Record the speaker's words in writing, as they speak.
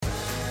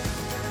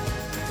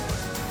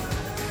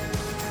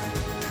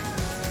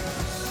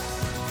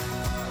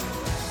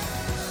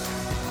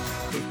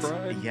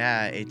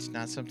yeah, it's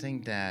not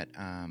something that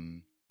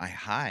I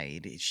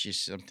hide. It's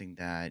just something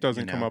that,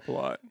 Doesn't come up a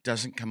lot.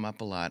 doesn't come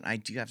up a lot. I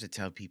do have to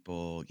tell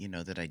people,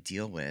 that I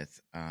deal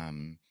with,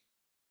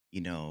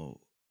 you know,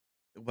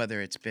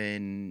 whether it's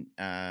been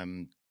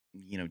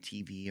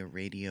TV or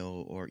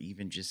radio or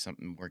even just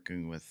something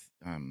working with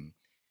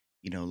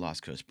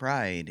Lost Coast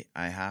Pride,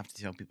 I have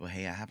to tell people,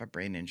 hey, I have a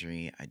brain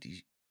injury. I do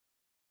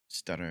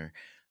stutter.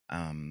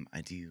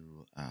 I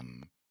do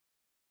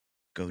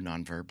go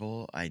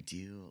nonverbal. I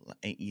do,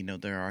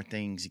 there are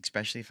things,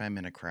 especially if I'm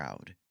in a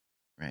crowd,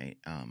 right?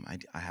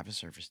 I have a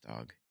service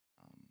dog,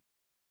 um,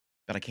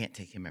 but I can't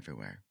take him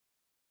everywhere,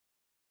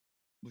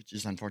 which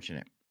is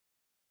unfortunate.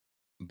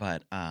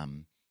 But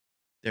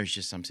there's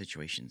just some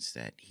situations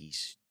that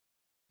he's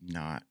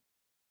not,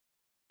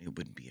 it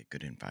wouldn't be a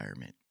good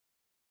environment.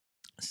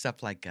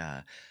 Stuff like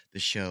the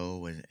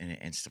show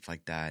and stuff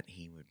like that.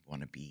 He would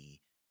want to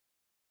be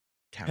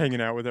town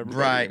Hanging out with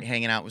right, everybody.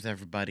 hanging out with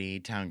everybody,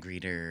 town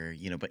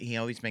greeter, but he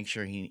always makes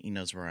sure he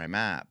knows where I'm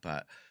at.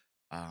 But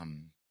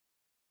um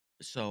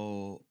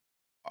so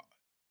uh,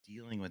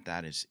 dealing with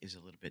that is a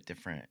little bit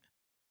different.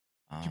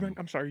 Do you mind, Um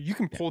I'm sorry, you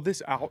can yeah, pull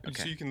this out so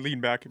okay. you can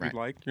lean back if you'd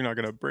Right. like. You're not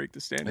gonna break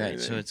the stand or Right.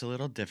 So anything. it's a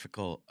little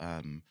difficult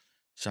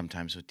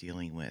sometimes with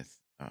dealing with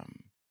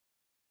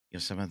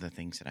some of the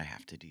things that I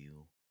have to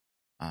do.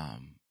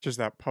 Um Just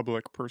that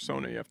public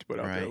persona you have to put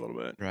out there a right, little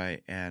bit.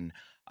 right. And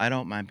I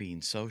don't mind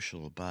being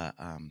social, but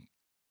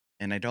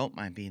and I don't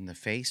mind being the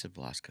face of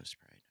Lost Coast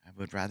Pride. I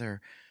would rather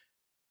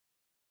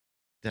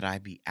that I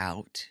be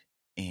out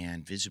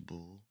and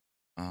visible,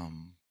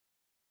 um,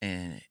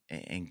 and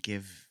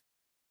give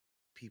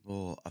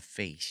people a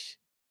face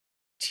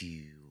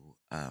to,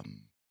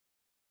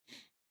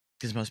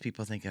 because most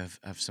people think of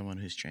someone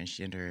who's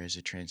transgender as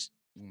a trans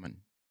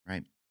woman,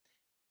 right?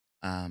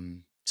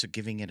 So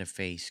giving it a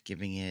face,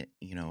 giving it,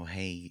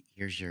 hey,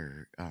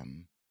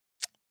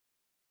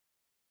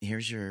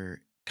 here's your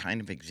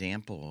kind of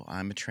example.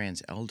 I'm a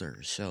trans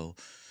elder, so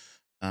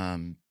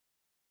um,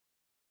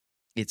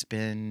 it's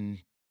been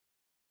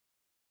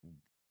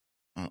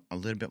a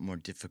little bit more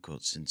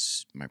difficult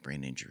since my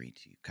brain injury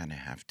to kind of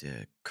have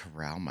to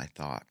corral my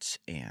thoughts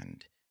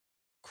and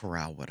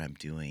corral what I'm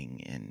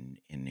doing and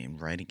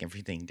writing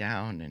everything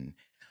down. And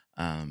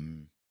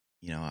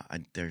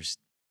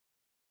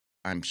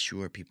I'm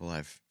sure people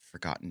I've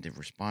forgotten to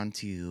respond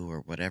to or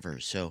whatever.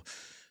 So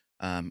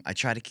I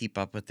try to keep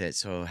up with it.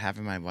 So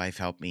having my wife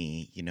help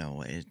me,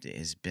 it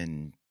has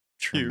been Huge.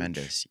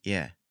 tremendous.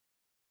 Yeah,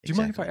 Do you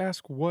mind if I exactly.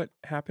 ask what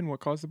happened, what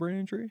caused the brain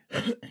injury?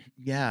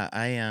 Yeah,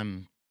 I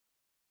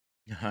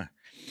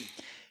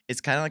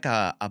it's kind of like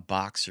a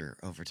boxer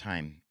over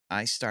time.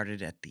 I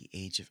started at the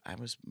age of I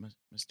was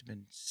must have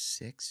been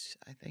 6,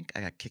 I think.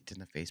 I got kicked in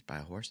the face by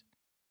a horse.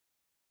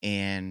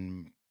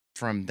 And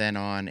from then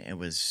on it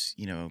was,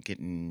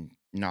 getting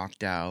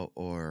knocked out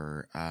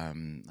or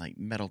like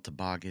metal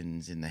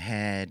toboggans in the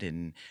head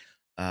and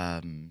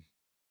um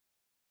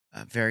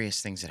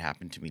various things that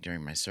happened to me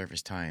during my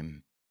service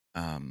time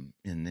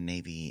in the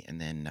Navy and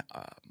then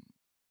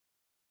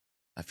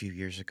a few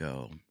years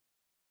ago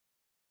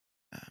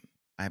um,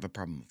 I have a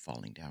problem with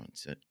falling down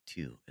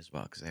too as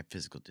well because I have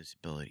physical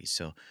disabilities.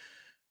 So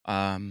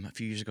a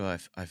few years ago,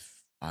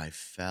 I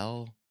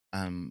fell.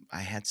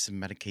 I had some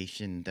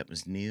medication that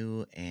was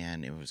new,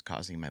 and it was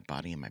causing my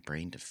body and my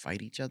brain to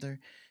fight each other.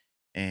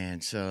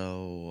 And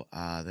so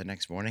the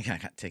next morning, I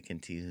got taken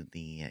to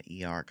the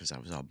ER because I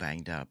was all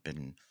banged up,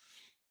 and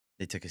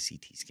they took a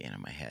CT scan of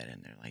my head,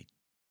 and they're like,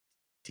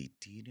 "Do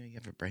you know you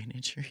have a brain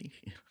injury?"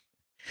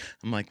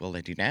 I'm like, "Well,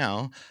 I do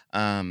now."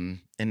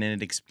 And then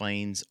it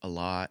explains a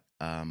lot.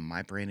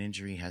 My brain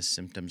injury has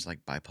symptoms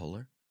like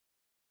bipolar.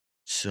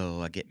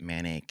 So I get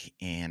manic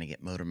and I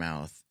get motor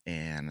mouth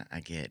and I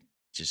get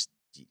just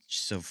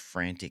so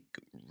frantic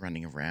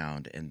running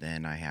around and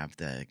then I have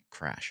the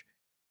crash.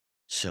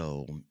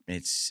 So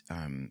it's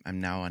I'm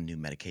now on new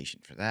medication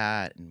for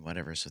that and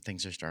whatever. So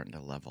things are starting to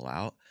level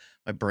out.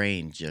 My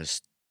brain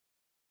just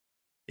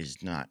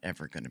is not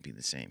ever going to be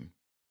the same.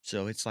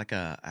 So it's like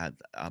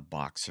a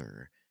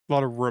boxer A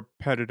lot of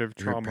repetitive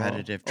trauma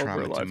repetitive over a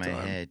trauma to my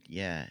lifetime. head,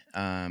 yeah,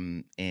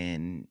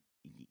 and,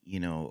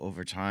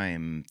 over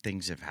time,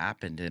 things have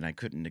happened, and I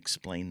couldn't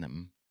explain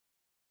them,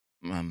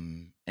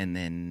 and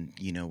then,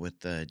 with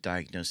the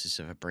diagnosis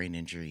of a brain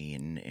injury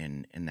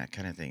and that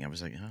kinda thing, I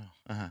was like,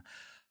 "Oh,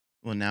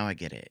 well, now I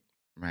get it,"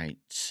 right?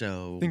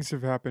 So Things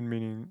have happened,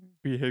 meaning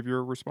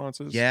behavior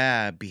responses.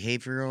 yeah,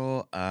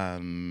 behavioral,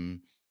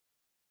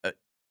 uh,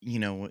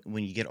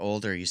 when you get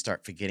older, you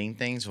start forgetting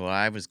things. Well,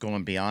 I was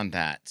going beyond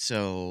that.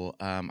 So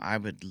I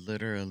would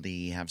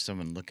literally have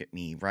someone look at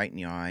me right in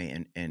the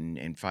eye,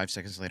 and 5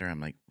 seconds later, I'm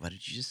like, "What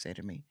did you just say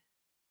to me?"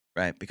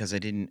 Right? Because I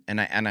didn't,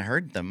 and I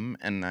heard them,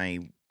 and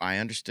I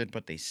understood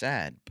what they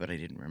said, but I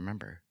didn't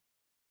remember.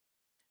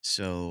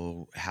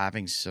 So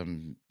having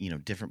some,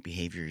 different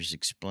behaviors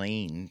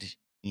explained,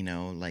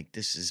 like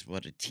this is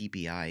what a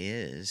TBI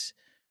is,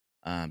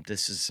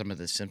 this is some of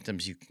the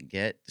symptoms you can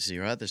get. This is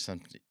your other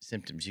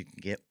symptoms you can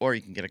get, or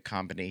you can get a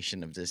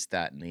combination of this,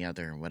 that, and the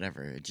other, and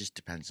whatever. It just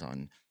depends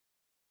on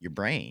your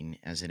brain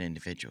as an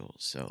individual.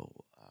 So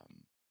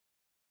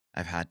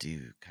I've had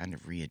to kind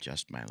of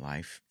readjust my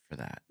life for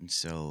that. And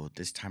so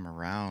this time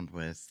around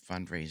with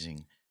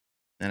fundraising,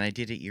 and I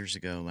did it years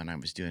ago when I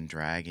was doing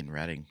drag in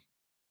Reading,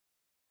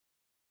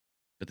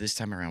 but this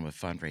time around with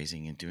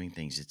fundraising and doing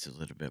things, it's a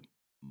little bit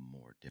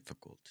more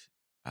difficult.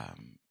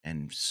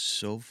 And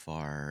so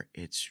far,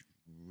 it's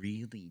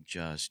really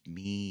just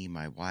me,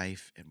 my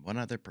wife, and one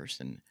other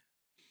person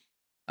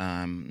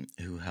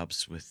who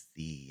helps with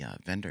the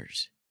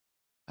vendors.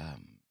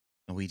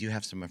 And we do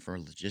have some of our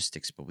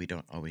logistics, but we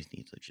don't always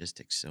need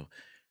logistics. So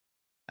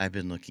I've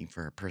been looking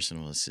for a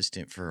personal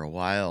assistant for a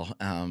while.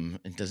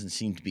 It doesn't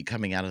seem to be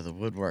coming out of the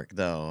woodwork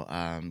though,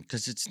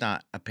 because it's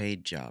not a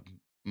paid job.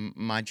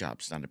 My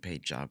job's not a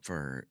paid job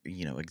for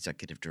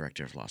executive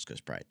director of Lost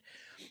Coast Pride.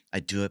 I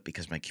do it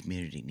because my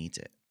community needs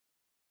it.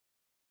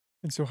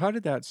 And so how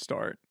did that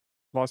start?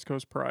 Lost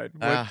Coast Pride.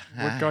 What Uh,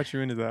 what got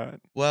you into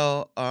that?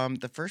 well,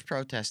 the first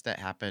protest that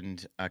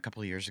happened a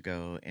couple of years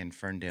ago in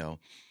Ferndale,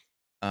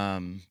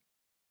 um,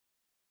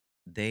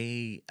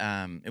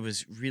 it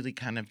was really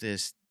kind of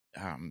this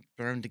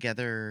thrown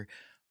together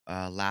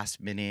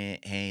last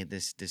minute. Hey,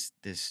 this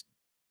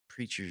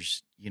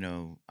preacher's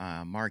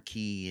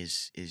marquee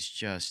is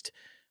just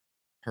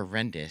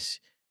horrendous.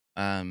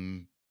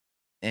 Um,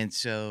 and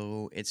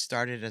so it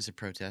started as a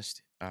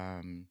protest.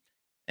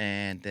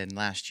 And then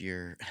last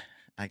year,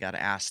 I got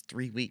asked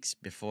 3 weeks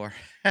before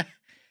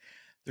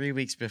 3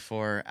 weeks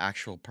before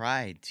actual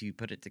Pride to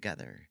put it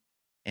together.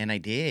 And I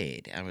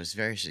did. I was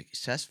very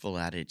successful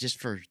at it just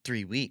for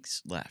 3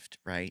 weeks left,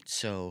 right?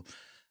 So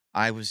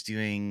I was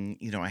doing,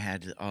 I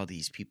had all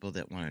these people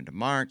that wanted to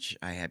march.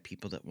 I had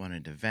people that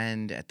wanted to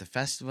vend at the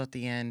festival at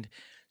the end.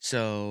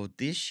 So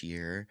this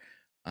year,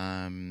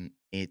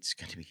 it's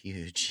going to be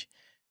huge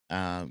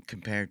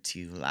compared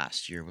to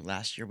last year.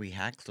 Last year, we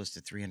had close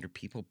to 300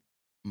 people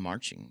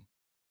marching,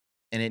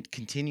 and it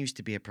continues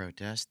to be a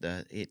protest.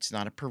 It's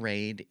not a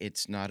parade.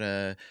 It's not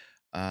a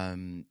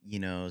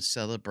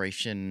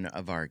celebration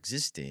of our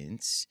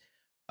existence.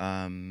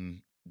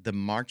 The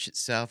march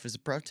itself is a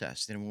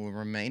protest and will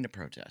remain a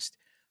protest.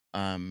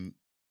 Um,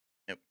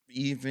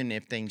 Even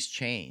if things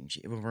change,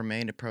 it will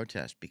remain a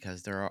protest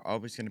because there are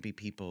always going to be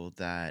people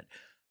that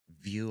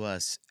view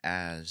us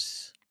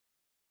as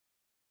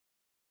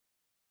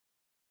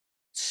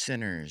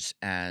sinners,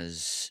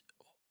 as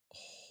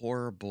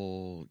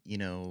horrible,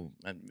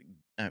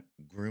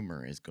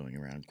 groomer is going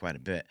around quite a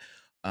bit.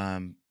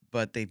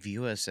 But they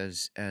view us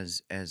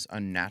as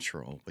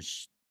unnatural,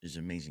 which is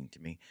amazing to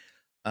me.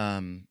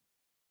 Um,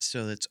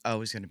 so it's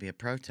always going to be a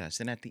protest.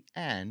 And at the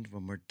end,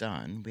 when we're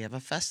done, we have a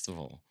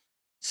festival.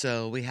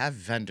 So we have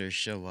vendors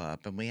show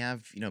up and we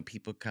have,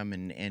 people come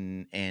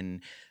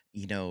and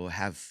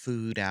have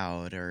food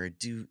out or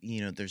do,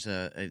 there's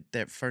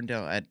that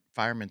Ferndale at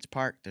Fireman's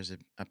Park, there's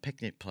a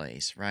picnic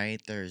place, right?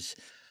 There's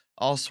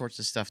all sorts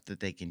of stuff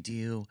that they can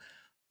do.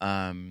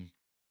 Um,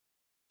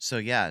 so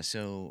yeah,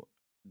 so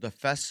the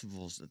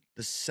festivals,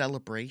 the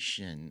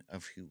celebration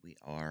of who we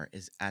are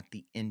is at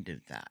the end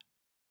of that.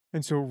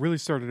 And so it really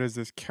started as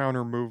this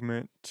counter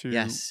movement to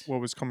Yes.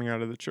 what was coming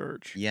out of the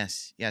church.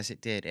 Yes, yes,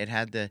 it did. It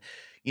had the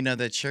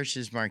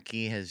church's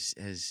marquee has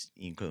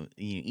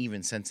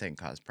even since then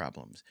caused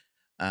problems.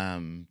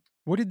 Um,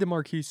 What did the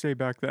marquee say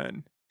back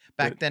then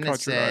Back that then it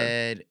caught your eye?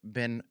 said,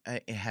 "Been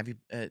have you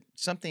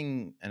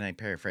something," and I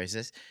paraphrase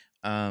this,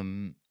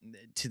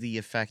 to the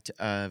effect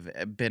of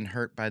 "been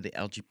hurt by the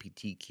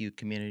LGBTQ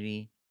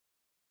community,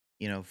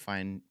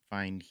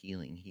 find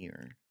healing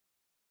here."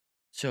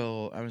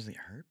 So I was like,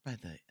 "Hurt by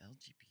the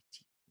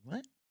LGBT?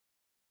 What?"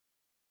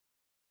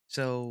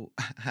 So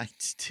I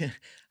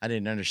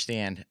didn't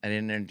understand. I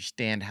didn't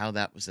understand how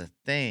that was a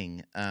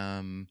thing.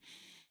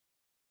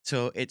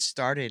 So it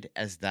started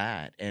as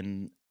that,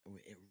 and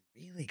it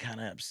really kind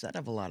of upset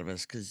of a lot of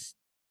us because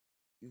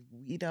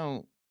we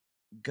don't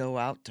go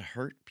out to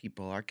hurt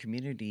people. Our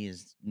community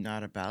is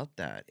not about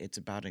that. It's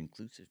about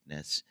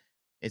inclusiveness.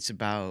 It's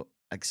about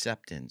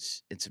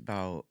acceptance. It's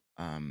about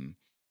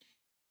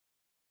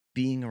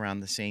being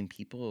around the same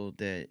people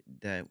that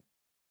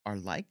are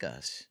like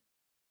us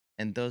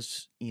and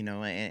those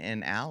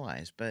and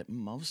allies, but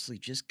mostly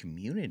just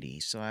community.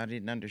 So I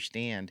didn't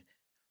understand.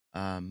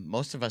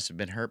 Most of us have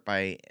been hurt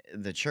by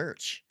the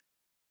church,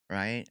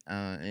 right?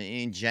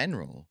 In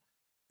general,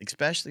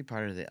 especially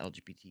part of the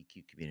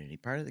LGBTQ community,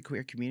 part of the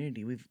queer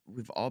community.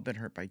 We've all been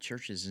hurt by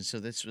churches, and so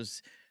this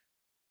was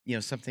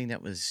something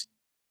that was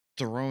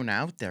thrown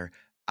out there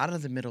out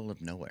of the middle of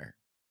nowhere,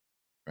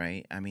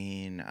 right? I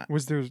mean,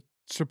 Was there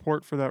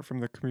support for that from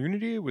the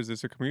community? Was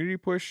this a community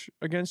push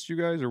against you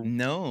guys, or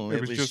no, it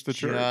it was was just the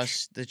church?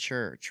 just the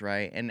church,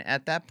 right? And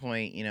at that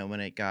point, when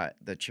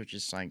the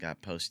church's sign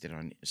got posted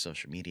on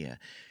social media,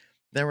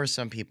 there were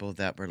some people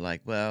that were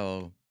like,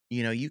 well,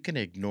 you can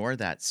ignore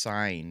that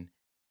sign.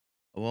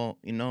 Well,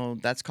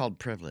 that's called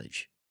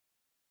privilege.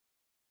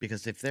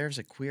 Because if there's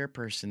a queer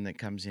person that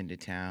comes into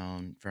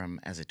town from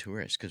as a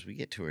tourist, because we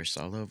get tourists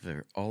all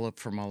over, all up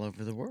from all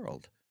over the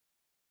world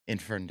in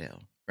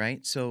Ferndale,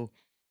 right? So,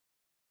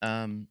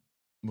 um,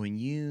 when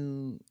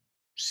you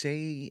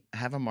say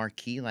have a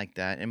marquee like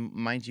that, and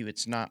mind you,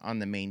 it's not on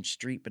the main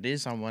street, but it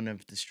is on one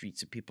of the streets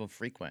that people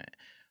frequent.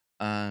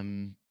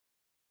 Um,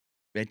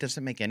 it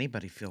doesn't make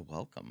anybody feel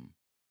welcome,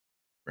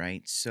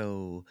 right?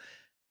 So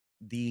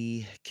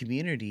the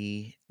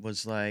community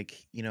was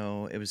like,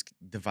 it was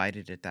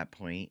divided at that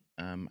point.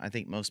 I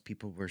think most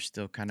people were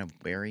still kind of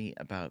wary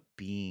about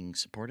being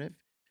supportive,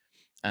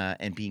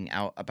 and being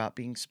out about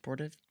being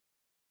supportive.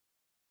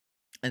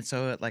 And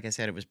so, like I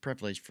said, it was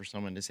privileged for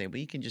someone to say, well,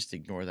 you can just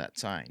ignore that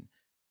sign.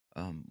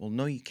 Well,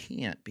 no, you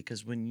can't,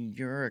 because when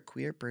you're a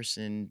queer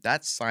person,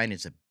 that sign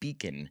is a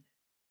beacon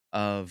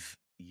of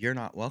you're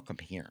not welcome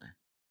here.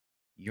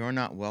 You're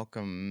not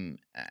welcome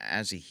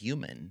as a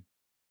human.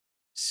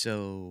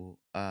 So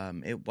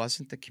it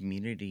wasn't the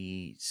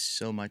community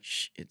so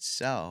much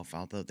itself,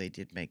 although they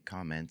did make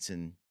comments.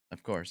 And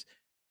of course,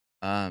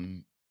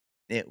 um,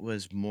 it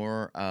was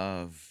more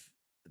of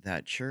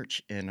that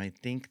church. And I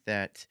think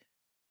that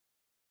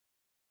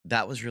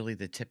that was really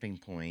the tipping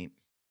point.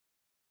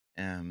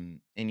 And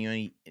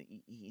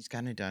he's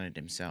kind of done it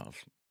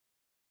himself.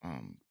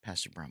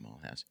 Pastor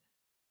Brumwell has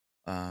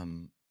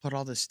put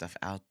all this stuff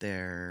out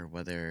there,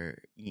 whether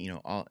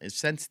all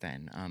since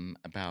then,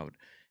 about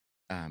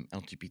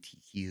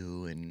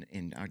LGBTQ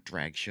and our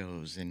drag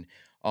shows and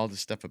all the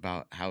stuff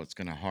about how it's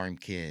going to harm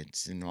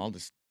kids and all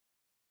this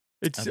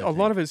It's other a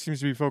lot thing. of it seems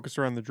to be focused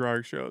around the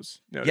drag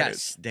shows Yes,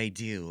 nowadays. they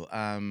do.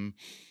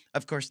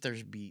 Of course, there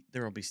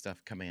will be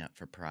stuff coming up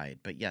for Pride,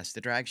 but yes,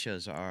 the drag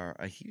shows are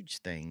a huge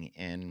thing.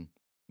 And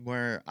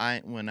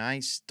when I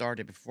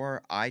started,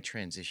 before I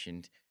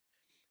transitioned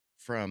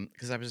from,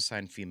 because I was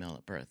assigned female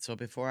at birth, so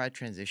before I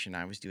transitioned,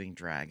 I was doing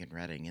drag in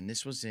Reading, and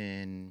this was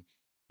in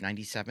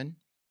 '97,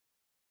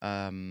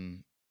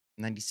 um,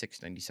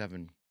 96,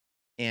 97.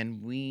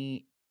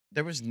 And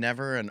there was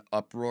never an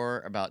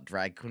uproar about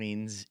drag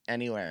queens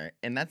anywhere,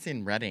 and that's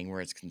in Reading where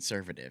it's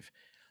conservative.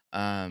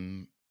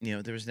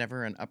 There was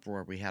never an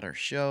uproar. We had our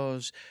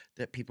shows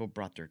that people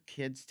brought their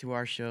kids to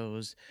our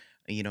shows,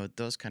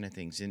 those kind of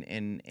things.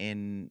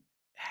 And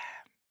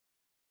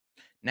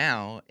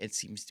now it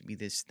seems to be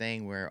this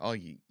thing where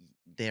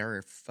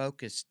they're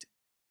focused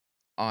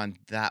on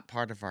that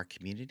part of our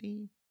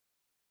community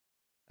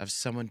of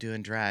someone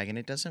doing drag, and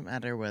it doesn't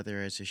matter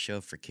whether it's a show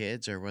for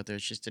kids or whether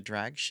it's just a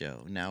drag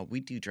show. Now, we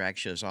do drag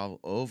shows all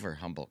over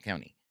Humboldt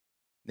County.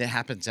 It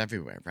happens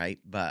everywhere, right?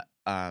 But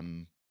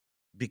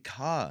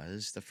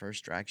because the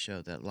first drag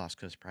show that Lost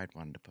Coast Pride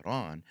wanted to put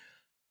on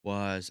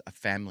was a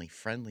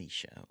family-friendly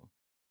show,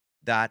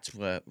 that's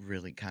what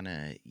really kind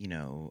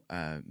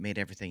of, made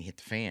everything hit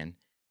the fan.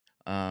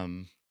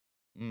 Um,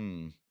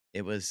 mm,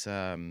 it was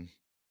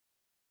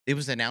it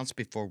was announced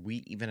before we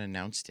even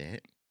announced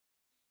it.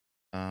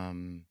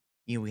 Um,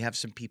 we have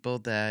some people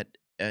that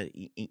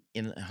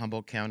in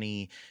Humboldt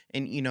County,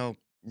 and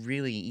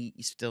really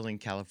still in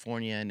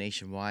California,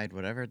 nationwide,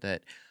 whatever,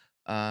 that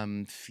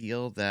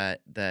feel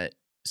that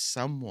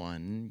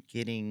someone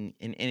getting,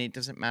 and it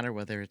doesn't matter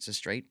whether it's a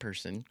straight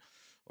person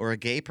or a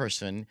gay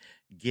person,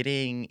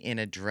 getting in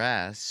a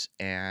dress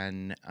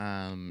and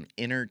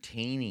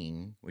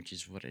entertaining, which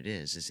is what it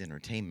is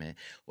entertainment,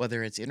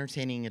 whether it's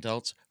entertaining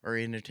adults or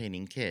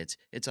entertaining kids,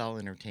 it's all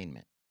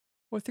entertainment.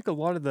 Well, I think a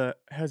lot of the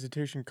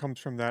hesitation comes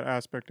from that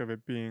aspect of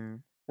it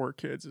being for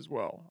kids as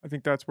well. I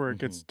think that's where it Hmm.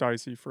 gets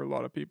dicey for a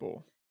lot of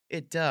people.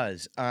 It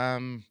does.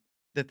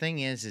 The thing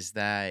is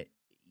that,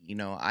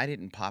 I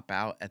didn't pop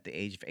out at the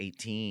age of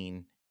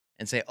 18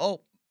 and say,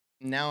 "Oh,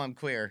 now I'm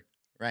queer,"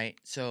 right?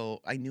 So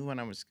I knew when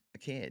I was a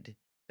kid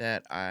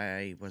that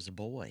I was a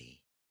boy,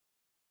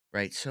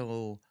 right?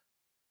 So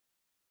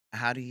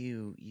how do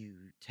you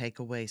take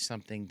away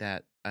something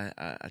that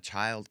a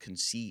child can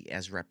see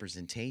as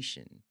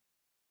representation?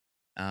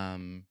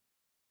 Um,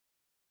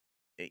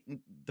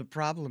 the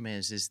problem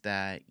is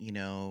that,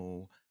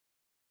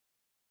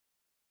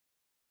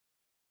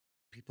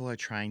 people are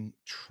trying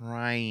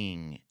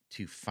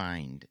to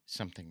find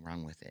something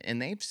wrong with it,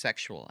 and they've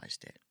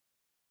sexualized it.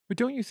 But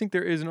don't you think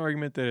there is an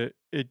argument that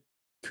it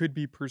could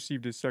be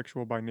perceived as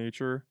sexual by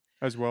nature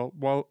as well?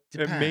 While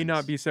it may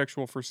not Depends, be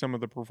sexual for some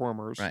of the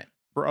performers, right?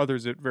 for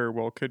others it very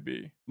well could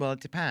be. Well, it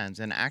depends.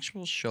 An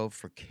actual show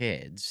for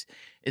kids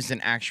is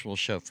an actual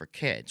show for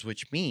kids,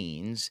 which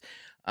means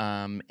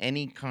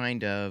any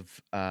kind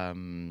of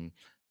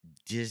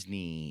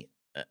Disney,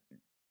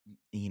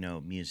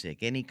 music,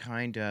 any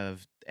kind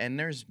of, and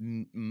there's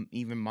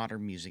even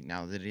modern music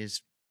now that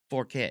is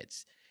for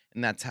kids,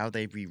 and that's how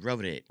they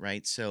rewrote it,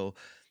 right? So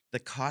the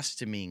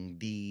costuming,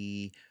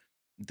 the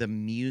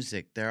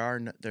music,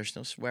 there's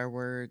no swear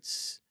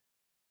words.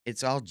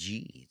 It's all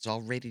G. It's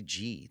all rated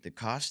G. The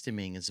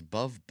costuming is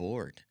above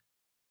board.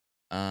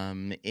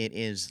 It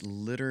is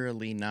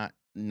literally not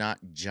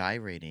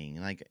gyrating.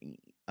 Like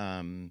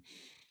when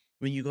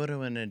you go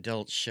to an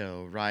adult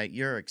show, right,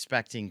 you're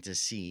expecting to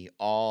see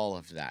all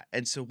of that.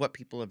 And so what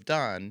people have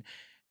done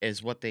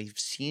is what they've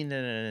seen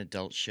in an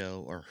adult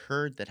show or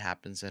heard that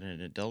happens at an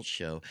adult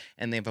show,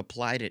 and they've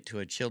applied it to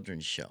a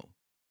children's show.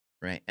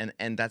 Right,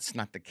 and that's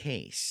not the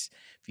case.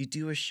 If you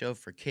do a show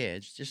for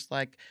kids, just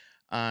like,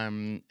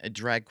 a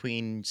drag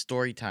queen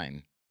story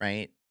time,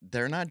 right?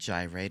 they're not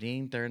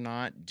gyrating, they're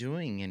not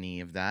doing any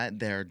of that,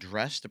 they're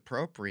dressed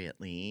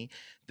appropriately,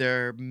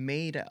 they're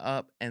made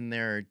up, and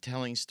they're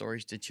telling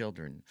stories to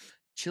children.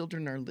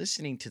 Children are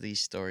listening to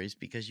these stories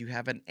because you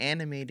have an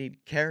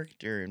animated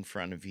character in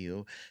front of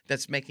you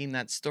that's making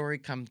that story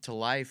come to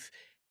life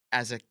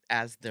as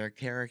their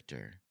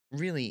character.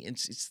 Really,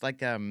 it's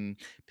like,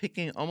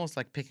 picking almost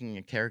like picking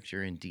a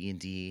character in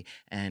D&D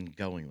and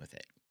going with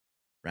it,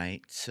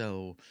 right?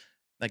 So,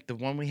 like, the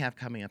one we have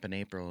coming up in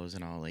April is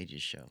an all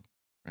ages show,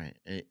 right?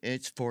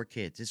 It's for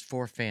kids, it's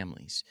for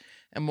families,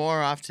 and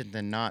more often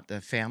than not,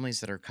 the families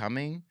that are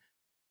coming,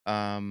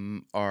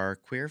 are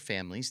queer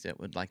families that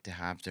would like to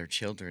have their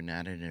children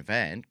at an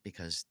event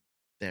because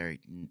a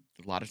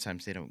lot of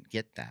times they don't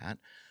get that.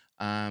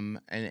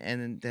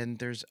 And then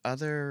there's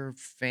other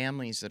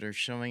families that are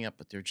showing up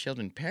with their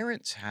children.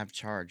 Parents have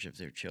charge of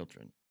their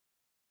children,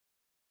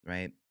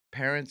 right?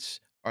 Parents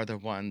are the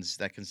ones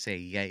that can say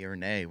yay or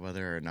nay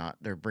whether or not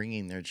they're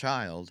bringing their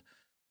child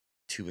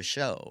to a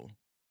show.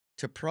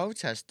 To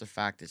protest the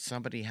fact that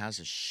somebody has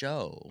a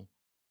show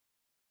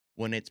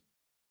when it's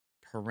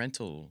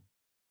parental,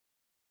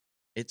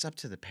 it's up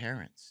to the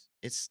parents.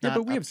 It's Yeah, not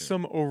but we up have to.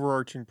 some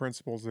overarching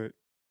principles that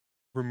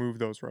remove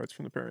those rights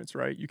from the parents,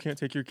 right? You can't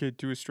take your kid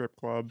to a strip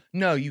club.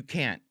 No, you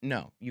can't.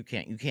 No, you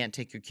can't. You can't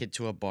take your kid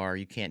to a bar.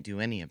 You can't do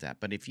any of that.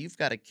 But if you've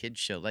got a kid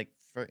show, like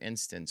for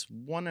instance,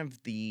 one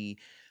of the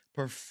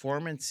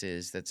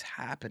performances that's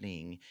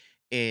happening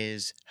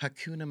is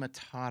Hakuna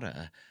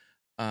Matata,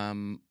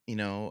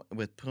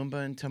 with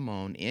Pumbaa and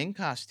Timon in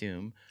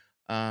costume.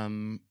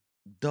 um,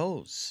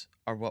 those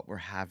are what we're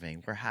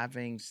having. We're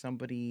having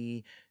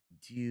somebody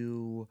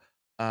do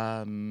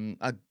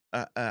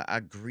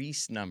a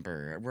grease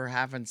number. We're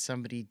having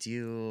somebody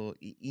do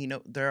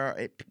there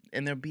are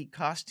and there'll be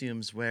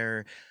costumes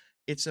where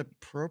it's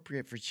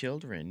appropriate for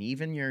children.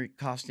 Even your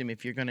costume,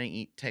 if you're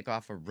gonna take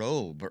off a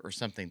robe or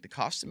something, the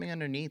costuming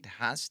underneath it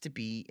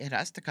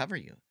has to cover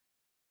you.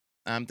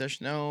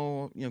 There's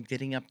no,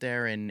 getting up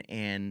there and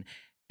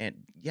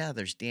yeah,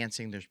 there's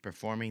dancing, there's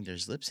performing,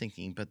 there's lip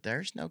syncing, but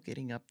there's no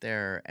getting up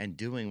there and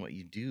doing what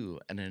you do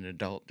in an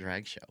adult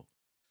drag show,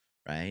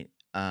 right?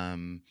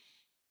 And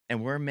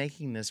we're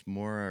making this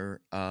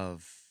more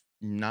of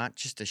not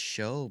just a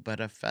show, but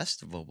a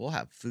festival. We'll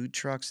have food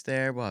trucks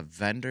there, we'll have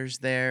vendors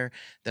there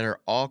that are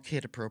all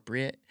kid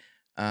appropriate,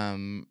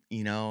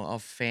 all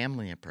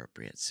family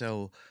appropriate.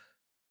 So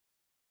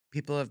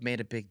people have made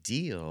a big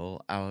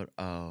deal out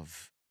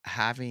of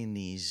having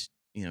these,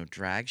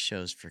 drag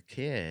shows for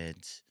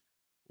kids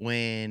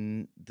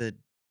when the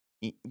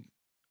y-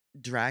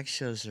 drag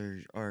shows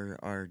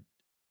are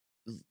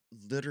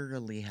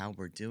literally how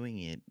we're doing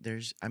it.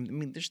 There's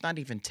not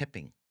even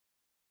tipping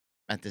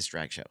at this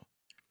drag show,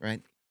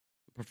 right?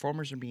 The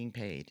performers are being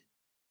paid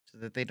so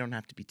that they don't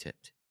have to be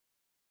tipped.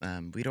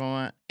 We don't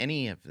want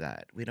any of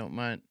that. We don't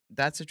want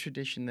That's a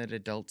tradition that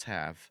adults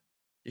have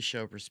to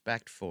show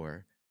respect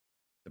for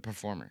the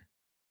performer,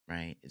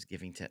 right? Is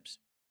giving tips.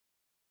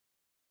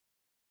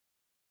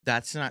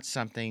 That's not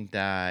something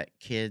that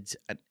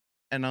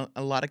and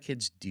a lot of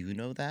kids do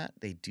know that.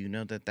 They do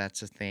know that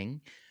that's a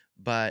thing,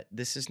 but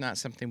this is not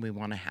something we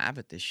wanna have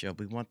at this show.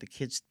 We want the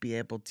kids to be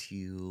able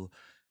to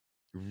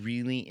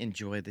really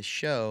enjoy the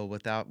show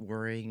without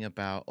worrying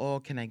about, "Oh,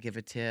 can I give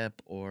a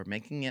tip?" or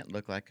making it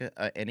look like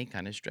any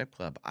kind of strip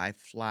club. I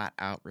flat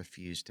out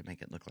refuse to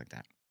make it look like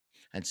that,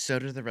 and so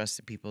do the rest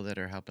of the people that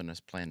are helping us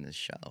plan this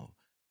show.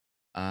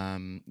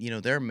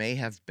 There may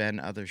have been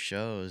other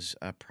shows,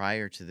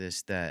 prior to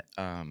this that,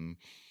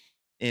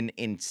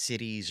 in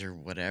cities or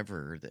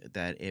whatever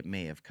that it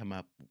may have come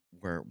up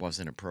where it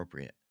wasn't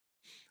appropriate.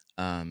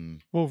 Um,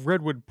 Well,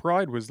 Redwood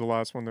Pride was the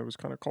last one that was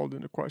kinda called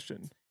into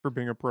question for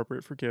being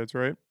appropriate for kids,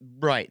 right?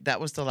 right, that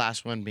was the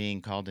last one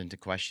being called into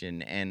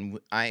question, and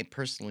I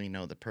personally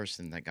know the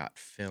person that got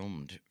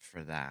filmed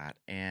for that,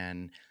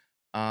 and,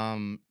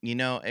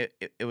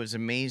 it was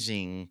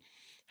amazing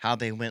how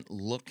they went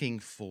looking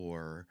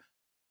for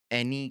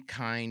any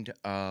kind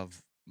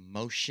of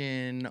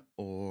motion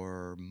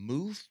or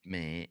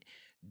movement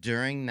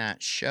during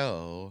that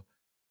show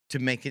to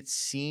make it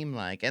seem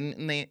like,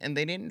 and they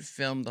didn't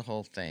film the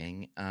whole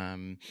thing,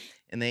 and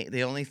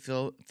they only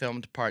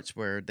filmed parts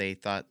where they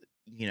thought,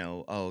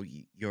 "Oh,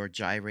 you're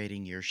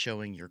gyrating, you're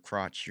showing your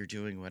crotch, you're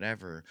doing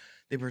whatever."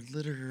 They were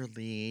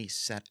literally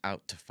set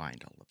out to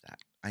find all of that.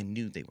 I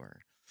knew they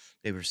were.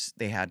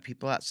 They had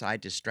people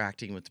outside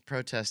distracting with the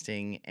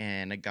protesting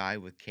and a guy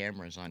with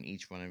cameras on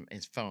each one of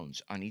his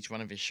phones, on each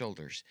one of his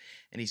shoulders,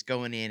 and he's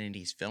going in and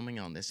he's filming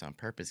all this on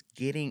purpose,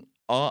 getting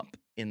up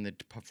in the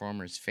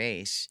performer's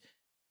face.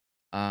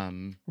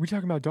 um, Are we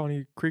talking about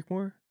Donnie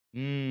Creekmore?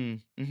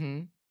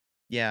 mhm.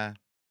 Yeah.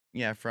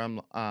 Yeah,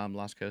 from,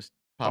 Lost Coast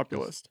Populous.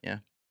 Populist. Yeah,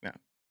 yeah.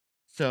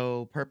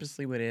 So,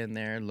 purposely went in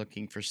there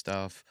looking for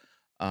stuff,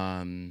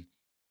 um,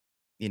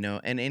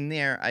 and in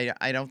there,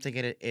 I don't think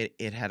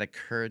it had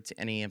occurred to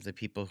any of the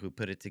people who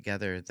put it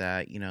together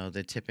that,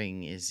 the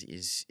tipping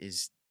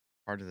is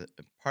part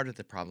of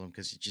the problem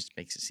because it just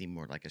makes it seem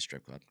more like a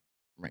strip club,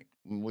 right?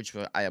 Which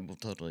I will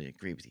totally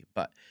agree with you,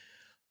 but,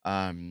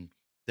 um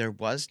There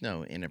was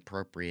no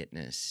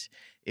inappropriateness.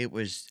 It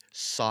was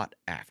sought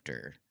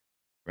after,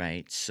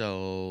 right?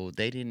 So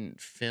they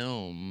didn't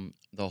film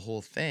the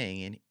whole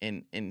thing,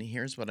 and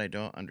here's what I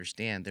don't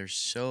understand. They're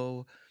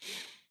so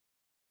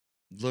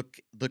look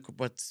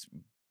what's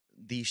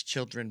these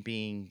children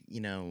being,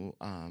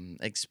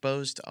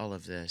 exposed to all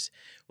of this.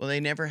 Well, they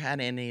never had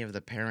any of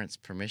the parents'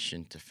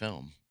 permission to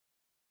film.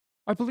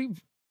 I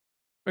believe,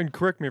 and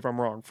correct me if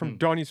I'm wrong, from Hmm.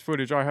 Donnie's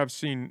footage, I have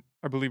seen,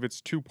 I believe it's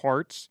 2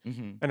 parts,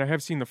 Mhm. and I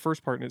have seen the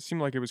first part, and it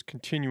seemed like it was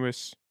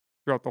continuous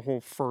throughout the whole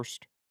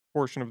first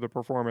portion of the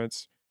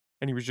performance,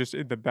 and he was just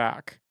in the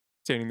back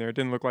standing there. It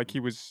didn't look like he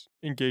was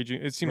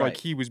engaging. It seemed like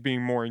Right. he was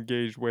being more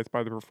engaged with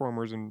by the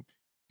performers and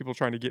people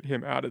trying to get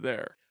him out of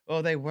there.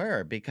 Well, they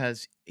were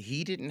because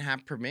he didn't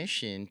have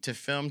permission to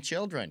film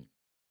children.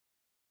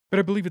 But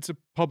I believe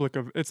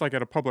it's like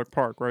at a public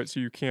park, right? So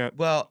you can't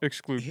Well,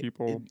 exclude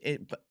people.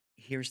 but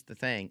here's the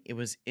thing. It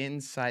was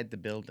inside the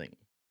building,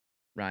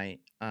 right?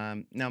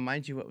 Now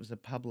mind you, it was a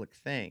public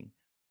thing,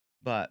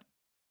 but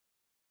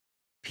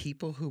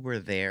people who were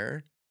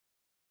there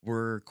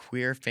were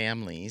queer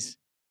families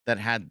that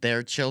had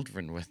their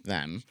children with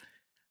them.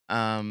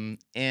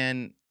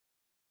 And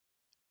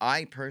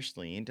I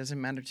personally, it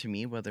doesn't matter to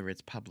me whether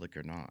it's public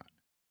or not,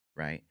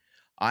 right?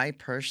 I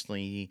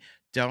personally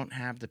don't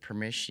have the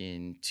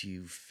permission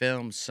to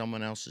film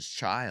someone else's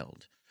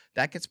child.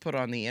 That gets put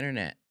on the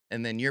internet,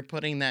 and then you're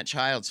putting that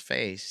child's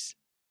face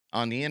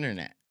on the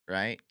internet,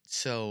 right?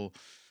 So,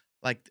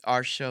 like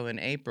our show in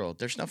April,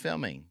 there's no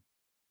filming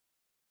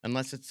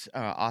unless it's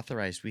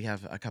authorized. We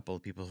have a couple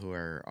of people who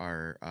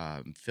are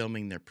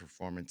filming their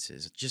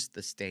performances, just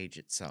the stage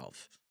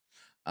itself.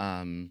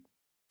 Um,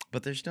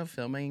 but there's no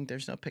filming,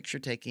 there's no picture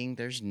taking,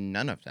 there's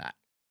none of that.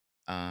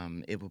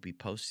 It will be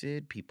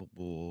posted. People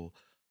will,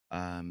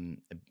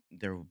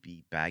 there will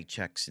be bag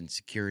checks and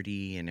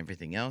security and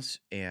everything else.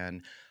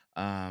 And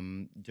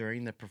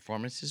during the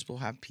performances, we'll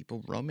have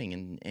people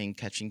roaming and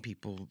catching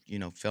people,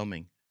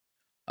 filming.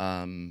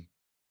 Um,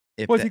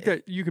 if Well, I that, think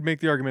that you could make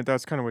the argument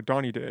that's kind of what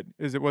Donnie did,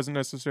 is it wasn't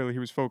necessarily he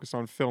was focused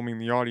on filming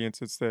the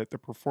audience, it's that the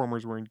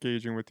performers were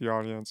engaging with the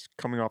audience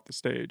coming off the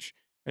stage,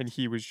 and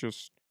he was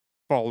just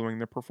following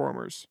the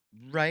performers.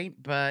 right,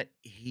 but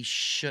he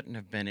shouldn't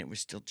have been. It was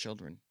still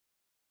children.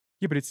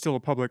 Yeah, but it's still a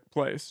public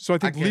place. So I I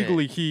think get it.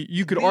 legally Legally,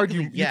 you could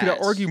argue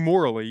yes.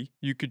 morally,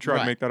 you could try to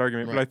Right, make that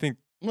argument, but right. I think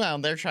Well,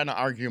 they're trying to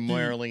argue he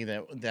morally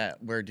that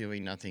we're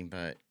doing nothing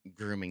but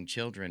grooming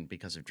children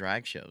because of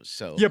drag shows.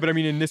 So, yeah, but I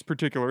mean in this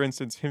particular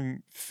instance,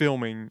 him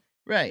filming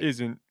right.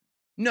 isn't.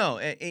 No,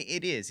 it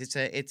is.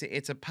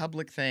 It's a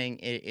public thing.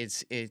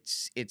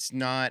 It's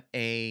not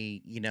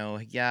a,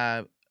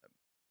 yeah,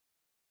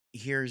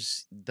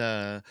 here's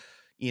the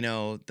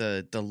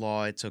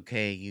law, it's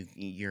okay,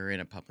 you're in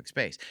a public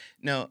space.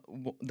 No,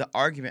 the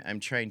argument I'm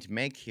trying to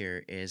make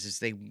here is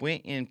they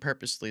went in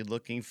purposely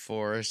looking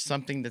for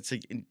something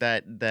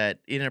that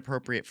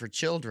inappropriate for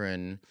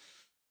children,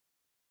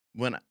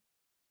 when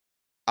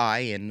I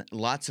and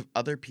lots of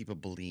other people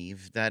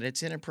believe that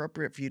it's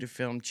inappropriate for you to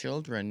film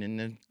children and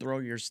then throw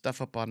your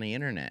stuff up on the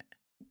internet,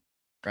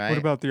 What right?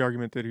 about the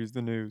argument that he's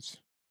the news?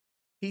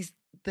 He's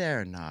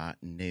They're not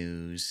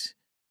news.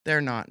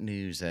 They're not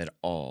news at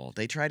all.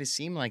 They try to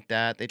seem like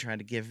that. They try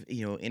to give,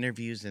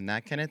 interviews and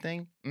that kind of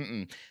thing.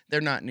 Mm-mm.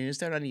 They're not news.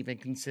 They're not even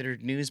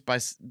considered news by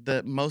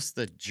the most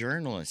of the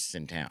journalists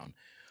in town.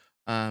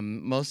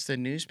 Most of the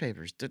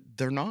newspapers,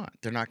 they're not.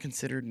 They're not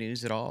considered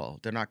news at all.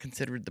 They're not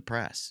considered the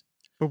press.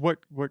 But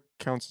what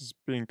counts as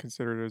being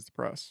considered as the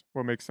press?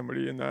 What makes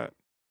somebody in that?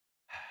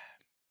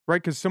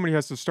 Right, because somebody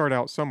has to start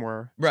out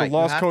somewhere. So Right. You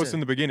Lost have Coast to. in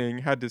the beginning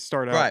had to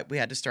start out Right. We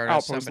had to start out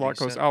Outpost, somebody. Lost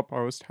Coast So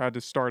Outpost had to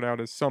start out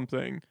as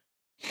something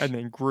and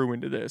then grew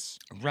into this.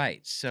 right.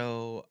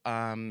 So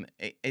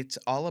it's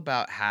all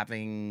about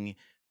having.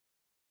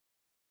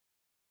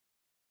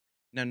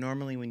 Now,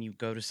 normally when you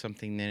go to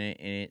something, then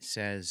it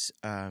says,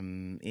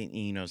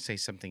 say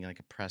something like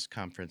a press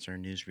conference or a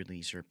news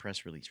release or a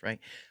press release, right?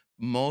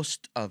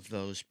 Most of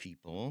those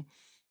people,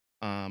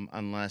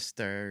 unless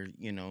they're,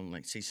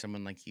 like say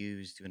someone like you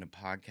who's doing a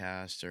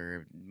podcast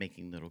or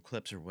making little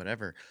clips or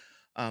whatever,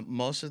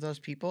 most of those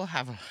people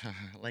have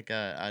like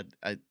a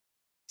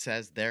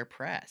says their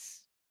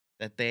press,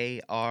 that they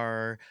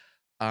are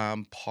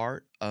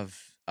part of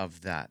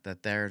that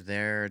they're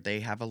there,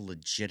 they have a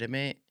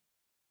legitimate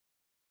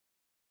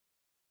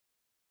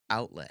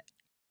outlet.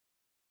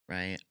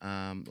 Right,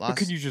 But could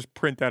lost you just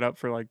print that up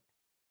for, like,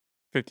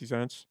 50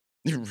 cents?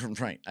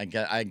 right,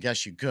 I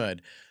guess you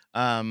could.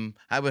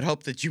 I would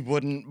hope that you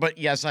wouldn't, but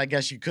yes, I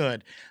guess you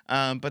could.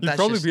 But You'd that's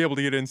probably just be able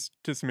to get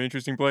into some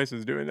interesting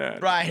places doing that. I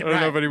right, don't know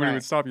if right, anybody would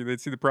right. stop you. They'd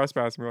see the press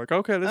pass and be like,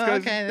 "Okay, Oh,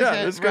 okay, this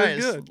guy this guy's right,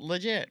 it's good."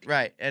 legit,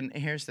 right, and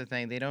here's the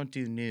thing, they don't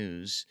do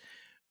news.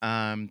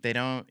 They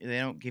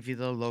don't give you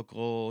the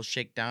local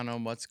shakedown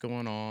on what's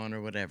going on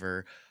or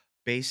whatever.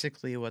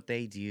 Basically, what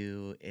they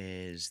do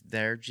is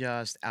they're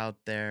just out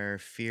there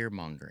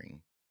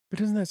fear-mongering. But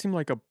doesn't that seem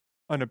like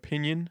an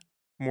opinion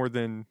more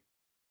than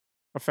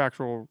a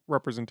factual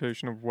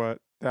representation of what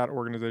that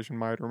organization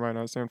might or might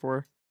not stand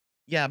for?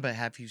 Yeah, but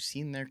have you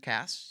seen their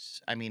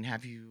casts? I mean,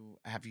 have you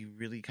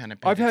really kind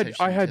of I've paid had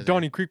I attention to had their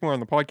Donnie Creekmore on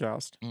the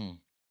podcast. mm.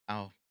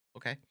 Oh,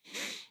 okay.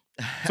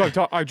 So I've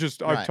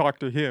Right,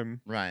 talked to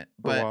him right.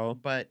 for a But while.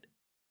 but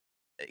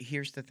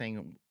here's the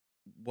thing,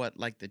 what,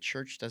 like, the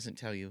church doesn't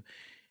tell you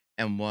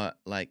and what,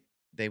 like,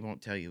 they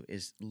won't tell you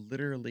is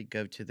literally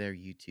go to their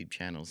YouTube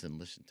channels and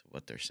listen to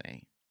what they're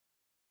saying,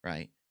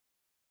 right?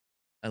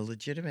 A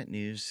legitimate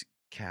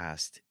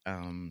newscast,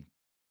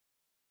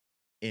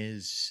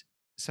 is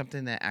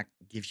something that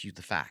gives you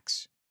the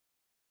facts.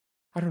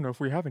 I don't know if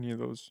we have any of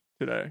those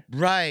today.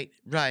 Right,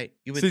 right.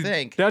 You would See,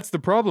 think. that's the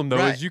problem though,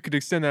 Right, is you could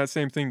extend that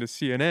same thing to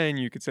CNN,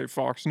 you could say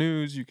Fox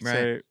News, you could right,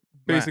 say right.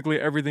 basically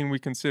everything we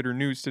consider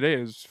news today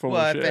is full of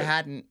Well, if it shit.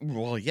 hadn't,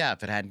 well, yeah,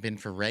 if it hadn't been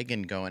for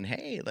Reagan going,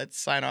 "Hey, let's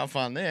sign off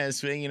on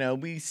this,"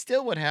 we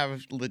still would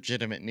have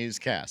legitimate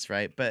newscasts,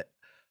 right? But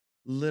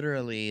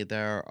literally,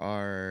 there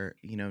are,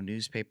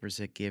 newspapers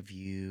that give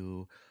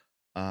you,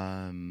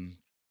 um,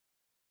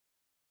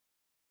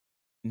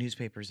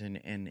 newspapers and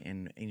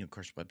of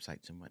course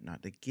websites and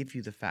whatnot. They give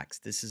you the facts.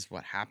 This is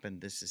what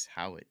happened. This is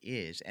how it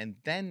is, and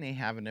then they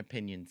have an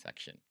opinion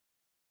section,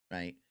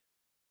 right?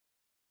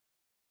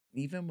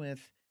 Even with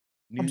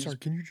I'm news. sorry,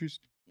 can you just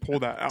pull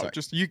Okay, that out? sorry.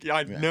 Just you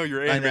I Yeah, know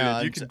you're I know.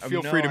 animated, you can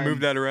feel free No, to move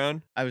that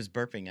around. I was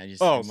burping. I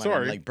just Oh, didn't want to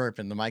sorry. like burp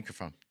in the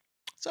microphone.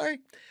 Sorry.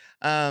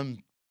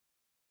 Um.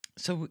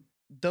 So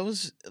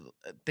those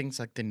things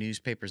like the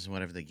newspapers and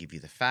whatever, they give you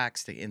the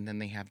facts, and then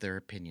they have their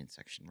opinion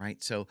section,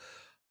 right? So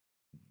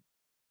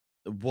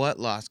what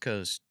Lost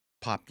Coast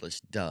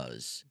Populist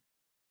does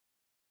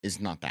is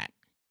not that.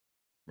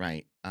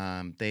 Right.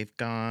 They've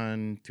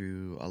gone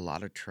through a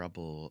lot of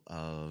trouble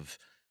of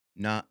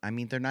not, I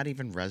mean, they're not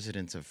even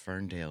residents of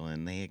Ferndale,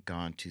 and they had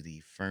gone to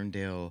the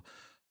Ferndale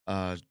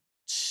uh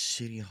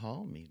City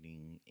Hall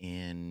meeting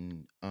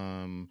and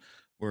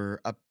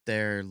were up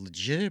there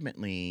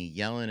legitimately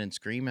yelling and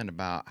screaming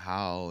about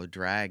how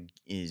drag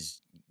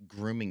is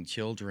grooming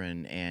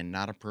children and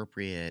not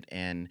appropriate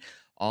and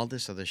all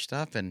this other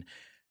stuff. And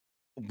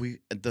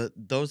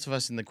those of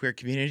us in the queer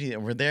community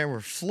that were there were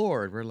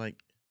floored. We're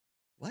like,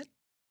 what?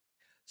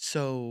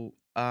 So,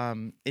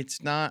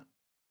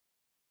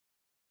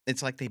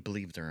 it's like they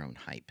believe their own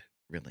hype,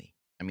 really.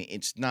 I mean,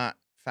 it's not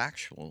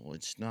factual.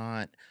 It's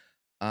not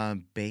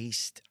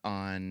based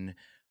on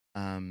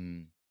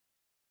um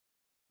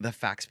the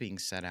facts being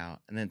set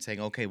out and then saying,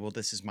 "Okay, well,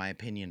 this is my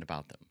opinion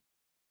about them."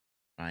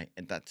 Right?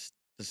 And that's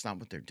not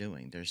what they're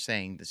doing. They're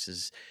saying this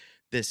is,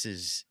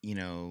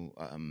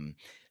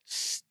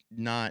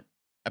 not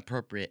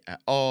appropriate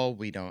at all.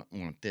 We don't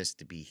want this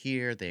to be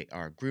here. They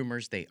are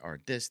groomers, they are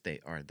this, they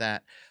are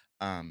that.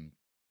 Um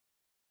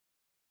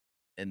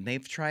and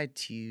they've tried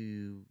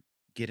to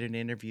get an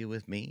interview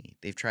with me.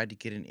 They've tried to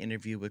get an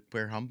interview with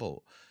Queer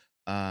Humboldt.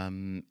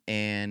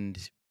 And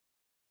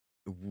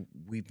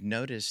we've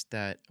noticed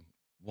that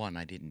one,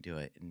 I didn't do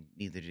it, and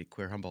neither did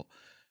Queer Humboldt.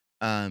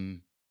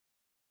 Um,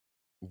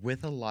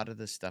 with a lot of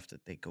the stuff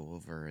that they go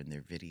over in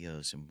their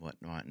videos and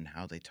whatnot, and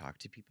how they talk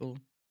to people,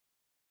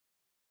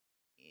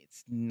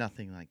 it's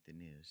nothing like the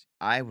news.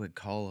 I would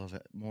call of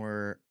it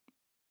more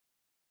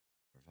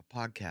of a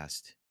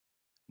podcast,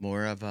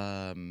 more of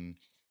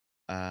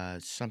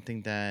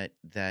something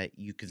that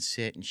you can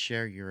sit and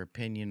share your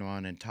opinion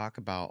on and talk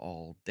about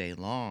all day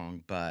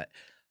long, but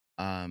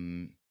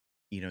um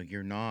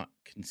you're not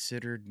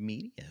considered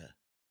media.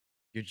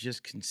 You're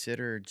just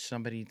considered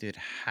somebody that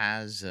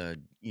has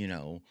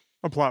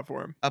A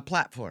platform. a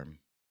platform.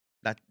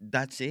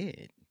 That's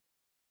it.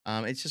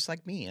 It's just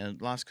like me.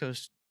 Lost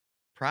Coast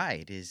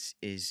Pride is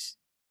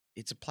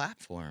it's a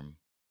platform.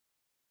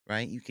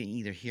 Right? You can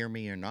either hear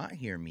me or not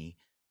hear me,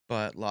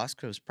 but Lost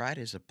Coast Pride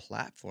is a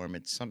platform.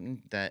 It's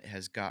something that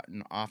has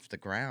gotten off the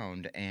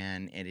ground,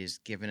 and it is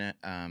given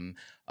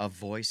a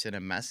voice and a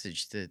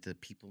message to the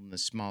people in the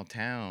small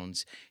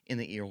towns in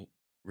the Eel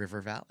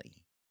River Valley.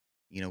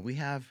 We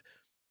have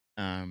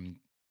um,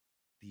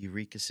 the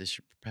Eureka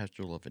Sister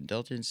Perpetual of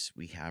Indulgence.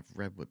 We have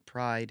Redwood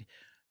Pride,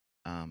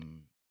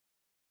 um,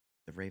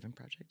 the Raven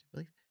Project, I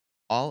believe,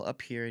 all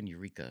up here in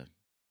Eureka,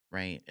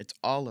 right? It's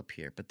all up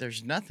here, but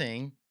there's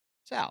nothing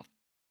south.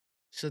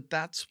 So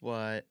that's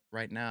what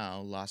right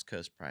now Lost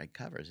Coast Pride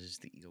covers is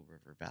the Eel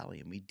River Valley,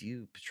 and we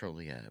do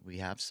Petrolia. We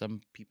have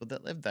some people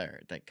that live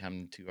there that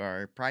come to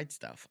our Pride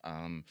stuff.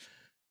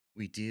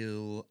 We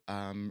do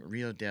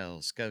Rio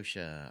Dale,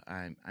 Scotia,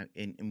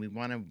 and we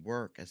want to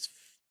work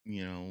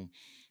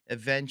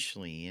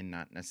eventually, and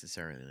not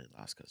necessarily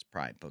Lost Coast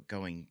Pride, but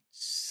going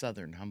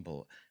Southern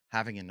Humboldt,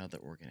 having another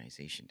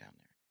organization down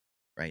there,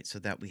 right? So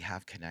that we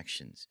have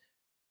connections.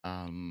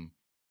 Um,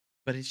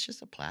 but it's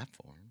just a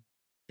platform.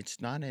 It's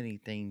not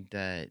anything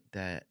that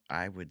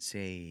I would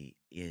say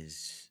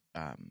is,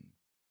 a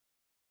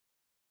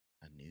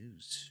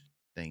news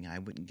thing. I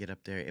wouldn't get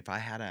up there if I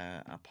had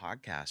a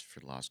podcast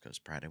for Lost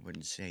Coast Pride, I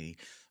wouldn't say,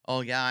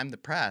 "Oh, yeah, I'm the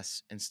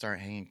press," and start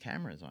hanging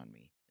cameras on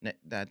me.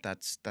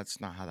 That's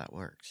not how that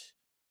works.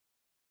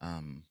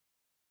 Um,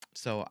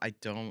 so I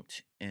don't,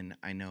 and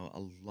I know a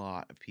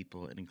lot of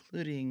people, and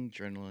including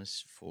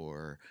journalists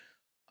for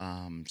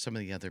some of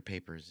the other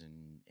papers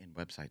and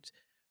websites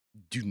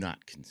do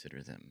not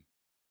consider them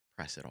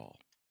press at all.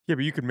 Yeah,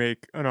 but you could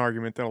make an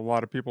argument that a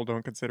lot of people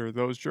don't consider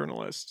those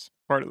journalists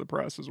part of the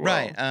press as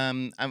Right.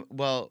 well.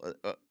 Well,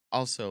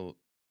 also,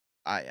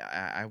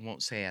 I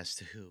won't say as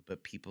to who,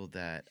 but people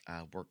that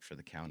work for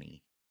the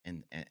county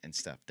and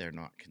stuff, they're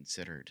not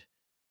considered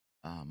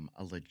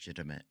a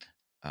legitimate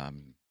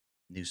um,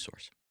 news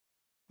source.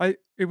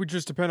 It would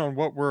just depend on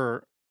what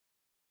we're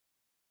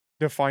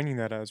defining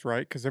that as,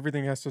 right? Because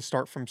everything has to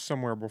start from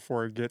somewhere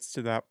before it gets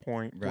to that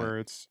point Right. where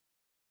it's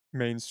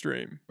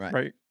mainstream, Right.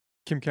 right?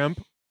 Kim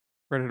Kemp,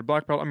 redheaded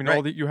black belt. I mean, all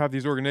Right. that you have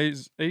these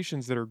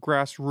organizations that are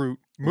grassroots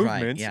Right.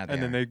 movements, Yeah, they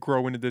and then are. they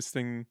grow into this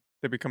thing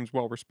that becomes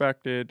well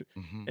respected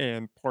Hmm.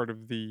 and part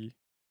of the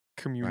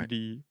Right.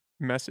 community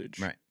message,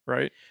 Right.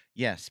 right?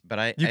 Yes, but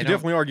I You I could don't.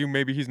 definitely argue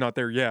maybe he's not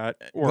there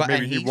yet, or Well,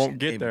 and maybe he won't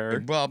get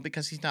there. well,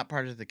 because he's not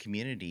part of the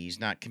community. He's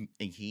not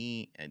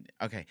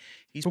okay.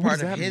 He's But what does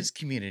part of that mean? his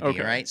community,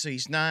 Okay. right? So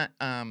he's not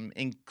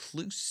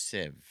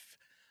inclusive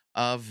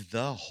of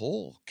the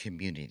whole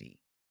community.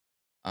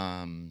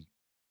 Um,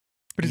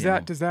 But you know.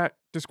 does that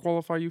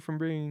disqualify you from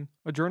being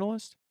a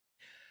journalist?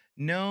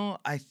 No,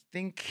 I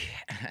think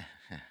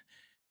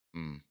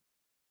mm,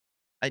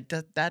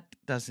 that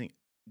doesn't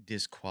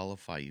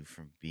disqualify you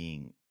from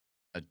being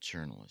a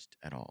journalist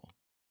at all.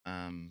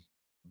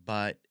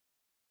 But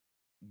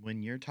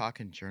when you're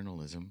talking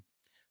journalism,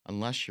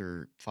 unless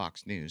you're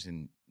Fox News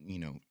and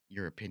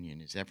your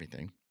opinion is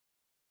everything,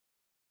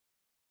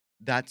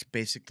 that's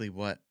basically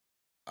what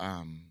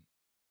um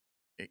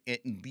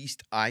at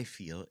least I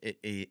feel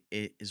it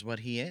is what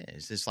he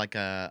is. It's like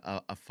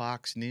a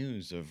Fox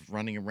News of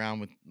running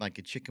around with like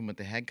a chicken with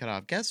the head cut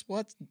off. Guess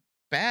what's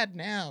bad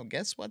now?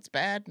 Guess what's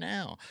bad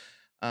now?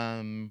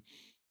 Um,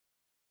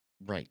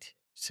 right.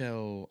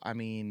 So I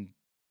mean,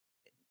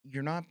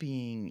 you're not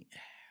being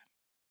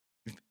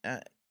uh,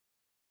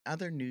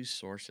 other news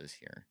sources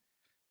here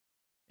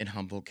in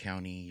Humboldt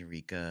County,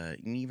 Eureka,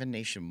 and even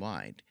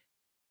nationwide.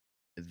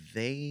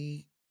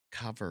 They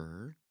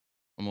cover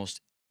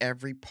almost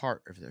every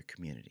part of their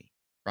community,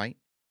 right?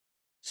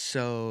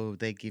 So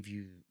they give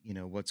you,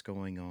 what's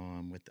going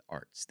on with the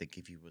arts. They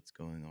give you what's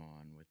going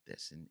on with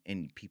this,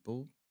 and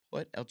people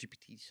put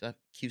LGBT stuff,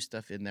 Q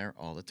stuff in there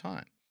all the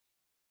time.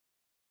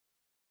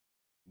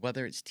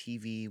 Whether it's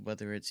TV,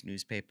 whether it's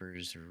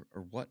newspapers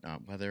or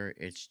whatnot, whether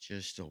it's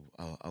just a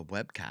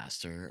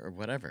webcast or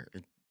whatever,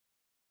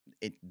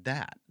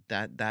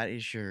 that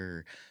is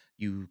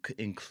you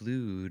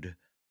include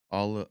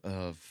all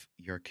of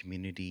your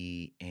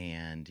community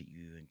and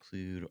you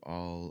include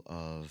all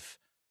of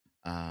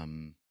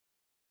um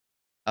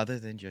other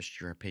than just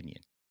your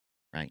opinion,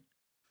 right?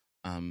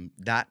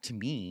 That to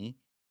me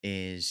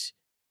is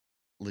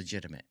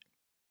legitimate,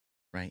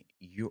 right?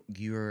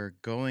 You're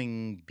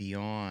going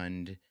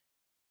beyond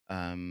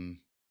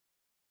um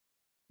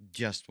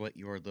just what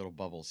your little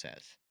bubble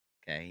says.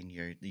 Okay, and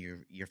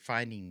you're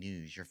finding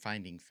news, you're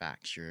finding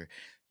facts, you're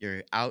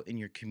out in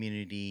your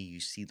community,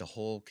 you see the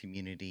whole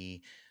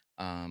community,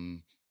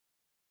 um,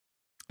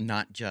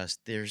 not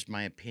just there's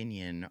my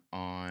opinion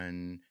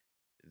on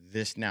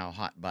this now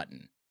hot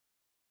button.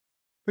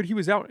 But he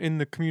was out in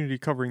the community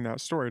covering that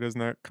story. Doesn't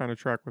that kind of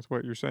track with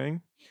what you're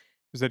saying?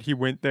 Is that he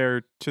went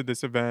there to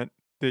this event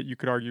that you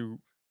could argue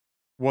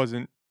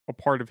wasn't a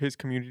part of his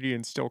community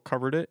and still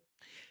covered it?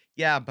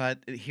 Yeah, but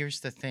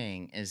here's the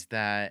thing is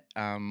that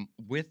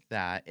with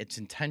that, it's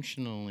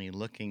intentionally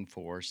looking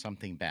for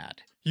something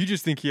bad. You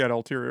just think he had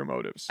ulterior I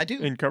motives do.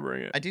 in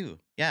covering it. I do.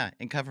 Yeah,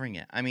 and covering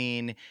it. I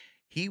mean,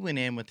 he went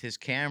in with his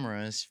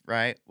cameras,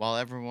 right, while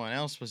everyone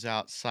else was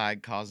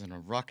outside causing a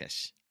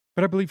ruckus.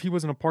 But I believe he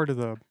wasn't a part of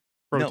the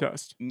No,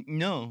 protest.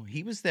 no,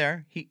 he was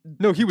there.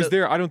 No, he was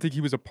there. I don't think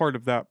he was a part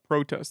of that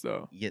protest,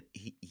 though. Yet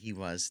he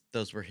was.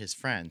 Those were his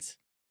friends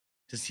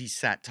because he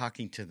sat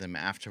talking to them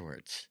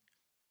afterwards.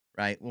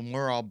 Right? When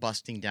we're all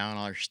busting down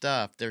our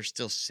stuff, they're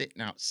still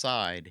sitting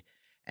outside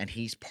and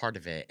he's part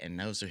of it and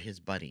those are his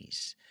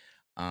buddies.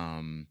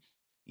 Um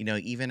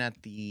even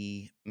at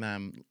the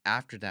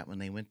after that when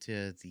they went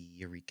to the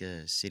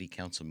Eureka City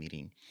Council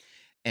meeting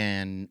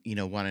and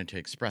wanted to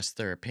express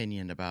their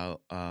opinion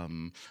about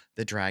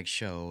the drag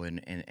show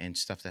and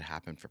stuff that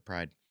happened for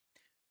Pride.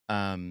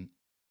 Um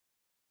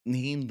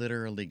he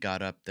literally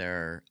got up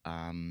there,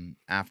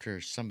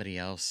 after somebody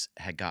else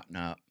had gotten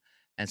up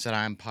and said,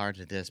 "I'm part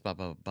of this, blah,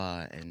 blah,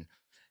 blah," and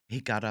he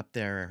got up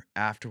there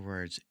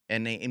afterwards,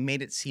 and it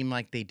made it seem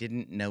like they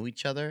didn't know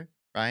each other,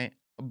 right?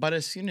 But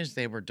as soon as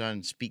they were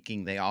done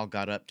speaking, they all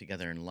got up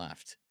together and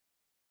left,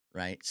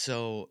 right?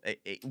 So,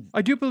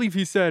 I do believe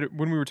he said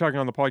when we were talking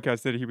on the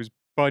podcast that he was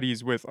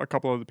buddies with a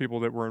couple of the people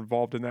that were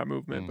involved in that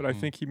movement, but I mhm,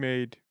 think he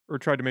made or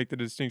tried to make the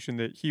distinction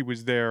that he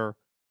was there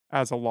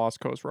as a Lost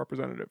Coast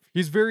representative.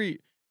 He's very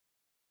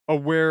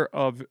aware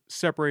of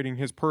separating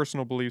his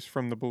personal beliefs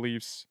from the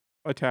beliefs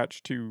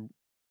attached to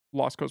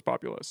Lost Coast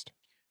Populist,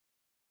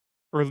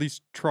 or at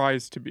least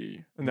tries to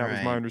be, and that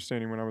was my right.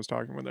 understanding when I was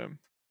talking with him.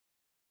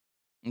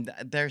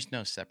 There's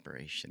no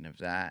separation of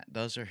that.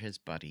 Those are his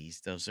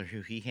buddies. Those are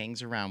who he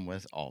hangs around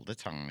with all the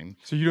time.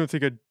 So you don't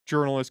think a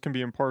journalist can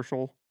be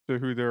impartial? to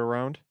who they're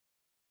around.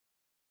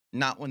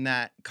 Not when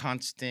that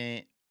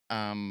constant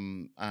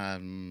um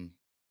um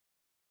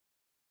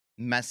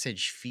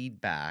message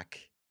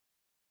feedback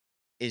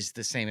is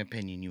the same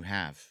opinion you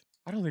have.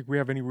 I don't think we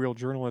have any real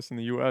journalists in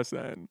the US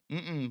then.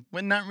 Mm-mm.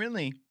 Well, not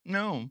really.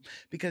 No,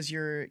 because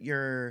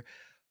you're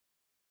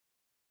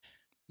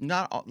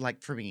not all,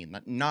 like for me.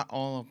 Not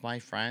all of my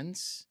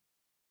friends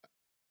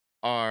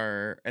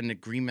are in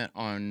agreement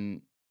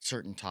on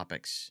certain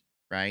topics,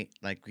 right?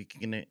 Like we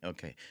can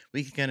okay,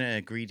 we can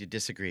agree to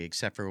disagree,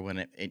 except for when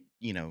it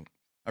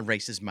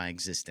erases my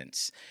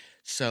existence.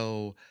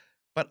 So,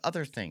 but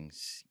other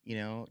things,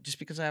 just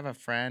because I have a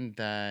friend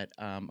that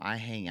I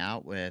hang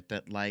out with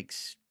that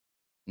likes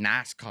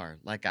NASCAR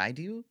like I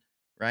do,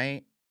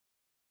 right?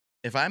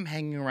 If I'm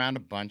hanging around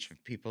a bunch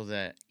of people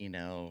that,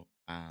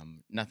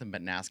 nothing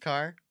but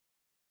NASCAR,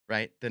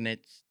 right? Then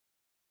it's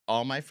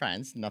all my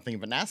friends, nothing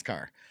but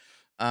NASCAR.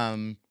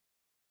 Um,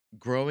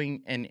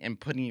 growing and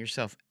putting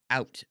yourself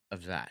out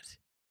of that,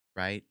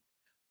 right?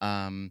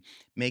 Um,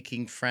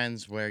 making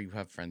friends where you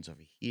have friends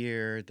over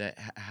here that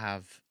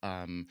have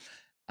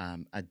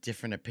a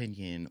different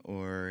opinion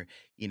or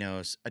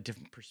a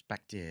different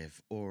perspective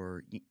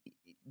or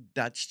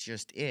that's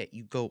just it.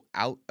 You go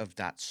out of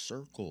that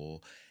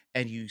circle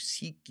and you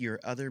seek your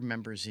other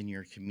members in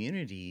your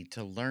community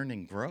to learn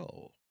and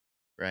grow,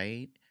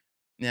 right?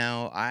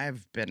 Now,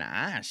 I've been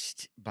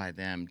asked by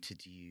them to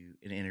do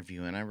an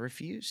interview and I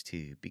refuse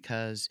to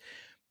because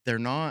they're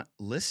not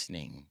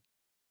listening.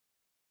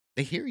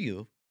 They hear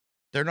you.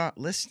 They're not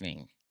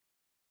listening.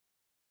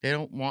 They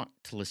don't want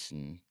to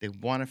listen. They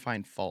want to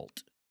find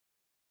fault,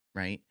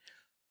 right?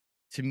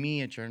 To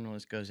me, a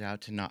journalist goes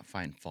out to not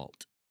find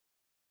fault,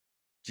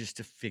 just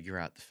to figure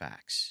out the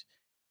facts.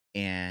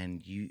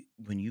 And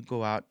when you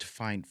go out to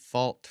find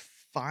fault,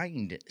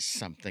 find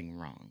something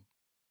wrong,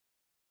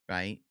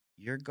 right?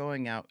 You're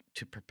going out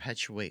to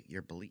perpetuate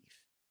your belief.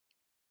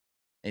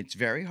 It's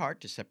very hard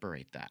to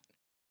separate that.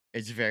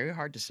 It's very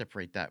hard to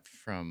separate that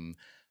from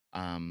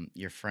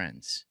your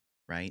friends,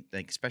 right?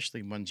 Like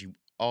especially ones you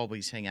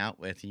always hang out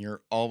with and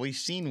you're always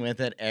seen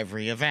with at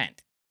every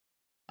event.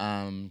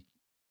 Um,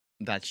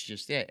 that's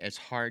just it. It's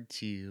hard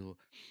to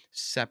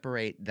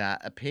separate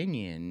that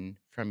opinion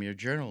from your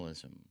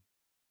journalism,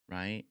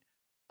 right?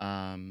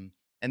 Um,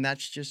 and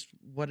that's just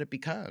what it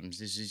becomes.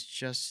 This is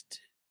just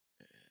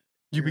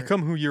You you're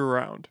become who you're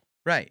around.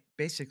 right.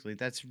 Basically,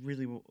 that's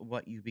really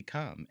what you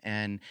become,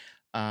 and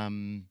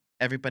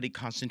everybody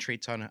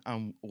concentrates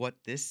on what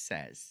this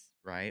says,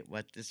 right?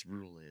 What this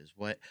rule is,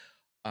 what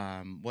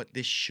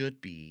this should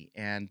be,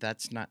 and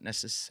that's not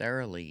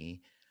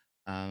necessarily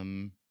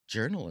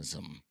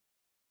journalism.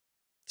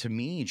 To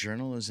me,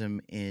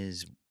 journalism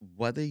is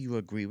whether you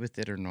agree with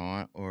it or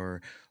not,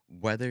 or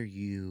whether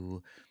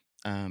you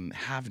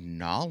have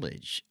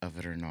knowledge of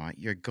it or not.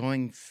 You're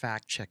going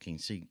fact checking.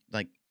 So,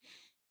 like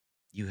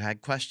you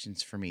had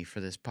questions for me for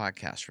this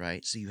podcast,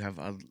 right? So you have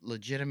a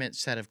legitimate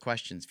set of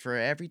questions for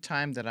every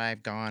time that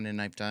I've gone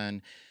and I've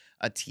done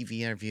a TV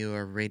interview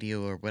or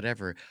radio or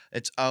whatever.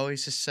 It's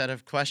always a set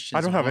of I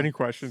questions. don't have any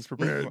questions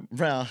prepared.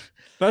 Well,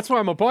 That's why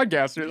I'm a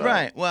podcaster, though.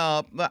 right.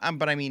 Well, but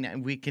I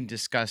mean, we can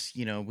discuss.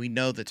 We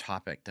know the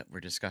topic that we're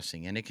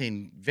discussing, and it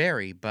can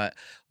vary. But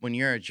when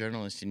you're a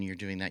journalist and you're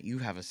doing that, you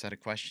have a set of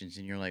questions,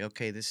 and you're like,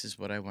 okay, this is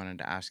what I wanted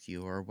to ask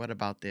you, or what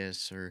about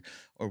this, or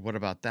what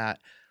about that.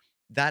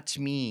 That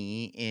to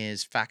me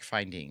is fact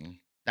finding.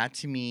 That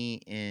to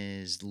me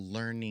is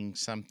learning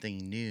something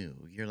new.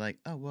 You're like,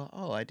 oh, well,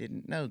 oh, I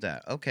didn't know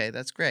that. Okay,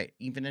 that's great.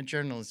 Even a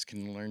journalist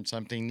can learn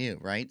something new,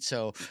 right?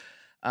 So,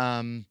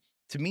 um,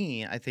 to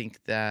me, I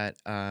think that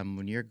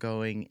when you're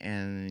going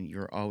and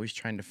you're always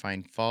trying to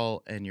find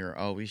fault and you're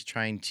always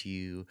trying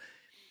to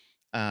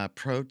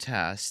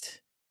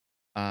protest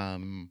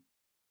um,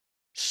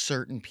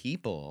 certain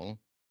people,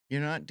 you're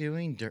not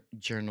doing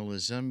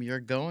journalism. You're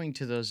going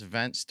to those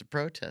events to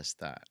protest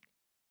that.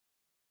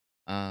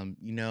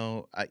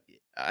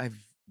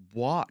 I've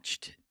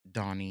watched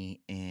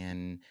Donnie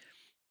and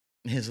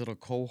his little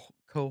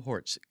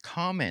cohorts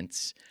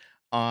comments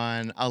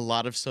on a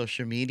lot of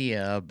social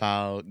media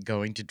about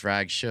going to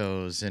drag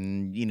shows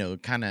and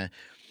kind of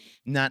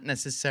not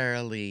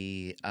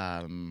necessarily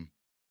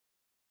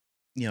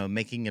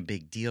making a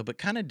big deal but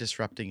kind of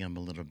disrupting him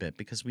a little bit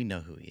because we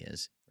know who he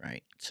is,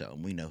 right? So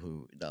we know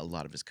who a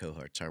lot of his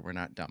cohorts are. We're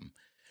not dumb.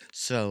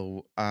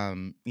 So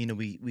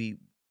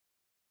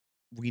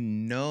we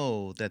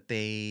know that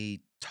they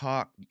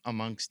talk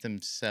amongst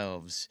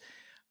themselves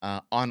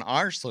on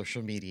our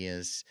social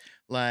medias,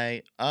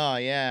 like, "Oh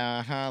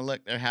yeah,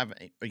 look, they're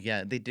having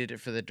yeah, they did it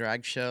for the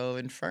drag show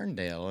in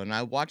Ferndale," and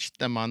I watched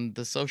them on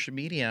the social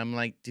media. I'm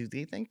like, "Do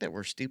they think that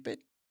we're stupid?"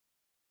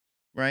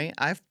 Right?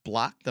 I've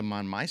blocked them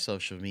on my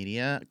social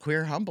media.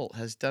 Queer Humboldt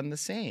has done the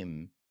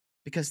same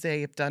because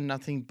they have done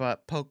nothing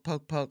but poke,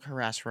 poke, poke,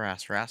 harass,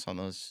 harass, harass on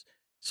those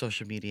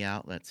social media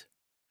outlets.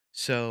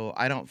 So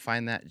I don't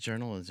find that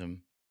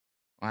journalism.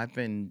 I've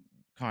been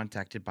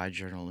contacted by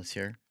journalists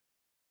here.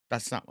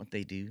 That's not what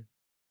they do.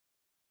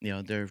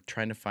 They're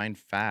trying to find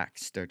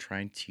facts. They're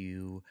trying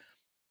to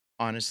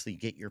honestly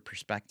get your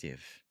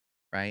perspective.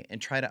 right?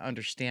 And try to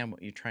understand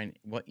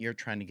what you're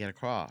trying to get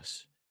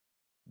across.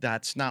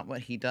 That's not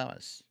what he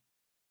does.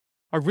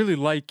 I really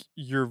like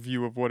your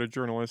view of what a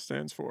journalist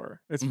stands for.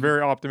 It's a Mhm.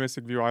 very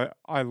optimistic view.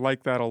 I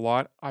like that a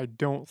lot. I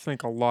don't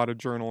think a lot of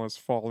journalists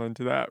fall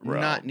into that Not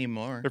realm,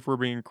 anymore. if we're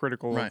being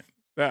critical Right. of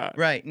that.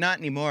 Right, not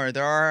anymore.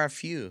 There are a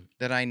few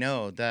that I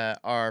know that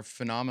are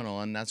phenomenal,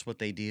 and that's what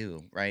they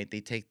do, right?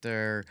 They take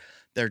their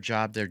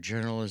job, their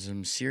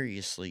journalism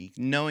seriously,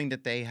 knowing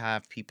that they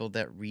have people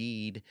that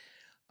read,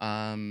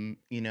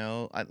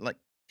 like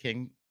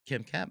Kim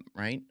Kemp,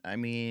 right? I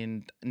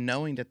mean,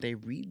 knowing that they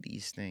read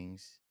these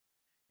things.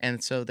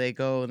 And so they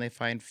go and they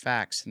find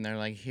facts and they're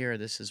like, here,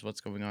 this is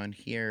what's going on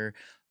here.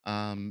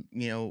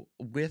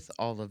 With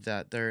all of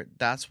that,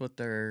 that's what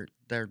they're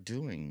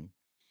doing.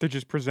 They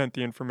just present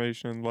the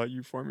information and let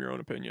you form your own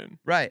opinion.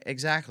 Right,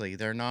 exactly.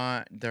 They're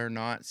not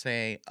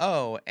saying,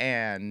 "Oh,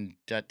 and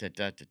da da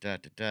da da da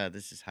da da.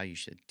 This is how you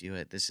should do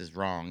it. This is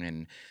wrong."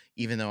 And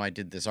even though I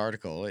did this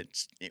article,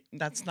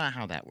 that's not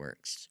how that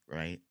works,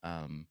 right?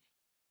 I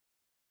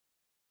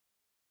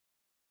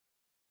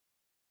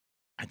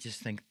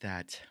just think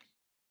that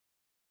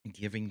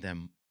giving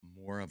them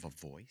more of a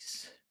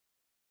voice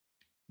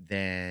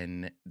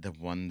than the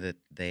one that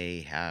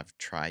they have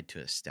tried to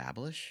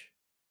establish.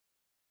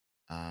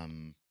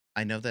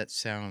 I know that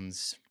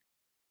sounds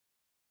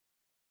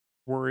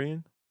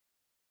Worrying?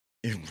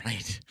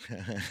 right.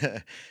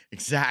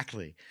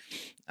 Exactly.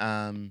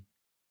 Um,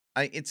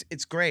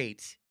 it's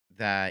great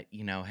that,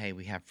 hey,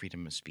 we have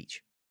freedom of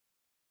speech,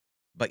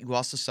 but you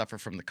also suffer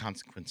from the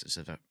consequences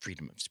of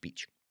freedom of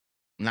speech.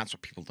 And that's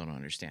what people don't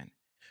understand.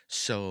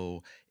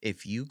 So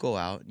if you go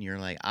out and you're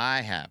like,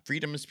 I have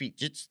freedom of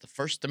speech, it's the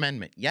First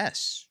Amendment.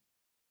 Yes,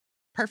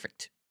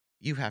 perfect.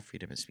 You have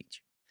freedom of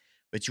speech,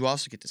 but you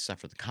also get to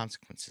suffer the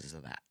consequences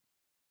of that.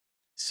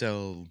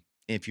 So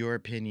if your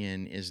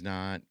opinion is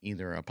not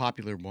either a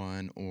popular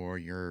one or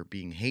you're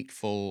being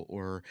hateful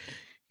or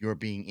you're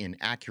being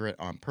inaccurate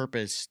on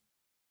purpose,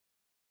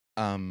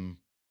 um,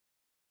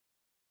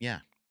 yeah,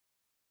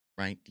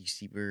 right? Do you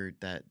see where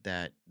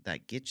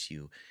that gets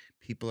you?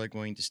 People are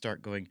going to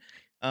start going,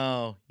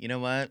 "Oh, you know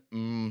what?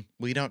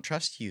 We don't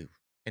trust you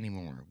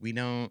anymore. We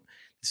don't.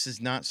 This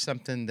is not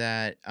something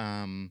that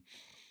um,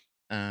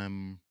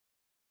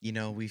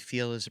 we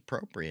feel is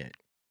appropriate.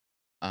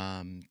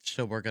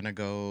 So we're gonna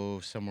go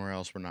somewhere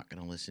else. We're not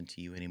gonna listen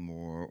to you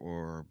anymore,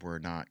 or we're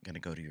not gonna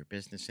go to your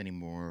business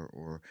anymore,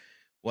 or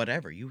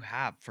whatever. You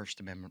have First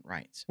Amendment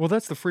rights." Well,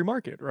 that's the free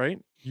market, right?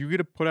 You get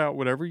to put out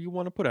whatever you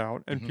wanna put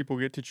out, and Hmm. people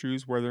get to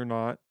choose whether or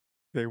not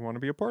they wanna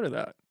be a part of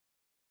that.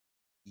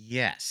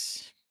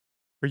 Yes,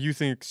 Or you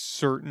think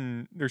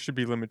certain there should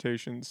be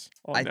limitations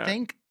on I that?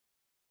 think.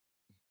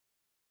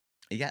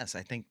 Yes,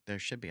 I think there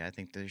should be. I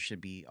think there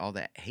should be all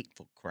that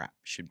hateful crap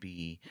should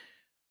be.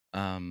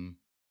 Um,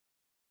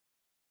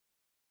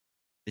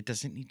 it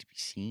doesn't need to be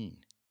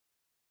seen,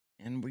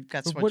 and we've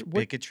got But so what much what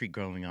bigotry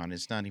going on.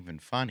 It's not even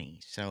funny.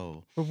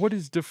 So but what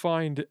is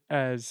defined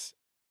as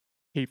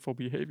hateful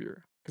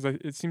behavior? Because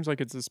it seems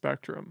like it's a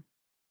spectrum.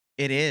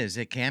 it is.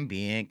 It can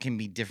be. It can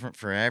be different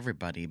for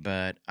everybody,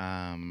 but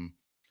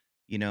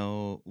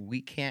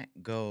we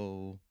can't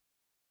go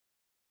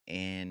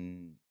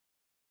and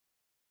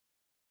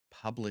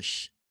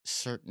publish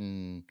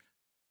certain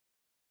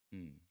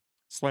hmm,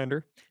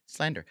 Slander?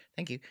 slander.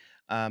 Thank you.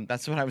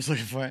 That's what I was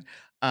looking for.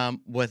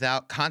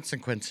 Without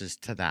consequences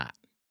to that,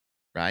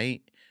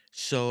 right?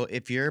 So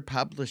if you're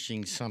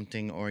publishing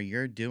something or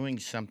you're doing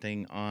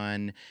something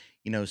on,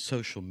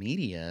 social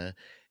media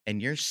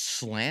and you're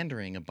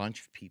slandering a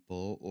bunch of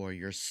people or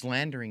you're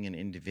slandering an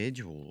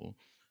individual,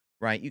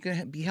 right? You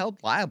can be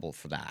held liable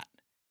for that.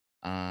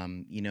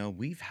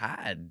 We've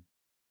had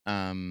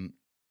um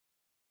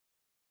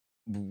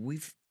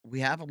we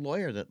have a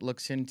lawyer that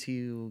looks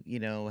into,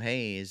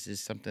 hey, is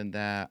this something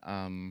that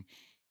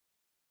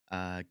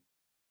uh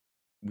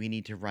we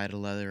need to write a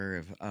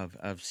letter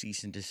of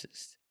cease and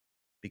desist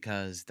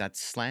because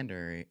that's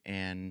slander.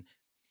 And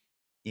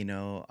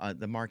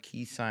the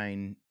marquee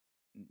sign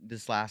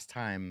this last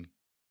time,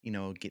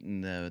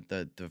 getting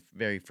the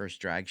very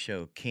first drag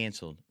show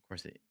canceled. Of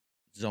course,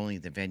 it's only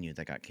the venue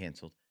that got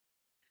canceled.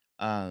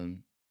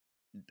 um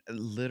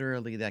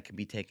Literally, that could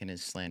be taken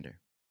as slander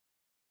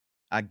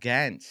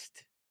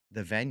against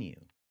the venue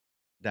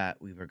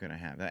that we were gonna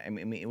have. I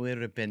mean, it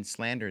would have been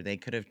slander. They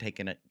could have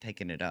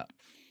taken it up.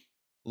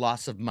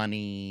 Loss of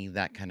money,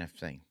 that kind of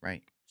thing,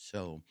 right?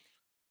 So,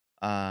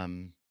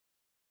 um,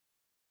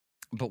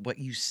 but what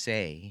you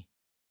say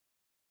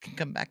can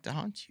come back to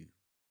haunt you,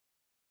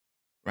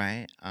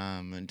 right?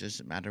 It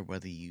doesn't matter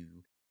whether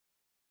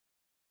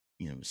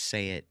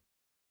say it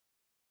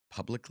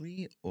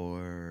publicly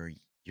or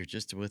you're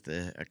just with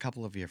a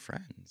couple of your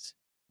friends.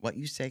 What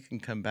you say can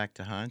come back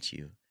to haunt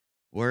you.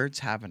 Words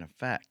have an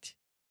effect.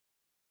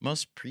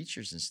 Most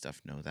preachers and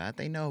stuff know that.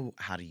 They know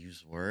how to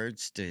use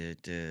words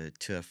to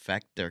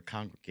affect their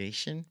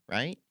congregation,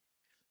 right?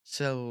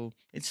 So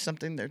it's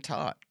something they're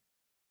taught.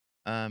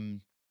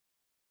 Um,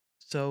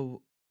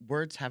 so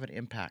words have an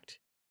impact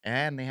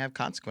and they have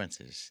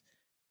consequences,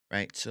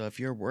 right? So if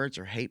your words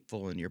are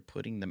hateful and you're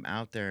putting them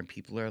out there and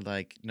people are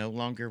like no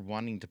longer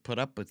wanting to put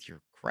up with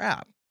your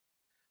crap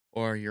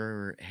or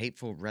your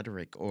hateful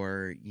rhetoric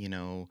or,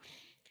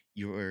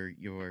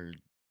 your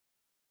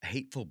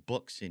hateful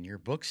books in your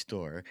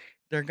bookstore,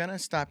 they're going to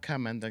stop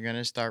coming. They're going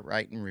to start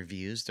writing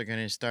reviews. They're going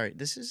to start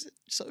this is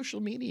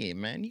social media,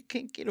 man. You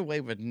can't get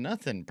away with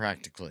nothing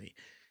practically.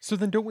 So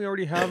then don't we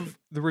already have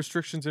the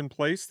restrictions in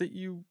place that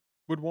you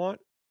would want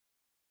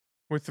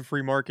with the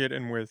free market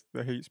and with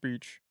the hate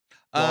speech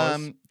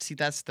laws? See,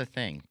 that's the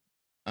thing.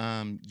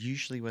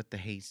 Usually with the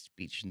hate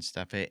speech and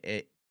stuff,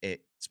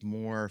 it's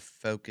more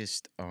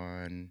focused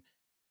on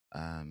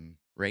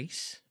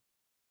race,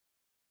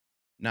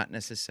 not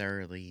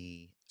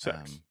necessarily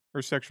Sex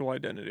or sexual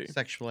identity.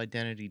 sexual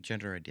identity,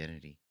 gender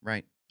identity,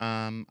 right?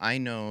 I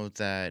know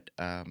that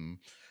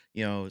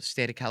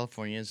state of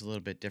California is a little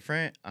bit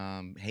different.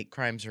 Hate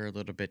crimes are a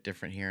little bit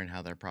different here and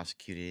how they're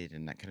prosecuted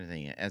and that kind of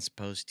thing, as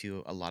opposed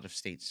to a lot of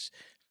states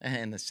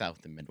in the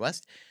South and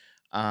Midwest.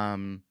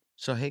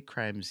 So hate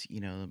crimes,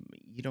 you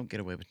don't get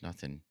away with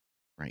nothing,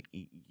 right?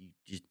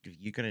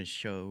 You're gonna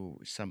show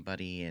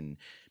somebody and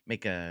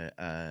make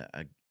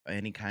a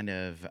any kind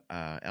of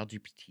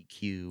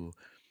LGBTQ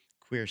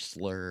queer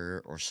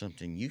slur or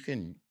something, you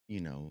can,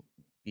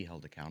 be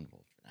held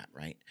accountable for that,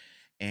 right?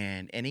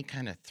 And any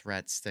kind of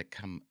threats that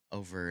come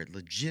over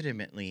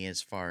legitimately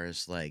as far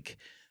as like,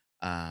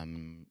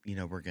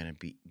 we're gonna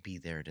be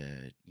there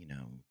to,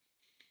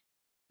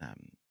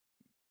 um,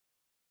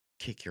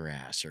 kick your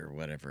ass or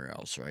whatever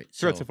else, right?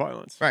 Threats So, of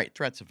violence. right,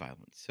 threats of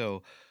violence.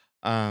 So,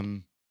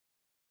 um,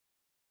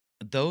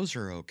 those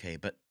are okay,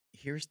 but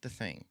here's the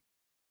thing.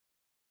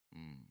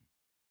 Mm,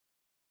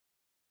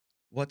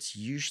 What's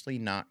usually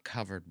not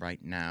covered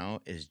right now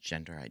is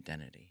gender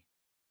identity,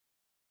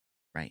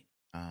 right?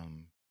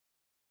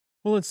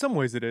 Well, in some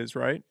ways it is,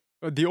 right?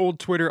 The old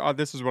Twitter,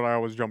 this is what I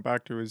always jump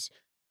back to is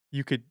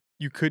you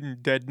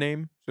couldn't dead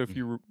name. So if Mhm.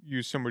 you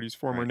use somebody's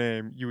former Right.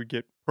 name, you would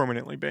get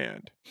permanently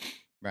banned.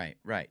 Right,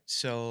 right.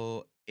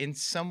 So in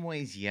some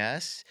ways,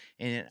 yes.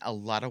 In a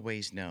lot of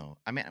ways, no.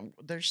 I mean,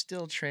 there's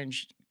still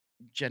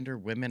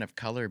transgender women of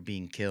color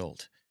being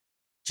killed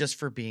just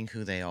for being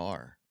who they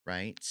are,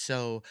 right?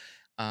 So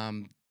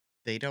um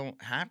they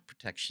don't have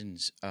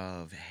protections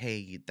of,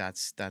 hey,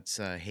 that's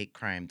a hate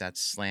crime, that's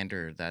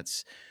slander,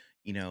 that's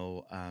you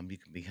can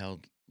be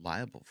held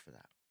liable for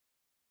that.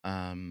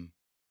 Um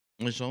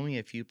there's only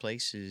a few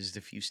places,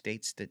 the few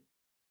states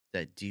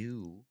that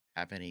do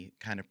have any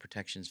kind of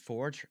protections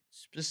for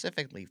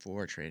specifically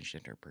for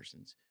transgender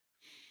persons.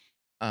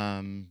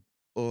 Um,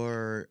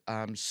 or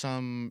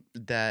some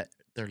that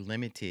they're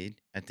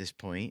limited at this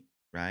point,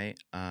 right?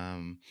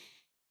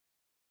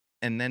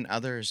 And then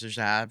others, there's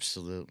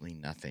absolutely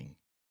nothing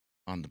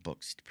on the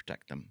books to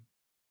protect them.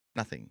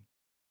 Nothing.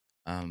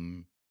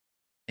 Um,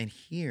 and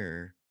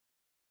here,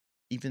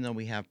 even though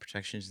we have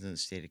protections in the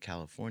state of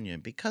California,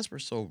 because we're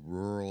so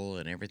rural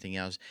and everything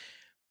else,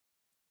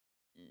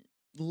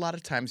 a lot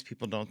of times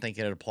people don't think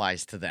it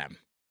applies to them.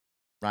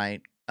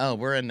 Right? Oh,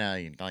 we're in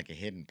like a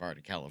hidden part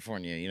of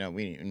California.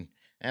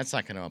 That's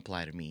not going to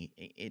apply to me.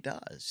 It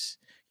does.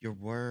 Your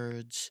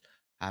words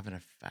have an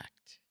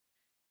effect,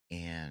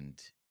 and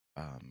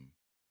um,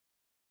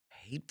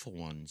 hateful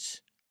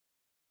ones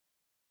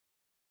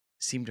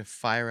seem to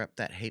fire up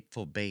that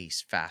hateful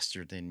base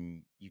faster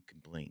than you can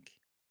blink.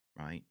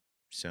 Right?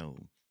 So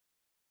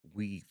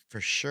we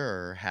for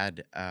sure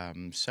had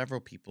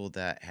several people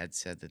that had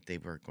said that they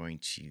were going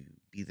to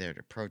be there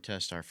to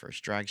protest our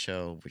first drag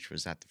show, which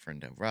was at the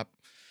Friendo Rup.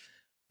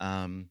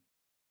 Um,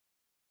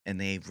 And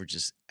they were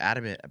just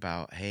adamant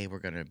about, "Hey, we're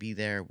gonna be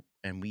there,"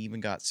 and we even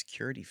got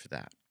security for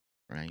that,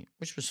 right?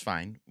 Which was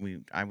fine.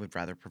 I would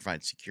rather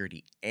provide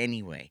security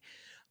anyway.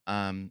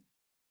 Um,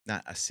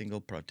 Not a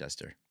single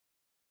protester,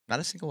 not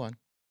a single one,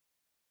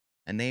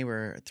 and they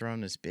were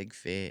throwing this big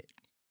fit.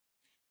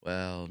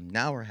 Well,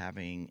 now we're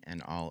having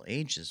an all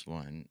ages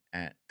one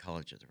at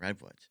College of the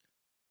Redwoods.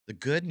 The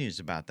good news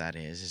about that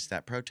is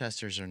that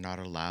protesters are not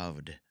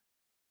allowed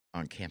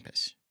on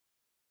campus,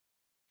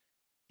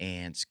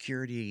 and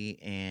security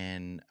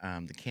and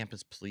the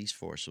campus police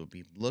force will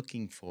be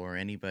looking for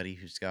anybody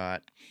who's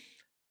got,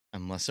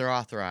 unless they're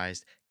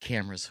authorized,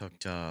 cameras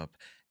hooked up.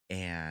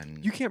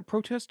 And You can't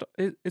protest.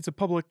 It's a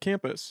public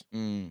campus.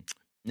 mm,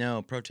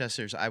 no,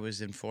 protesters, I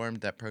was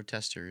informed that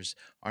protesters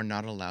are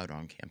not allowed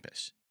on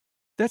campus.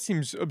 That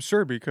seems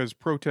absurd because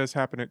protests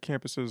happen at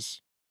campuses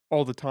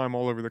all the time,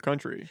 all over the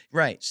country.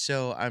 Right.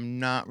 So I'm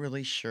not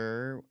really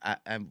sure.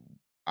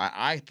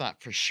 I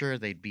thought for sure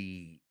they'd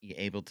be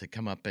able to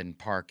come up and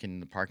park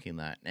in the parking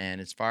lot.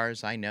 And as far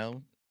as I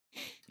know,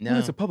 Well,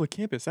 it's a no. public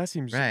campus. That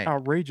seems Right.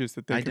 outrageous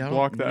that they I could don't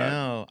block that.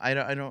 know. I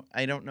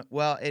don't know.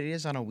 Well, it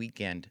is on a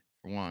weekend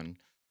for one.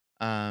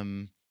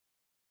 Um,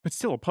 But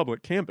still a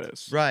public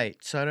campus. right.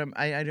 So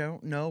I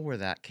don't know where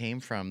that came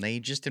from. They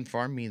just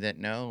informed me that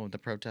no, the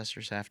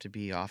protesters have to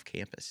be off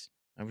campus.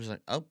 I was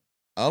like, oh,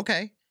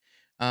 okay.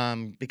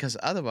 Because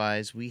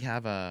otherwise we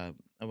have a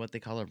what they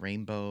call a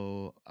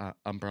rainbow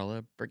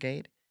umbrella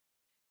brigade,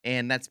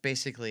 and that's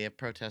basically if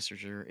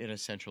protesters are in a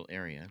central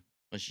area.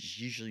 which is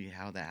usually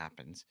how that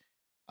happens.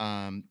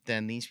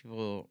 Then these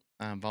people,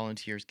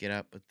 volunteers, get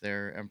up with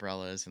their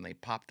umbrellas and they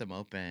pop them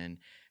open,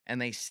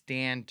 and they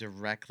stand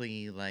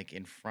directly like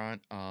in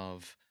front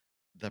of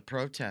the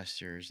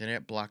protesters, and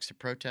it blocks the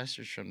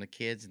protesters from the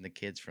kids and the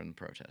kids from the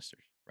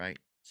protesters, right?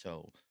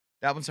 So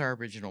that was our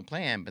original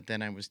plan, but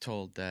then I was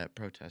told that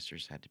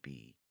protesters had to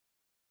be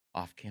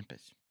off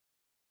campus.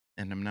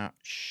 And I'm not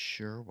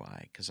sure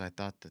why, because I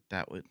thought that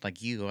that would,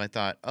 like you, I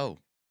thought, oh,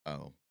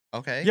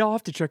 okay, Yeah, I'll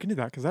have to check into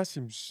that because that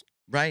seems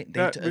right.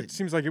 that it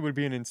seems like it would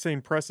be an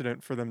insane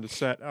precedent for them to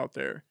set out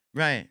there.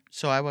 Right.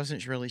 So I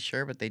wasn't really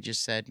sure, but they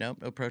just said, nope,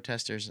 no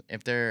protesters.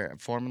 If they're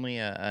formally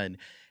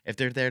if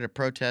they're there to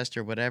protest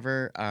or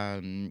whatever,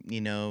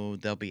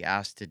 they'll be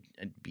asked to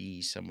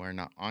be somewhere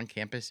not on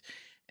campus,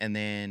 and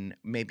then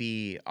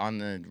maybe on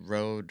the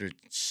road or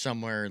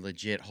somewhere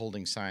legit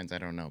holding signs. I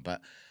don't know,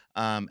 but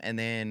and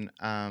then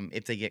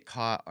if they get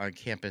caught on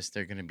campus,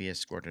 they're going to be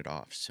escorted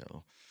off.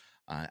 So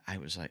I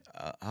was like,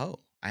 oh,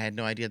 I had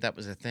no idea that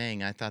was a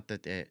thing. I thought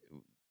that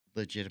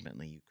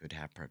legitimately you could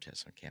have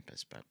protests on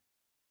campus, but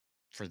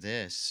for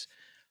this,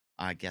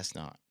 I guess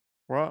not.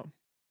 Wow.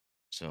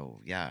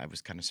 So, yeah, I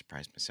was kinda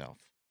surprised myself.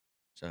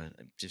 So,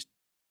 just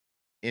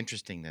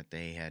interesting that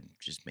they had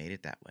just made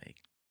it that way,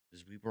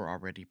 because we were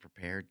already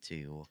prepared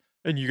to.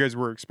 And you guys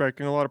were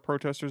expecting a lot of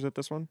protesters at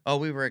this one? Oh,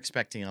 we were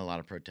expecting a lot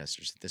of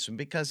protesters at this one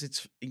because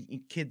it's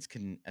kids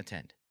can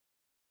attend.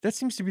 That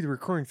seems to be the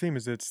recurring theme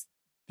is it's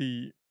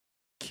the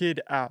kid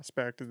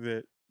aspect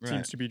that Right.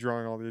 seems to be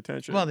drawing all the Well,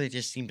 attention. they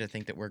just seem to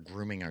think that we're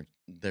grooming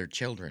their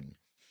children.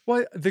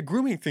 Well, the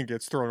grooming thing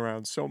gets thrown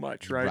around so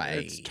much, right?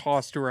 It's Right.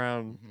 tossed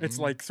around. It's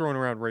Mhm. like throwing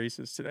around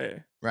races today.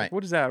 Like, Right.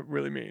 what does that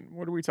really mean?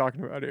 What are we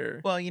talking about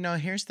here? Well,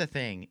 here's the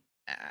thing.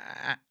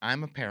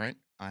 I'm a parent.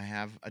 I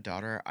have a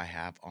daughter. I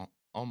have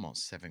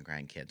almost 7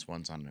 grandkids.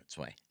 One's on its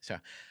way. So,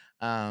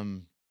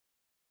 um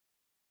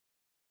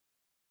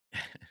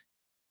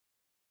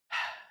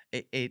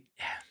it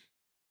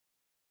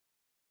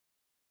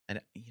I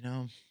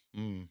don't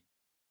mm,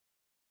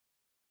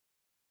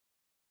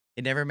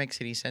 it never makes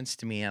any sense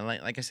to me. And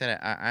like I said,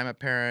 I'm a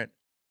parent,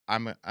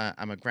 I'm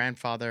a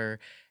grandfather,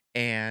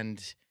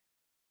 and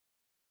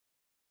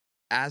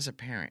as a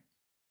parent,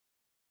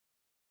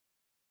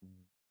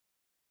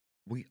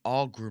 we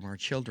all groom our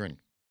children.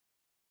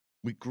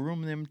 We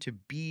groom them to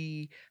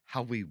be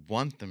how we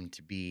want them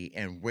to be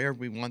and where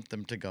we want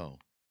them to go,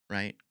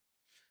 right?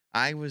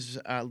 I was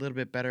a little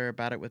bit better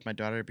about it with my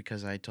daughter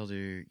because I told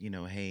her,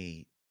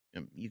 hey,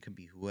 you can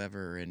be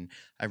whoever, and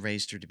I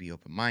raised her to be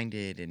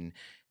open-minded and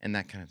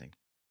that kind of thing.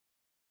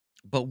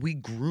 But we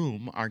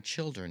groom our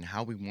children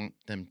how we want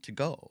them to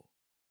go.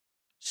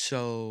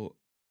 So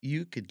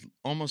you could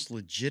almost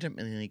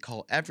legitimately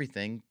call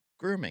everything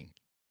grooming,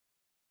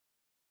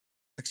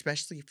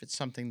 especially if it's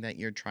something that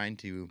you're trying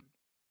to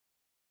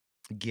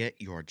get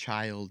your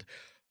child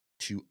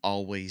to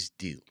always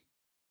do.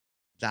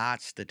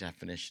 That's the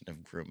definition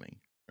of grooming,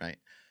 right?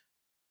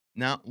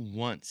 Not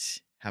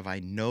once have I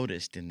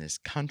noticed in this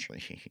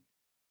country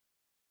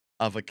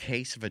of a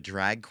case of a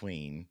drag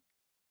queen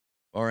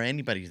or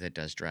anybody that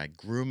does drag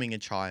grooming a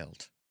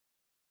child,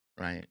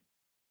 right?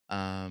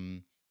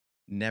 Um,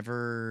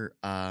 Never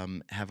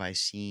have I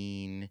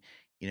seen,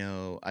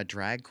 a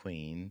drag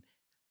queen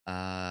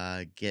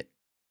get,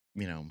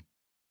 you know,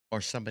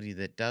 or somebody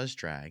that does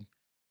drag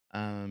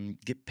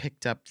get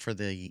picked up for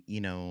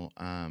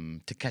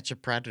to catch a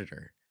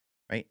predator,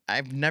 right?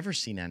 I've never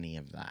seen any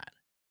of that,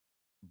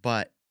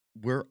 but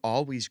we're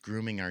always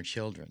grooming our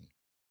children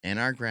and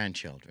our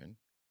grandchildren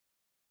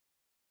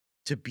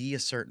to be a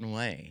certain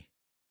way.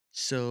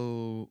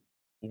 So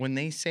when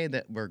they say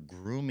that we're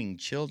grooming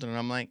children,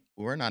 I'm like,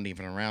 we're not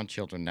even around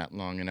children that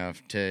long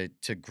enough to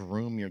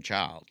groom your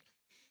child,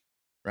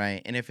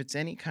 right? And if it's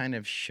any kind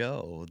of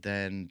show,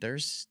 then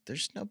there's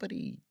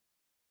nobody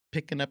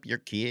picking up your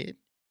kid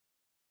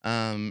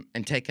and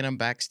taking them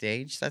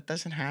backstage. That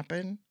doesn't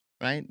happen,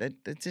 right?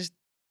 That just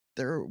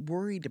they're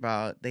worried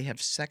about they have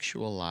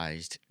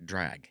sexualized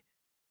drag.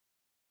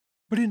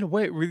 But in a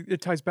way,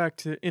 it ties back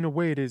to in a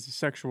way, it is a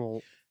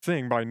sexual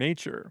thing by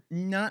nature.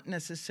 Not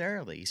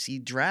necessarily. See,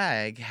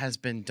 drag has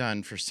been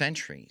done for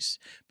centuries.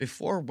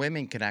 Before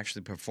women could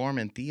actually perform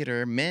in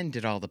theater, men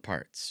did all the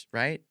parts,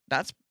 right?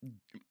 That's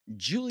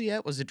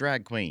Juliet was a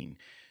drag queen.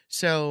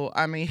 So,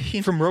 I mean,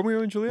 From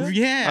Romeo and Juliet?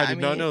 yeah, I I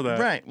did not mean, know that.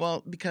 right.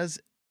 Well, because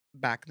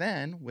back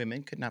then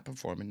women could not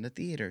perform in the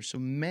theater. So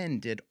men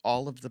did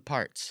all of the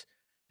parts.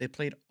 They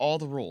played all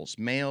the roles,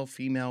 male,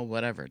 female,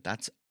 whatever.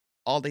 That's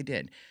all they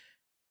did.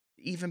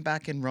 Even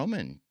back in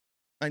Roman,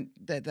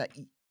 that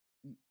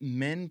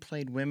men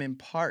played women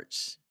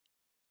parts.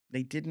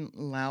 They didn't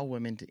allow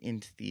women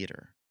into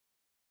theater.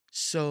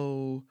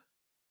 So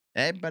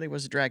everybody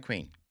was a drag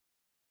queen.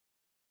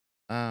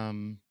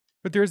 Um,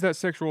 But there's that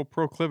sexual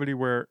proclivity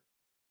where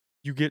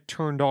you get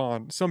turned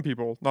on. Some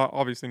people, not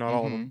obviously not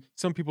all of them. mhm.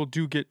 Some people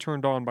do get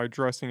turned on by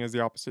dressing as the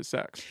opposite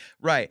sex.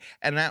 Right.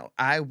 And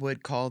I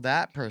would call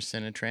that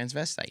person a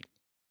transvestite.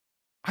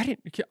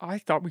 I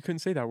thought we couldn't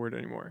say that word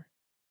anymore.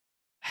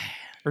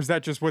 Or is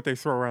that just what they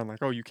throw around like,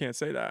 "Oh, you can't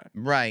say that?"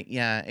 Right,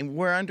 yeah, and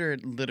we're under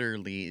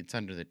literally, it's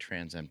under the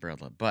trans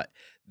umbrella, but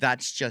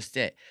that's just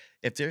it.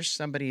 If there's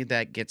somebody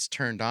that gets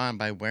turned on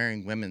by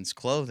wearing women's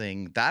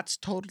clothing, that's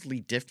totally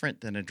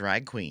different than a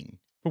drag queen.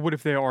 But what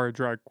if they are a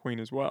drag queen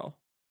as well?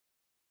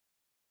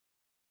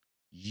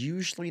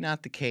 Usually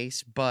not the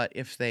case, but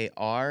if they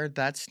are,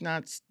 that's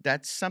not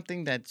that's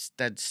something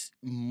that's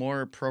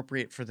more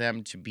appropriate for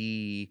them to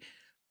be.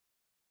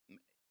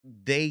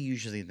 They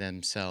usually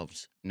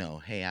themselves know,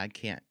 "Hey, I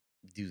can't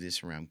do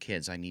this around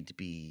kids. I need to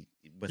be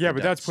with Yeah,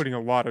 but that's adults." putting a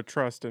lot of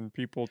trust in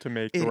people to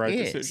make the It right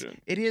is.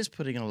 decision. It is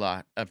putting a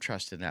lot of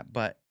trust in that,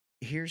 but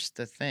here's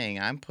the thing,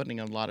 I'm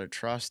putting a lot of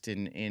trust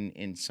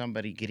in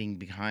somebody getting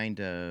behind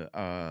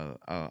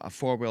a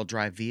four-wheel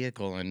drive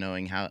vehicle and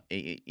knowing how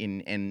in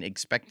and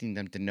expecting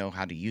them to know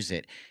how to use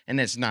it, and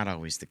it's not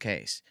always the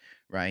case,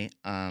 right?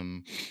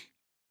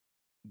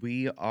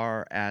 We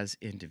are, as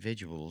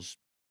individuals,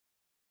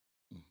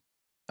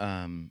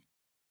 um,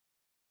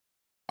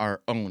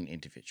 our own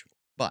individual.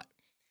 But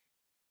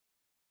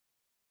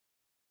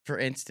for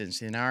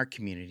instance, in our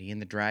community, in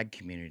the drag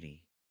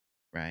community,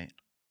 right?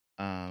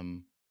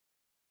 Um,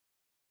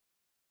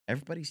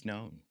 everybody's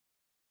known.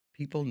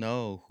 People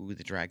know who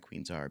the drag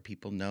queens are.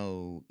 People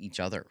know each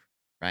other,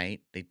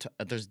 right?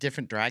 There's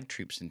different drag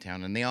troops in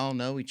town, and they all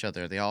know each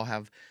other. They all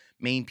have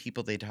main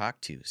people they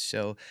talk to.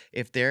 So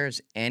if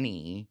there's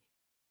any,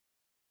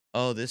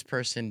 oh, this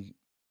person,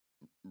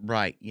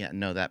 right? Yeah,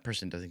 no, that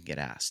person doesn't get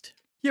asked.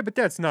 Yeah, but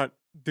that's not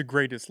the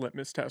greatest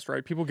litmus test,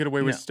 right? People get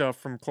away with No. stuff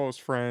from close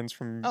friends,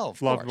 from Oh,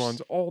 of loved course,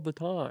 ones all the of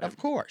time.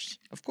 course,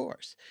 of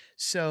course.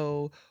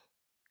 So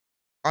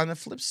on the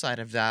flip side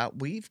of that,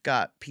 we've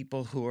got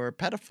people who are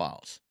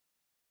pedophiles,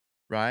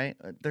 right?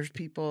 There's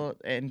people,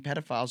 and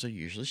pedophiles are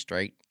usually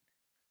straight.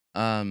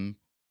 Um,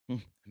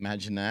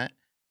 imagine that.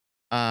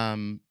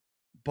 Um,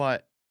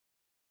 but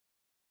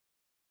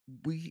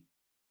we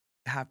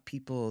have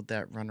people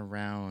that run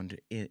around,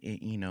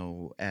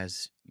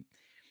 as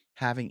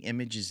having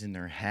images in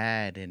their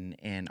head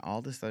and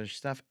all this other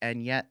stuff,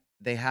 and yet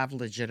they have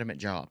legitimate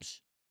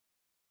jobs.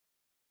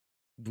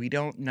 We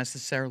don't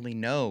necessarily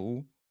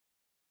know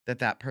that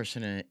that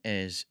person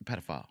is a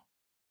pedophile,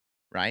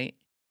 right?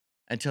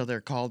 Until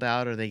they're called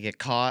out or they get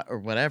caught or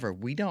whatever.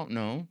 We don't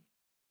know.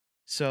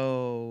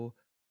 So,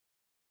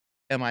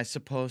 am I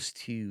supposed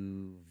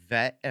to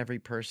vet every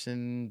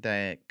person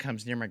that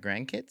comes near my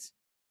grandkids?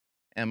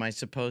 Am I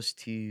supposed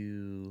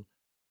to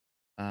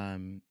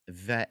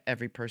vet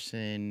every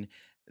person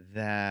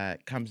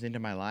that comes into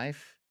my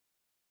life?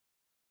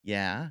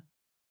 Yeah,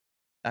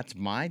 that's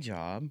my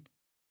job.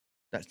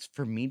 That's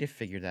for me to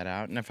figure that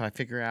out. And if I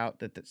figure out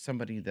that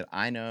somebody that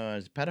I know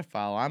is a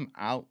pedophile, I'm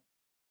out.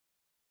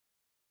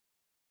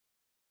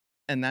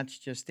 And that's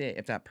just it.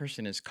 If that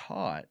person is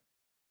caught,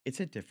 it's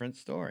a different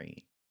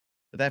story.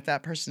 But if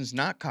that person's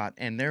not caught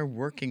and they're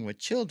working with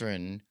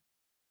children,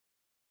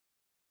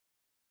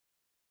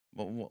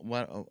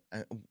 what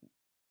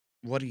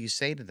do you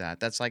say to that?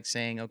 That's like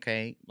saying,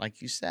 okay,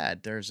 like you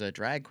said, there's a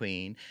drag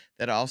queen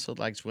that also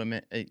likes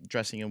women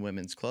dressing in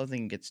women's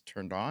clothing, gets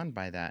turned on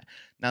by that.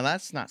 Now,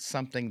 that's not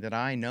something that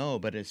I know,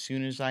 but as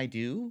soon as I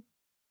do,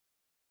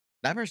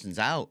 that person's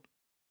out.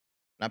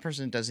 That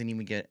person doesn't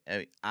even get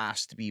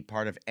asked to be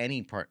part of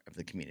any part of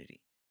the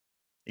community,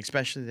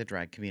 especially the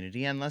drag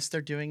community, unless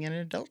they're doing an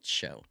adult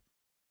show.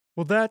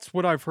 Well, that's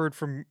what I've heard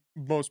from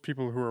most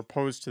people who are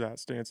opposed to that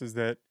stance is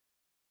that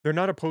they're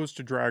not opposed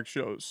to drag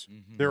shows.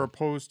 They're Hmm.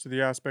 opposed to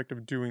the aspect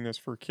of doing this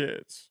for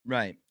kids.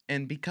 Right.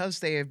 And because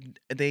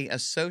they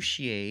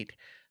associate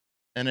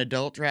an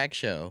adult drag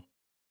show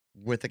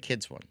with a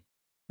kids one.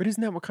 But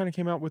isn't that what kinda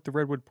came out with the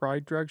Redwood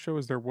Pride drag show,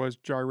 is there was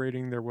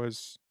gyrating, there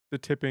was the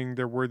tipping,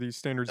 there were these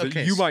standards that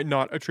Okay. you might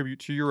not attribute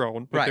to your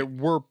own, but Right.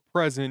 that were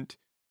present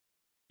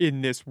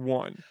in this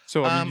one.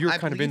 So, I mean, you're I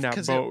kind of in believe that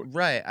because it boat.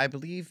 right, I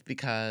believe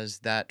because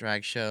that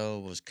drag show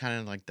was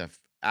kinda like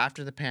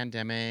after the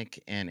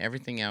pandemic and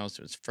everything else,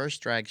 it was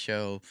first drag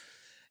show,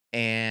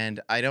 and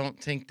I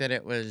don't think that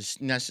it was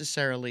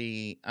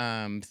necessarily,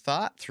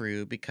 thought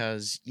through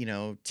because,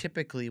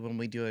 typically when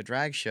we do a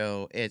drag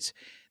show,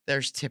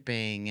 there's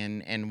tipping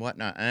and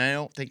whatnot, and I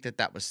don't think that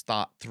that was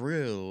thought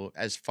through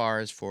as far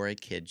as for a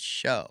kids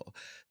show.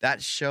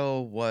 That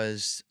show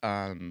was,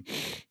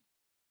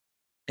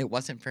 it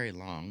wasn't very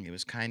long. It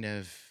was kind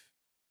of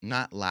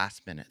not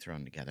last minute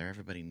thrown together.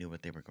 Everybody knew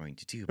what they were going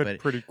to do, But but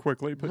pretty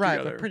quickly put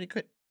right, but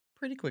together.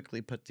 pretty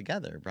quickly put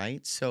together,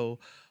 right? So,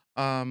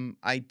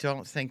 I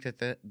don't think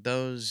that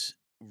those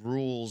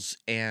rules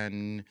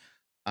and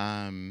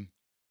um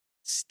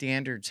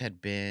standards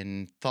had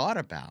been thought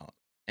about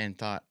and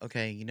thought,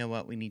 okay, you know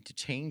what, we need to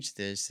change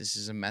this. This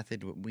is a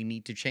method we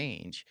need to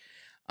change.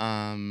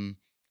 Um,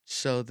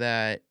 so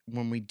that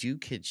when we do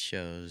kids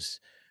shows,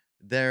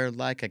 they're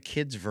like a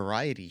kids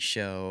variety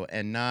show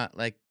and not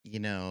like,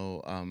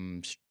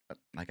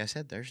 like I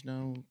said, there's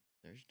no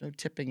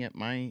tipping at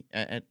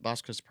at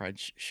Lost Coast Pride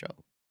show.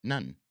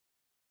 None.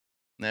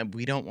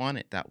 We don't want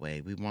it that way.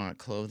 We want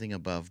clothing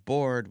above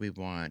board. We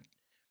want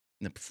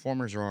the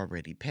performers are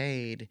already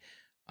paid.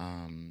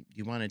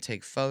 You want to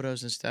take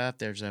photos and stuff,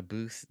 there's a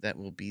booth that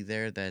will be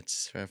there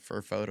that's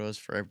for photos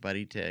for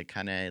everybody to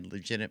kind of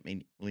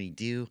legitimately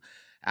do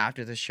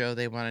after the show.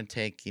 They want to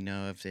take,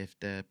 if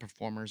the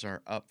performers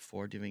are up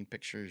for doing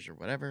pictures or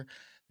whatever,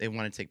 they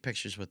want to take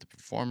pictures with the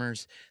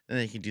performers, then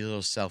they can do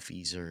little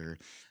selfies.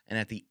 And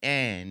at the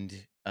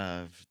end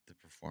of the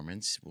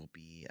performance will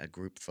be a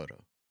group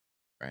photo,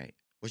 right?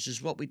 Which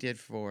is what we did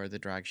for the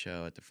drag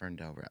show at the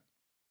Ferndale Rep.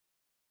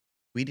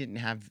 We didn't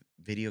have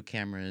video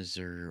cameras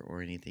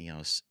or anything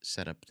else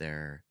set up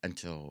there and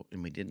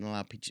we didn't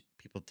allow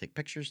people to take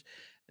pictures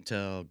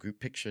until group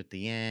picture at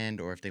the end,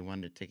 or if they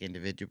wanted to take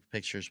individual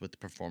pictures with the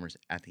performers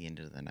at the end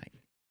of the night.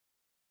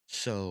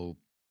 So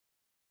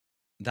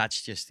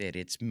that's just it.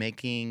 It's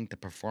making the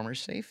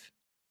performers safe.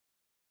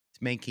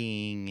 It's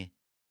making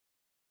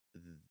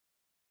th-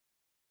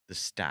 the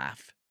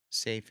staff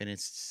safe, and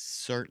it's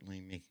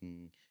certainly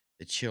making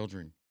the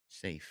children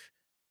safe.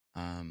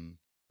 Um,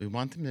 we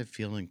want them to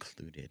feel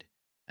included.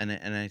 And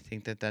I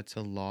think that that's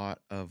a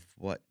lot of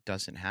what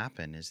doesn't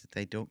happen is that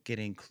they don't get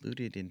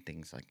included in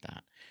things like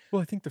that.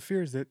 Well, I think the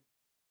fear is that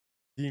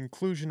the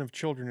inclusion of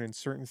children in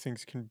certain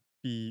things can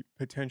be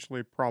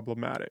potentially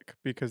problematic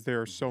because they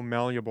are so Mhm.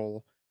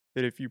 malleable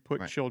that if you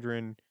put Right.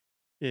 children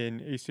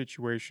in a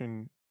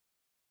situation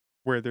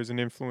where there's an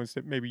influence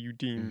that maybe you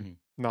deem Mhm.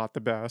 not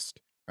the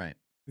best, Right.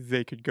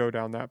 they could go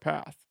down that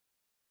path.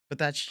 But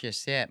that's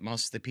just it.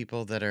 Most of the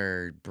people that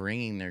are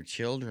bringing their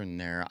children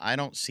there, I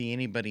don't see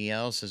anybody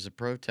else as a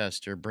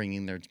protester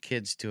bringing their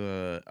kids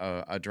to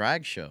a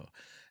drag show.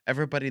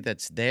 Everybody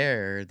that's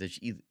there,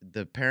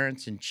 the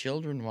parents and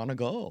children want to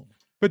go.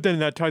 But then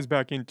that ties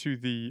back into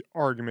the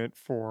argument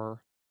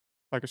for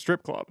like a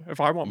strip club. If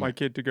I want my Right.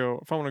 kid to go,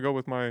 if I want to go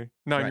with my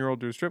 9 Right. year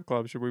old to a strip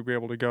club, should we be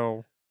able to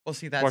go Well,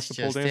 see, watch that's the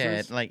pole just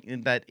it. dancers? Like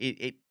in that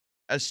it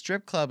a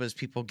strip club is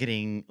people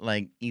getting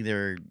like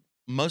either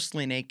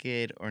mostly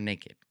naked or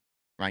naked,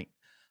 right?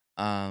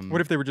 What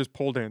Um, if they were just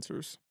pole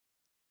dancers?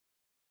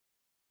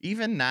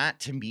 Even that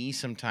to me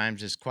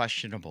sometimes is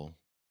questionable,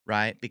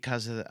 right?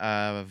 Because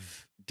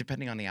of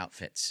depending on the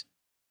outfits.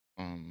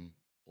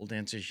 Pole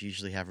dancers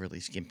usually have really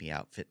skimpy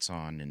outfits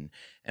on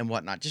and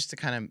whatnot, just to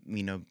kind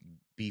of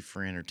be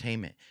for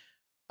entertainment.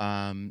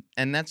 And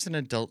that's an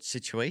adult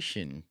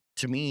situation.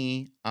 To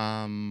me,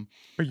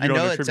 But you I don't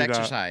know it's attribute that.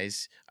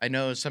 exercise. I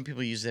know some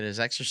people use it as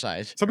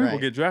exercise, Some people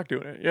right? get jacked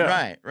doing it, yeah.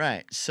 Right,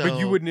 right. But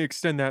you So, wouldn't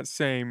extend that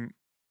same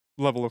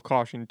level of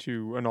caution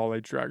to an all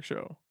age drag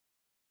show.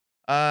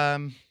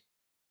 um,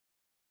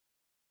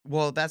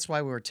 well, that's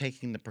why we're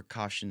taking the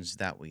precautions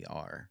that we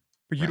are,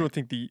 But you right? don't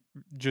think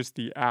just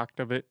the act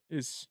of it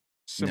is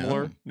No.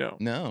 similar? No.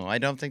 No, I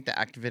don't think the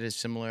act of it is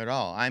similar at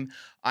all.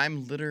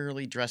 I'm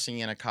literally dressing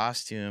in a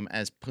costume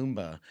as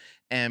Pumbaa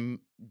and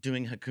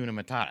doing Hakuna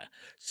Matata.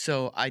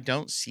 So I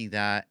don't see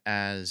that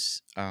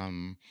as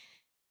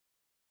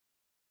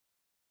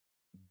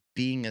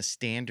being a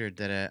standard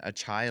that a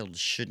child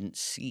shouldn't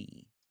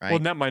see, Well,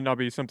 and right? that might not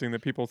be something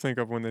that people think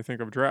of when they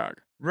think of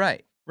drag.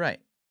 Right, right.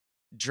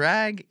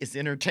 Drag is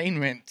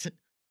entertainment.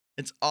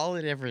 It's all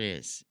it ever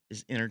is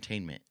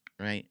entertainment,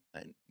 right?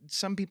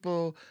 Some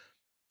people,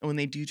 when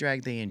they do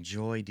drag, they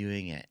enjoy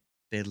doing it.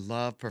 They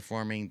love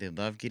performing. They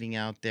love getting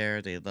out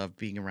there. They love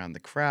being around the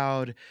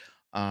crowd.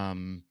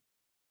 Um,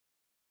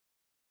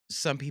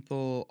 some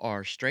people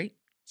are straight.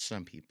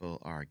 Some people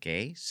are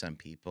gay. Some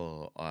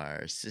people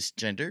are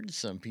cisgendered.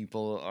 Some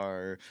people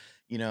are,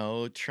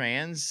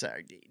 trans.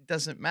 It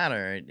doesn't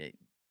matter.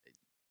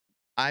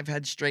 I've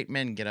had straight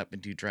men get up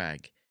and do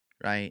drag,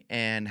 right?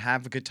 And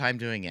have a good time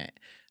doing it.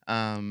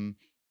 Um,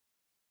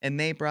 and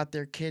they brought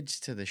their kids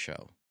to the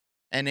show.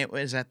 And it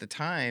was at the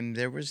time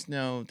there was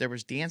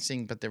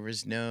dancing, but there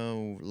was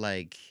no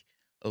like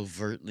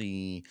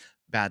overtly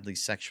badly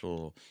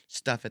sexual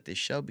stuff at this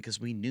show because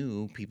we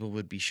knew people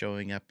would be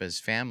showing up as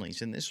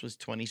families, and this was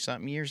 20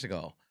 something years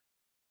ago.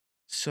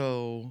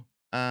 So,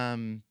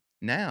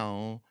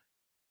 now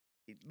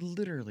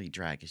literally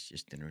drag is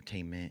just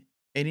entertainment,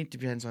 and it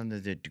depends on the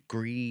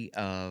degree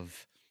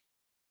of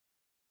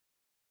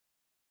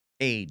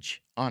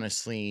age,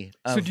 honestly,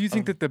 So do you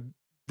think of that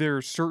there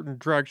are certain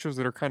drag shows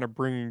that are kind of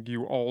bringing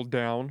you all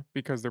down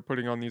because they're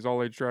putting on these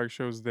all age drag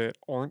shows that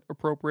aren't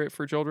appropriate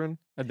for children,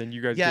 and then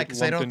you guys yeah, get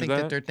because I lumped don't into think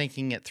that that? they're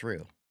thinking it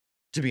through,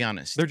 to be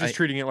honest. They're just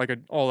treating it like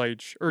an all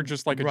age or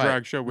just like a Right,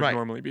 drag show would right,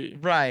 normally be.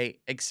 right,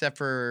 except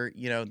for,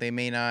 they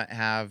may not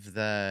have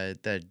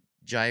the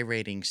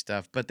gyrating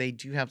stuff, but they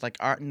do have, like,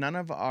 our none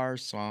of our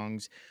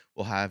songs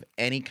will have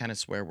any kind of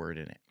swear word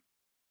in it.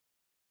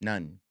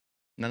 None.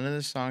 None of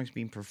the songs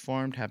being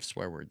performed have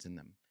swear words in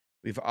them.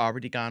 We've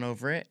already gone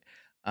over it.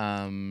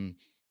 Um,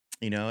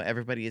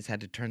 everybody has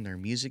had to turn their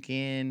music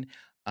in.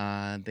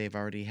 They've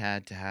already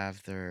had to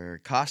have their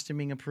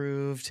costuming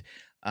approved.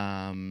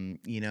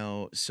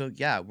 So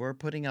yeah, we're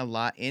putting a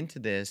lot into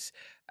this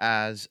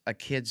as a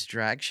kids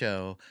drag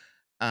show.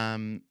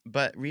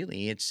 But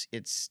really it's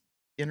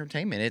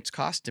entertainment, it's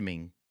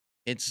costuming.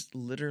 It's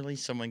literally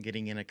someone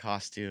getting in a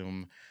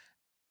costume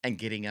and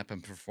getting up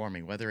and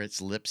performing, whether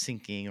it's lip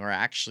syncing or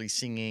actually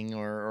singing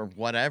or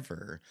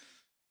whatever.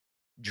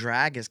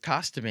 Drag is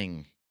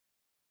costuming.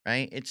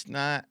 right? It's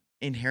not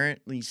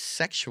inherently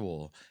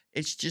sexual.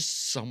 It's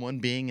just someone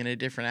being in a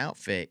different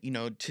outfit.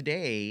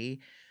 Today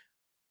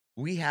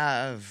we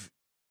have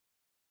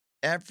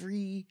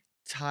every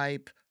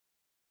type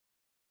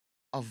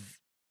of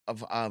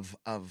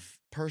of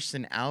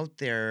person out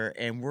there,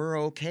 and we're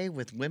okay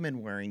with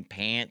women wearing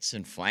pants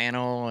and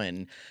flannel,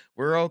 and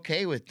we're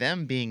okay with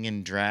them being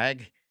in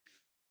drag,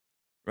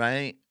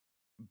 right?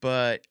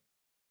 But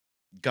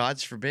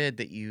God's forbid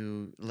that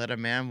you let a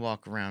man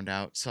walk around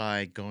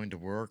outside going to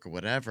work or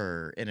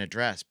whatever in a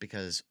dress,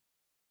 because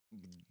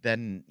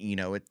then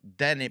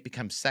it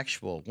becomes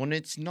sexual when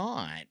it's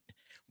not.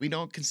 We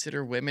don't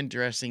consider women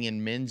dressing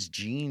in men's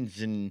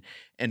jeans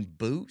and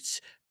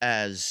boots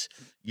as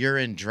you're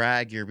in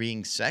drag, you're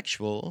being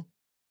sexual.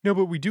 No,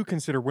 but we do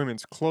consider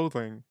women's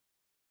clothing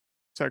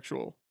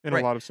sexual in a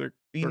Right. lot of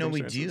We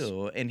circumstances.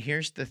 do. And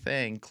here's the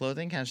thing,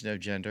 clothing has no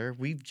gender.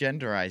 We've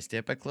genderized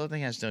it, but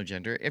clothing has no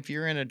gender. If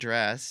you're in a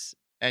dress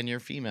and you're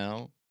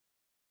female,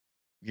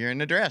 you're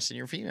in a dress and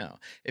you're female.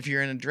 If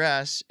you're in a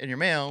dress and you're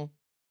male,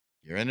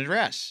 you're in a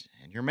dress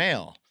and you're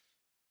male.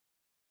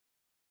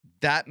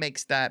 That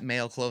makes that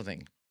male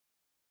clothing,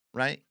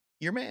 right?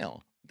 You're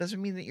male.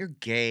 Doesn't mean that you're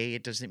gay.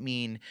 It doesn't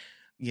mean,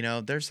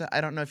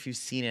 I don't know if you've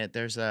seen it.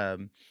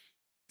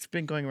 It's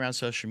been going around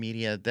social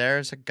media.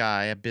 There's a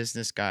guy, a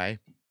business guy,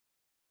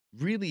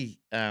 really,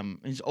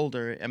 he's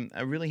older, and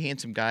a really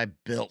handsome guy,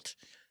 built,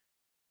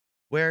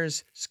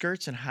 wears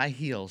skirts and high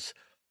heels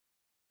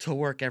to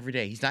work every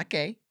day. He's not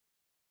gay.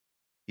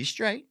 He's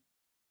straight,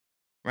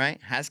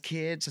 right? Has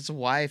kids, has a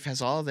wife,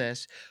 has all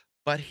this,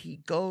 but he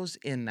goes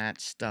in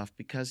that stuff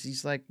because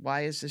he's like,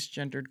 why is this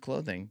gendered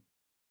clothing?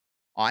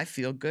 I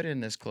feel good in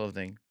this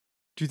clothing.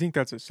 Do you think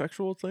that's a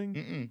sexual thing?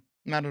 Mm-mm,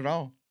 not at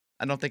all.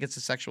 I don't think it's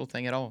a sexual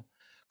thing at all.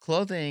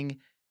 Clothing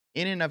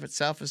in and of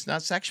itself is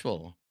not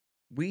sexual.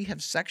 We have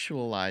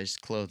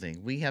sexualized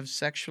clothing. We have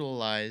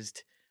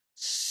sexualized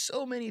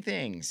so many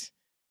things,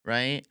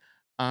 right?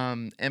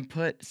 And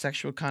put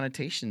sexual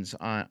connotations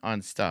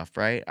on stuff,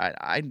 right?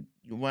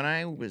 When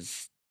I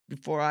was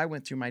before I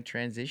went through my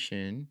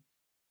transition,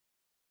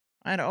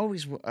 I'd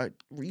always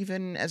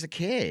even as a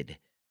kid,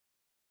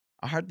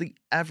 I hardly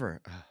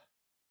ever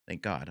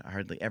thank God, I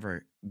hardly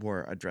ever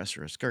wore a dress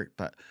or a skirt,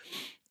 but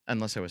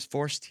unless I was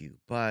forced to.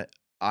 But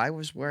I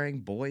was wearing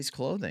boys'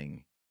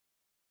 clothing,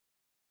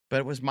 but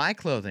it was my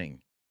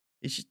clothing.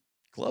 It's just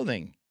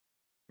clothing,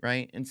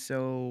 right? And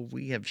so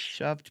we have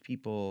shoved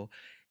people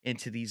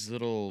into these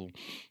little,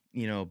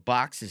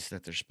 boxes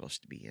that they're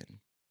supposed to be in.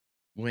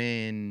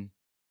 When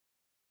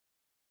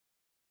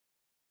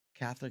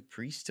Catholic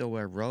priests still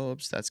wear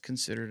robes, that's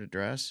considered a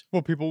dress.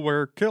 Well, people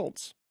wear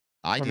kilts.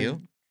 I I do.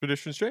 mean,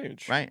 traditions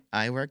change. Right,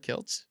 I wear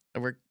kilts.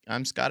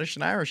 I'm Scottish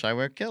and Irish, I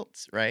wear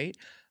kilts, right?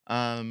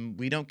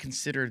 We don't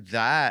consider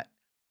that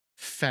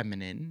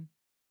feminine.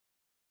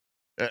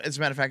 As a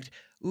matter of fact,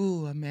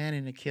 "Ooh, a man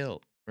in a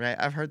kilt," right?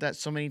 I've heard that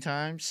so many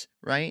times,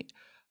 right?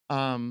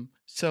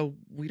 So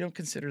we don't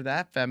consider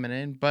that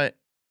feminine, but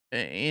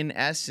in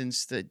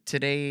essence,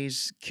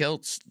 today's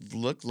kilts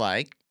look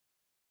like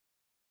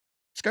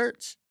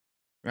skirts,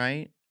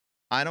 right?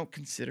 I don't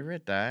consider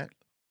it that.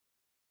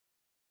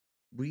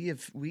 We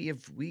have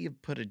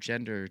put a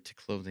gender to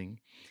clothing,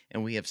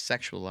 and we have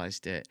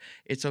sexualized it.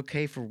 It's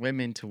okay for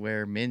women to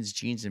wear men's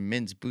jeans and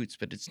men's boots,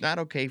 but it's not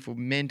okay for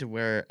men to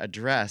wear a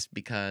dress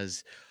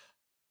because,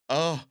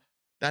 oh,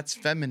 that's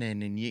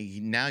feminine, and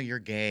now you're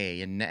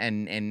gay, and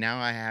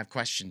now I have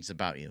questions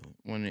about you.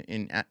 When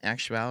in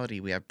actuality,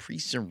 we have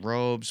priests in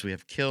robes, we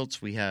have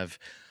kilts, we have,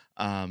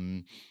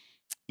 um,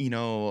 you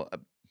know,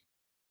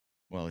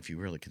 well, if you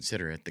really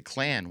consider it, the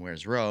Klan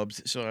wears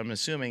robes, so I'm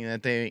assuming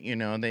that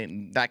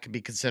that could be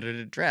considered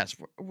a dress.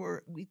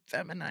 We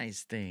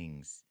feminize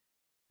things.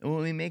 And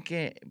when we make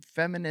it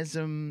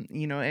feminism,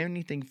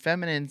 anything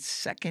feminine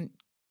second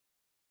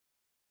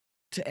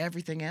to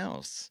everything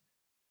else.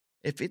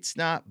 If it's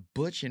not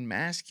butch and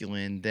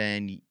masculine,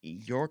 then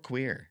you're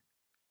queer.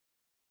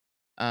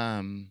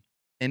 Um,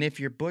 and if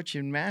you're butch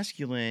and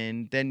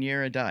masculine, then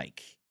you're a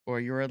dyke or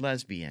you're a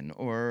lesbian,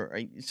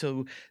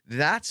 so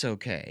that's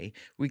okay.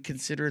 We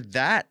consider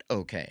that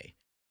okay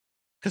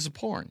because of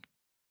porn.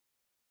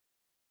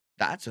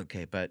 That's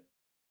okay, but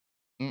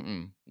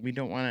we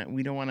don't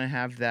want to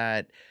have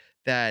that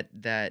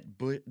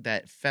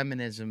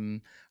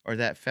feminism or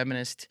that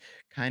feminist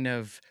kind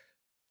of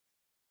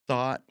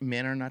thought.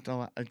 Men are not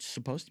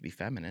supposed to be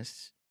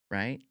feminists,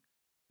 right?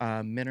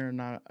 Men are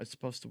not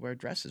supposed to wear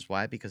dresses.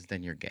 Why? Because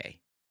then you're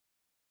gay,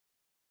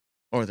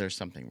 or there's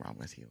something wrong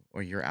with you,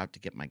 or you're out to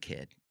get my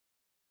kid.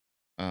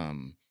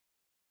 Um,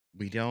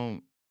 we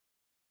don't.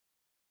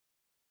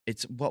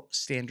 It's what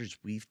standards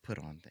we've put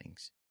on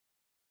things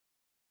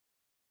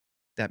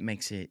that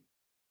makes it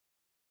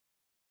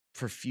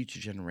for future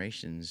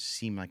generations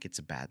seem like it's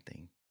a bad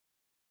thing,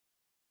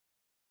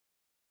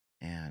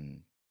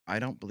 and I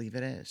don't believe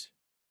it is.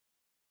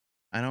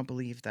 I don't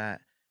believe that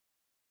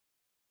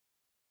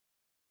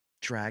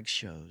drag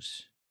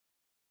shows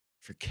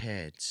for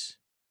kids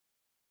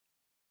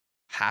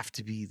have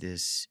to be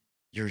this.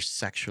 You're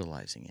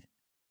sexualizing it.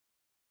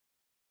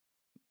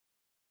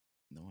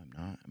 No, I'm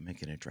not. I'm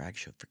making a drag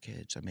show for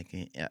kids. I'm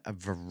making a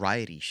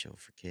variety show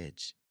for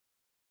kids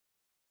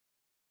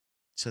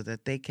so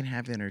that they can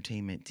have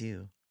entertainment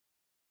too.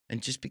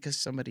 And just because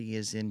somebody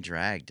is in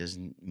drag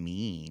doesn't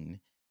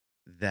mean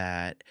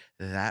that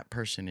that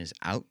person is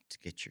out to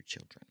get your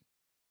children.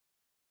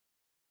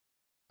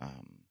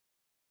 Um,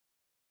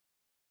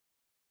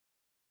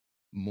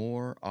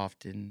 More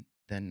often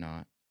than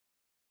not,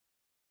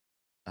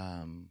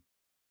 um,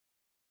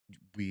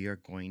 we are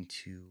going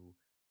to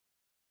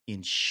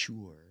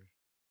ensure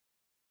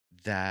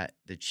that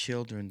the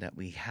children that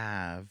we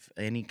have,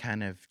 any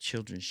kind of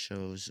children's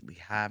shows that we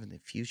have in the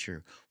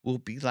future, will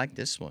be like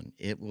this one.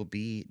 It will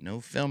be no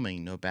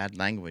filming, no bad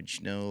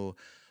language, no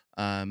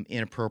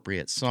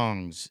inappropriate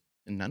songs,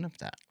 none of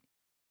that.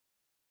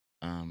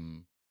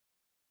 Um,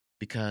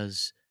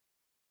 because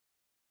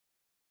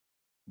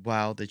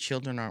while the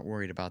children aren't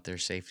worried about their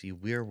safety,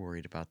 we're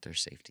worried about their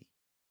safety.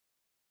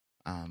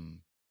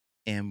 Um,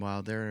 and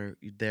while they're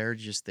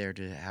just there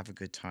to have a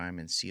good time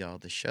and see all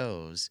the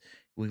shows,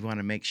 we want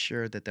to make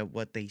sure that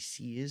what they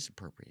see is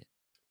appropriate.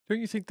 Don't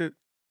you think that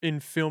in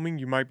filming,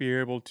 you might be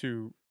able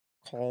to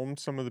calm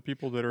some of the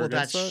people that are Well,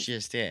 against that's that?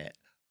 just it.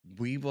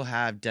 We will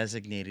have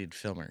designated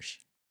filmers.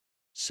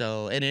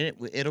 So, and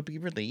it'll be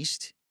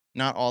released.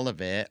 Not all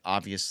of it,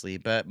 obviously,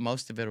 but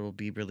most of it will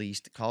be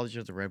released. College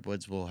of the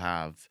Redwoods will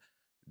have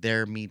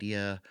their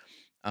media.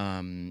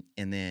 And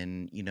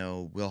then,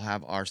 we'll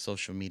have our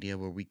social media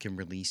where we can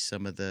release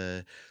some of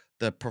the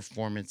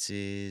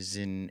performances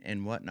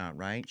and whatnot,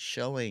 right?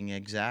 Showing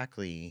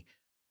exactly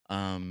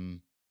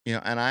um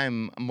and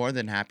I'm more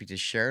than happy to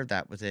share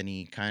that with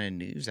any kind of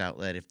news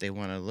outlet if they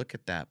want to look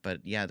at that.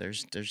 But yeah,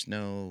 there's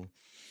no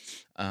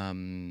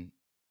um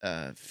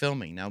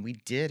filming. Now we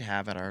did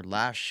have at our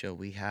last show,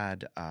 we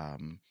had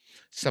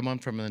someone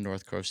from the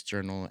North Coast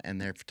Journal and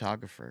their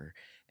photographer,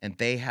 and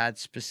they had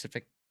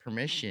specific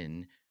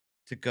permission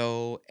to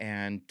go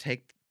and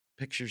take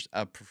pictures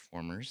of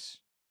performers,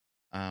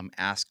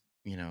 ask,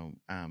 and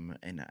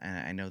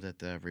I know that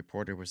the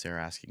reporter was there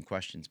asking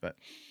questions, but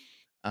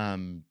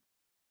um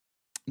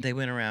they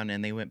went around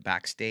and they went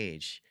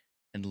backstage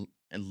and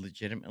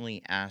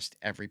legitimately asked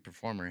every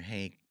performer,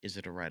 "Hey, is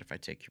it alright if I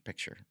take your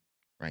picture?"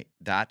 Right?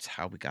 That's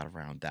how we got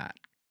around that.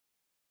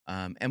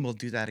 And we'll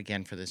do that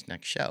again for this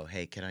next show.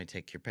 "Hey, can I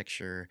take your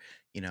picture?"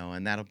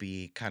 And that'll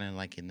be kinda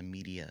like in the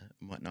media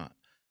and whatnot.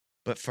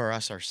 But for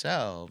us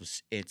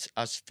ourselves, it's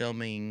us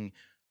filming,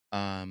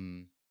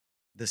 um,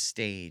 the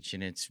stage,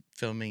 and it's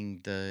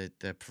filming the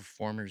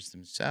performers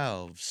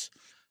themselves,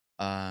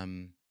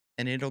 um,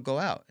 and it'll go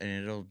out, and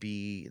it'll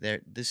be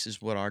there. This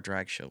is what our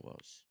drag show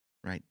was,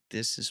 right?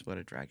 This is what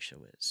a drag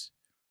show is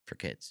for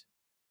kids.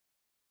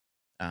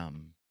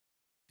 Um,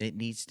 it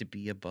needs to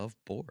be above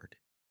board.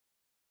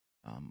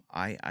 I'm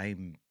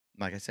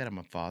like I said, I'm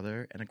a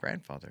father and a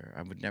grandfather.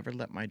 I would never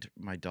let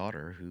my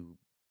daughter, who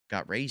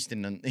got raised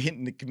in the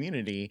in the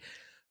community,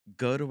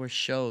 go to a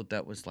show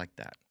that was like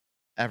that,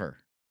 ever.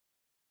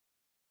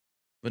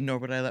 But nor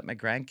would I let my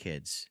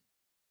grandkids.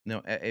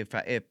 No,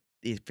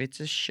 if it's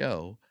a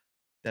show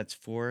that's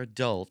for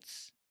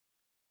adults,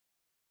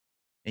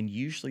 and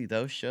usually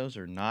those shows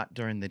are not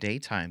during the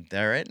daytime,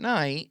 they're at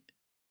night,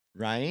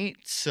 right?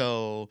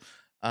 So,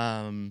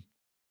 um,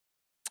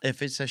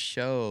 if it's a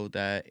show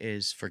that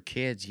is for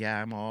kids,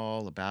 yeah,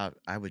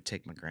 I would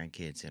take my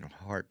grandkids in a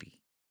heartbeat.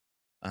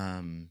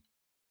 Um,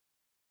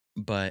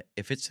 but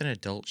if it's an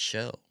adult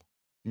show,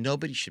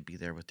 nobody should be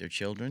there with their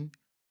children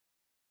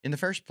in the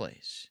first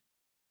place.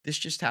 This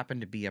just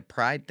happened to be a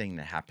pride thing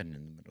that happened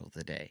in the middle of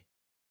the day.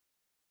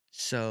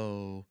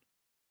 So,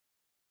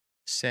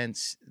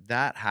 since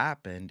that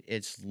happened,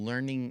 it's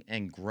learning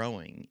and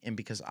growing. And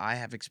because I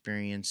have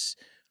experience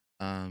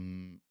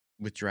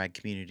with drag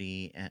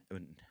community, and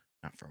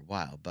not for a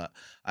while, but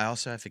I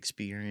also have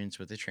experience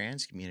with the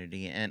trans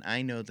community. And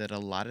I know that a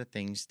lot of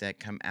things that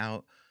come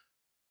out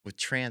with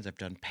trans, I've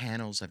done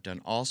panels, I've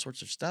done all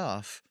sorts of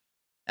stuff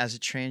as a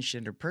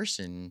transgender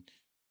person,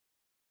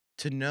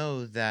 to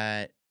know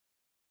that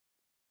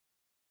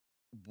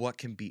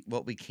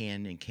what we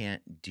can and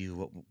can't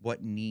do,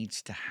 what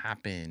needs to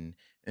happen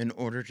in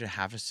order to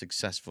have a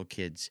successful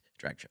kids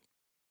drag show.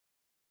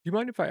 Do you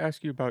mind if I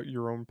ask you about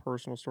your own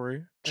personal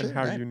story and Sure,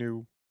 how go ahead. you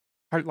knew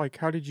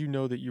how did you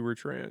know that you were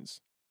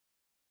trans?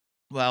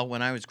 Well,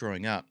 when I was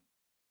growing up,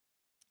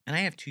 and I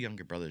have two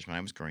younger brothers. When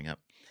I was growing up,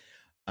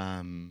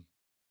 um,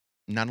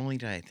 not only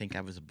did I think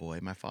I was a boy,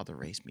 my father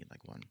raised me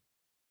like one.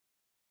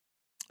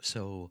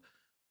 So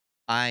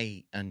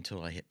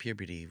until I hit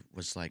puberty,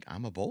 was like,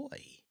 I'm a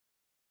boy.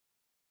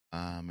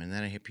 And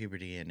then I hit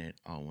puberty, and it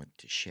all went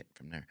to shit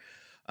from there.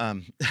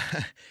 Um,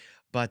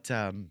 but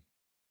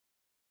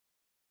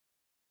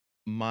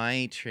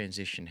my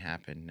transition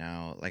happened.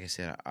 Now, like I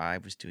said, I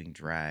was doing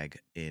drag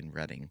in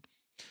Reading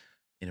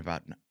in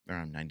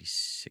around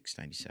 96,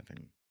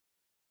 97,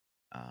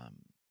 um,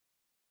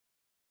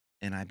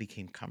 and I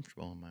became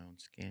comfortable in my own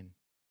skin.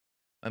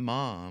 My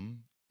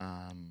mom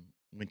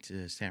went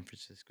to San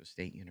Francisco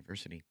State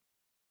University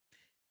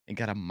and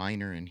got a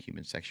minor in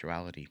human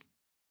sexuality.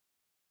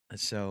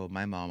 So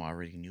my mom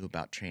already knew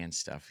about trans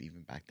stuff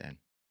even back then.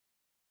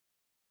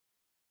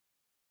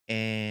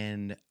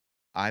 And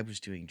I was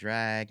doing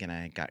drag and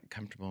I got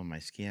comfortable in my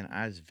skin.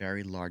 I was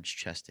very large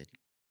chested,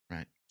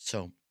 right?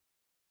 So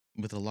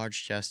with a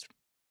large chest,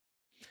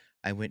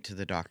 I went to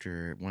the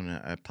doctor,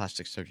 a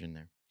plastic surgeon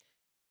there,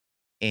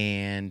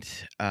 and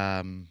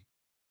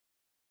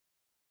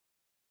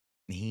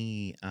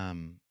he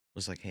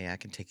was like, "Hey, I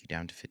can take you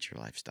down to fit your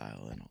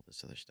lifestyle and all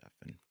this other stuff."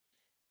 And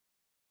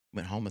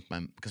went home with my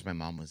because my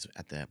mom was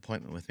at the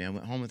appointment with me. I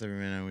went home with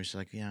her and I was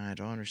like, "Yeah, I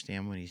don't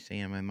understand what he's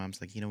saying." My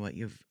mom's like, "You know what?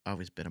 You've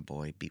always been a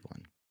boy. Be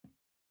one."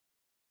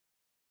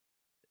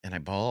 And I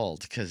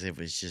bawled because it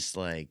was just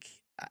like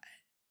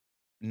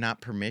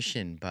not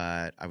permission,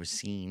 but I was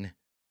seen,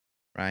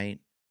 right?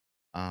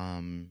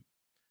 Um,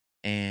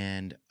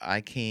 and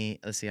I came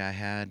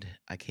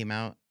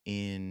out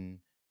in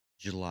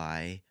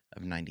July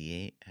of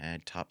 98,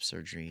 had top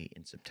surgery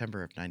in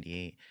September of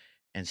 98,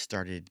 and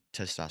started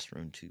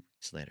testosterone 2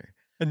 weeks later.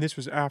 And this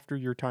was after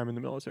your time in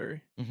the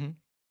military? Hmm.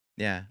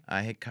 Yeah,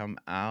 I had come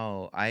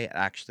out. I had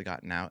actually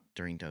gotten out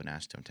during Don't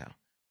Ask, Don't Tell.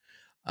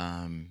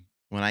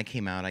 When I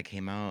came out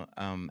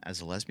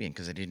as a lesbian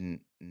because I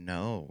didn't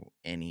know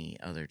any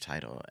other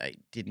title. I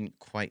didn't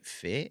quite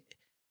fit.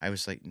 I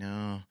was like,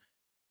 no,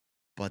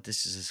 but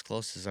this is as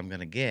close as I'm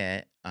gonna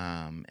get.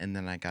 And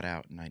then I got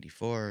out in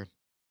 '94,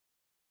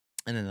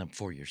 and then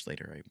 4 years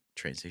later, I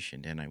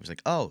transitioned, and I was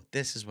like, oh,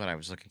 this is what I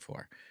was looking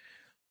for.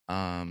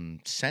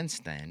 Since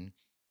then,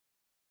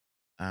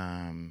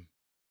 um,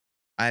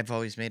 I've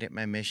always made it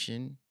my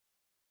mission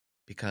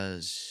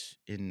because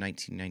in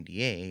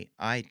 1998,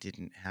 I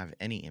didn't have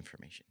any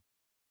information.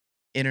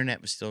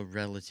 Internet was still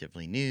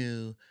relatively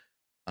new.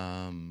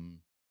 Um,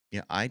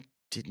 yeah, I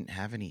didn't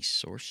have any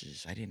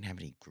sources. I didn't have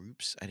any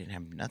groups. I didn't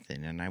have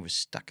nothing, and I was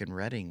stuck in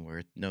Reading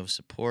where no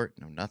support,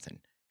 no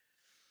nothing.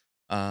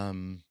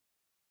 Um,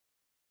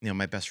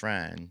 my best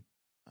friend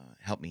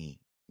helped me,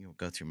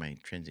 go through my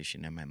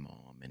transition, and my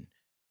mom, and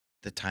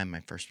the time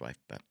my first wife.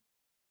 But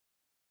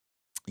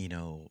you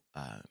know,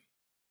 uh,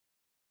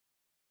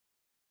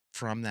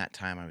 from that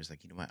time, I was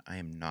like, you know what? I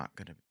am not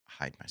going to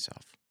hide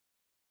myself.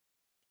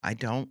 I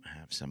don't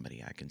have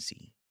somebody I can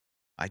see.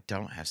 I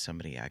don't have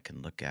somebody I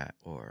can look at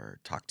or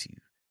talk to,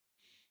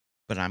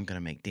 but I'm going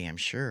to make damn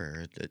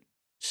sure that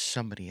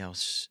somebody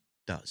else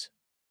does.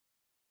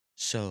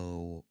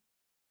 So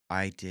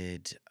I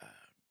did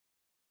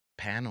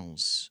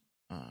panels,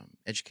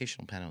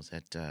 educational panels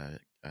at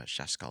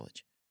Shasta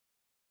College.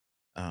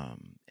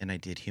 And I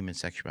did human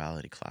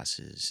sexuality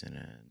classes and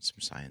some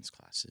science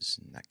classes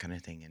and that kind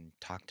of thing, and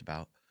talked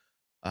about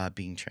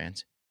being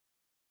trans.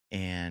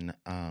 And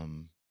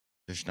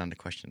there's not a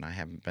question I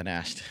haven't been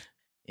asked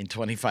in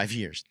 25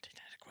 years. There's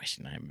not a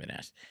question I haven't been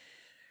asked,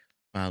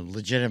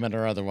 legitimate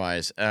or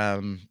otherwise.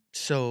 And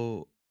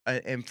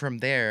from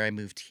there, I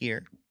moved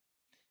here.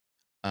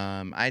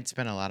 I'd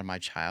spent a lot of my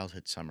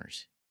childhood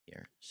summers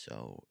here,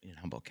 so in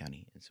Humboldt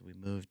County, and so we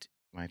moved.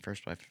 My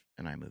first wife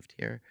and I moved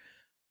here,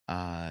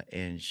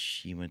 and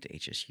she went to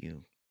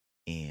HSU,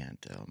 and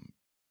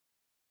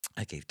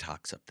I gave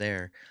talks up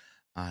there.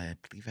 I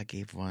believe I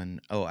gave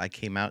one. Oh, I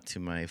came out to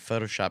my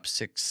Photoshop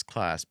 6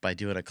 class by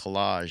doing a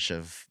collage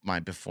of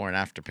my before and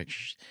after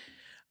pictures.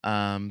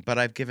 But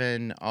I've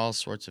given all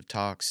sorts of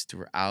talks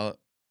throughout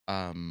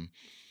um,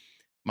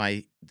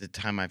 the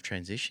time I've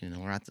transitioned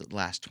throughout the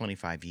last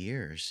 25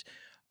 years,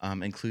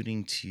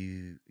 including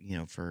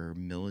for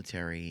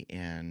military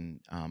and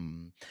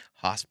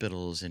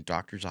hospitals and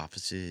doctors'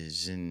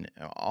 offices and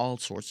all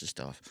sorts of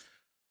stuff.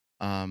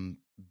 Um,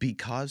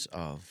 because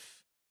of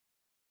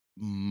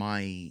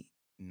my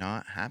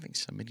not having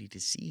somebody to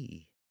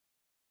see,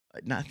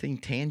 nothing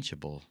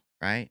tangible,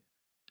 right?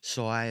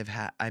 So I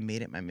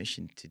made it my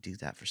mission to do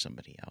that for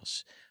somebody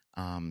else.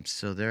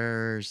 So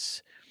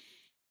there's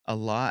a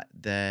lot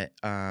that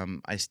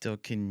I still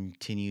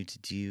continue to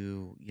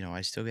do. I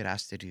still get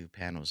asked to do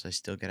panels. I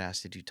still get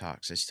asked to do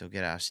talks. I still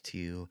get asked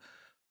to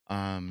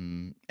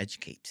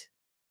educate.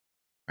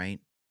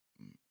 Right?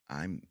 Mm,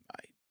 I'm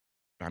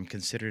I'm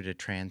considered a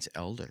trans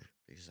elder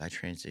because I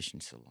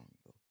transitioned so long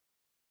ago.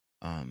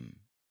 Um,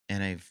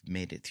 and I've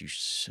made it through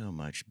so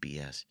much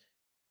BS,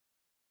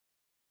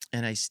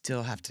 and I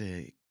still have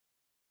to.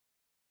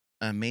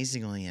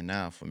 Amazingly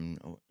enough,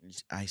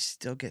 I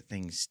still get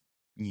things,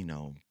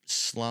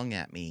 slung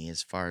at me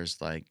as far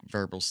as like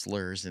verbal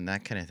slurs and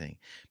that kind of thing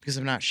because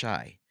I'm not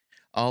shy.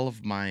 All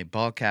of my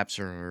ball caps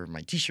or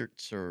my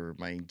t-shirts or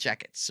my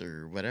jackets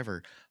or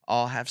whatever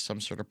all have some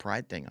sort of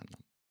pride thing on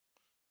them.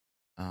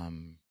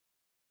 Um,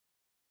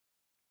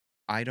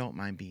 I don't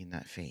mind being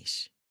that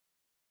face.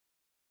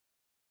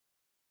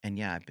 And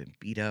yeah, I've been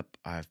beat up.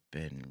 I've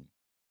been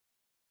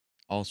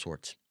all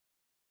sorts.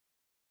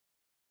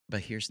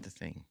 But here's the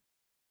thing.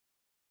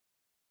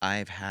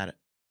 I've had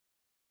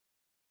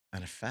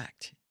an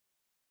effect.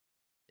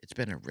 It's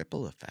been a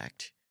ripple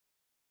effect.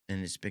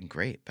 And it's been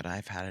great, but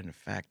I've had an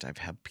effect. I've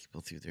helped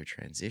people through their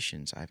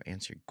transitions. I've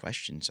answered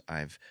questions.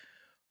 I've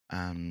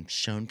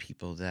shown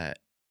people that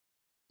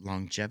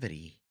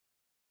longevity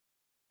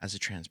as a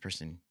trans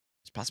person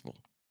is possible.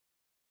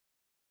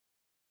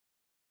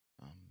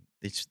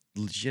 It's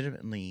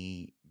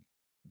legitimately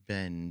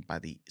been by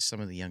the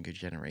some of the younger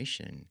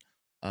generation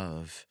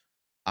of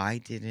I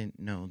didn't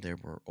know there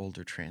were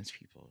older trans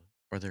people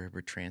or there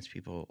were trans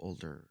people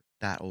older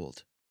that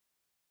old,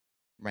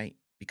 right?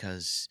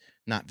 Because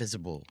not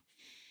visible.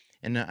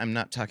 And I'm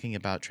not talking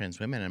about trans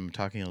women, I'm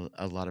talking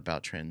a lot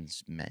about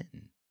trans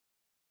men.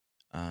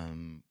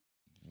 Um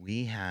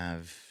we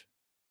have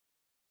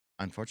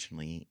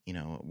unfortunately,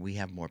 we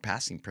have more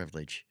passing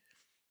privilege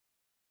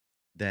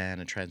than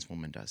a trans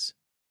woman does,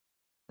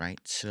 right?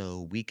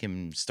 So we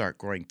can start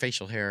growing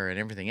facial hair and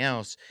everything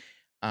else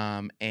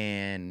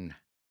and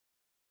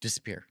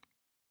disappear,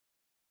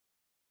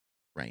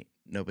 right?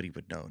 Nobody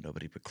would know,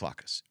 nobody would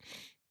clock us.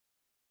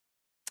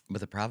 But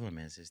the problem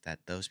is that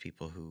those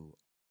people who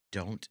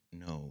don't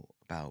know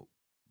about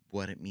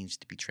what it means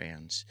to be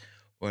trans,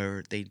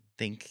 or they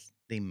think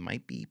they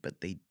might be,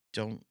 but they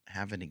don't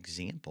have an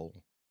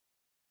example.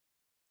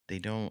 They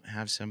don't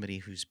have somebody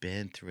who's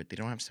been through it. They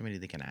don't have somebody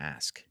they can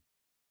ask,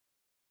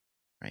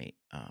 right?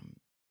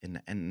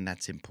 And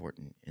that's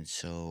important. And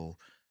so,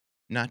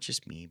 not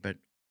just me, but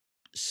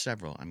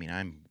several. I mean,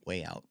 I'm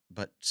way out,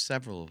 but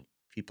several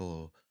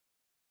people,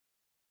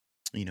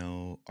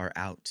 are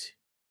out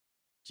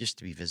just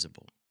to be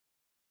visible.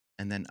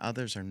 And then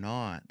others are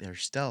not. They're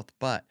stealth,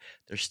 but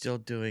they're still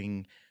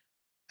doing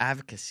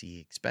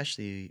advocacy,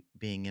 especially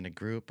being in a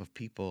group of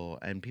people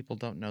and people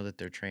don't know that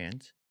they're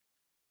trans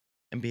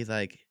and be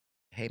like,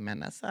 hey, man,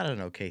 that's not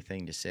an okay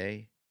thing to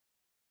say.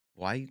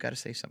 Why you got to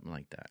say something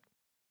like that?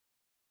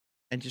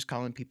 And just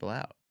calling people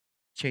out,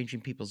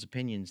 changing people's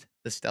opinions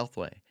the stealth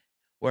way.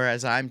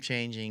 Whereas I'm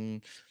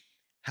changing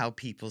how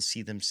people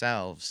see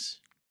themselves,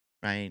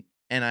 right?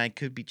 And I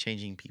could be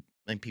changing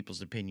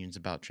people's opinions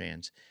about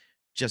trans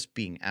just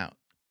being out.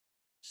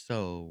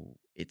 So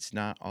it's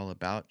not all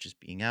about just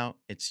being out.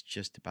 It's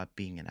just about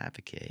being an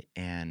advocate.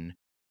 And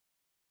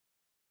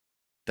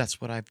that's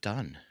what I've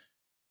done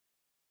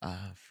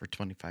for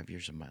 25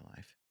 years of my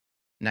life.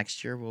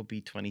 Next year will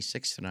be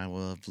 26, and I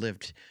will have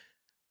lived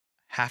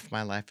half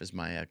my life as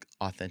my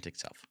authentic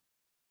self.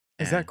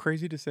 Is that And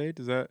crazy to say?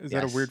 Is that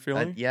a weird yes,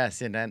 feeling?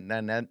 yes. And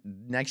that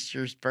next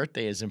year's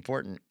birthday is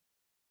important,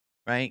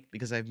 right?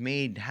 Because I've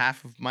made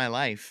half of my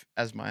life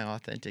as my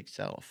authentic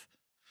self.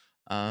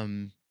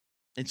 Um,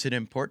 it's an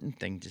important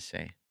thing to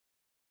say.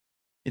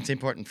 It's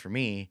important for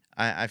me.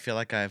 I feel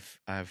like I've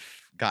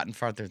gotten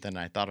farther than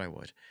I thought I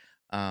would.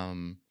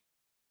 Um,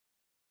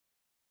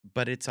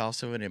 but it's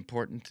also an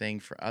important thing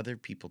for other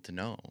people to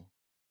know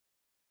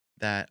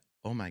that,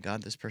 oh my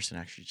God, this person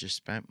actually just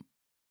spent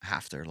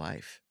half their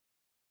life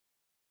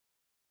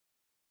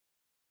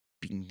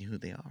being who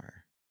they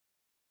are.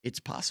 It's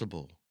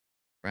possible,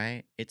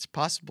 right? It's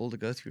possible to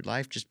go through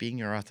life just being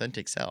your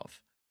authentic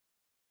self.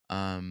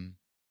 Um,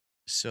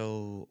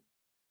 so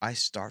I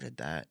started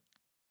that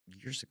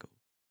years ago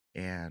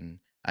and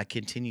I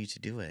continue to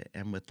do it.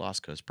 And with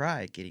Lost Coast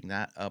Pride, getting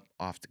that up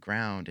off the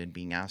ground and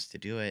being asked to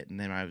do it. And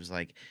then I was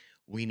like,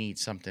 we need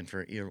something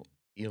for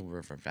Eel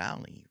River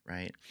Valley,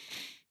 right?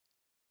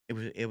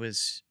 It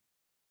was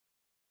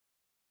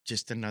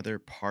just another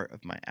part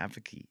of my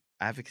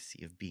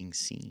advocacy of being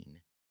seen.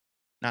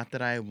 Not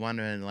that I want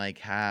to like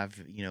have,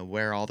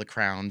 wear all the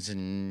crowns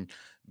and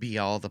be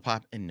all the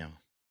pop and no.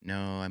 No,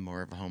 I'm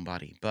more of a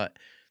homebody. But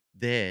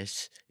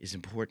this is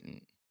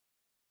important.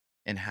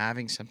 And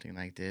having something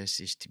like this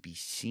is to be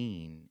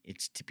seen,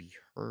 it's to be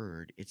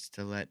heard, it's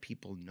to let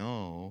people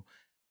know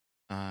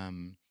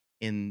um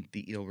in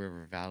the Eel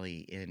River Valley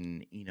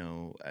in,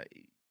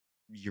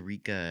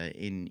 Eureka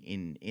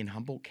in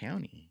Humboldt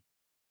County.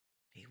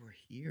 They were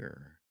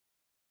here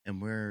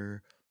and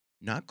we're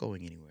not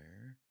going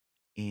anywhere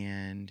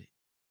and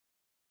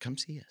come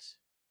see us.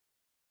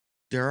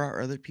 There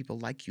are other people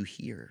like you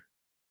here.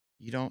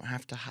 You don't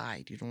have to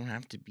hide. You don't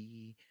have to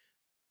be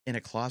in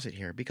a closet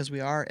here because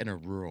we are in a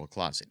rural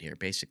closet here,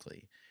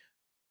 basically.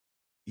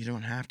 You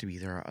don't have to be.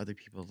 There are other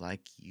people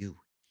like you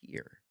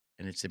here.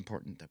 And it's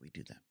important that we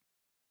do that.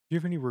 Do you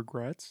have any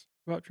regrets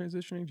about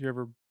transitioning? Do you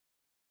ever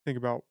think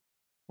about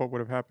what would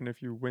have happened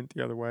if you went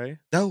the other way?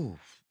 No,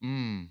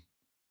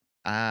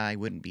 I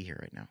wouldn't be here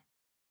right now.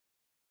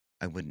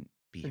 I wouldn't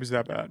be It here was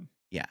right that now. bad.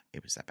 Yeah,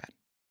 it was that bad.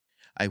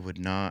 I would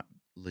not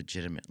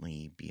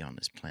legitimately be on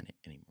this planet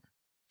anymore.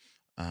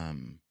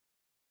 Um,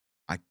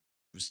 I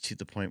was to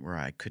the point where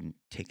I couldn't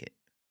take it.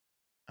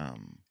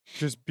 Um,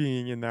 Just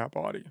being in that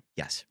body.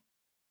 yes,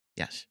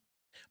 yes.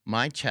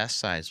 My chest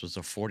size was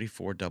a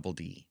 44 double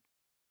D.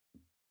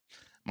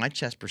 My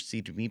chest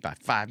preceded me by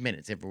 5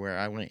 minutes everywhere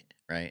I went,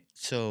 right?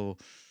 So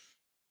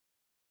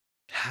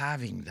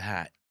having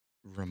that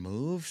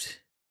removed,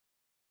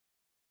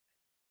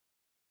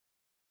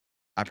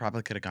 I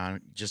probably could have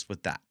gone just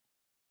with that.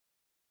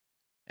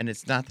 And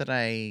it's not that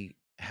I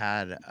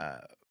have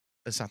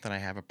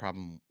a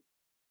problem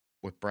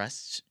with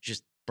breasts,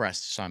 just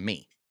breasts on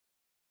me.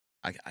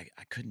 I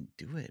couldn't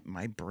do it.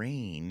 My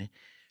brain,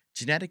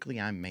 genetically,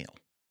 I'm male.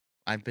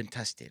 I've been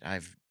tested.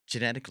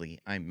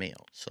 I'm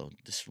male. So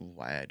this is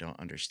why I don't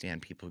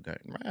understand people who go,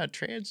 "Ah,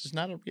 trans is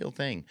not a real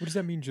thing." What does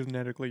that mean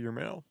genetically you're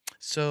male?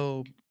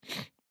 So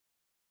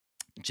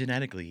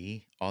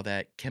genetically, all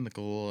that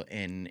chemical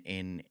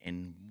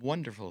and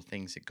wonderful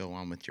things that go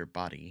on with your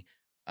body,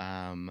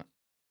 um,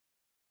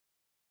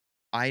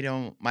 I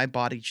don't my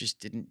body just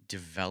didn't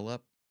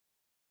develop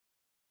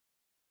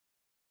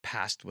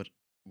past what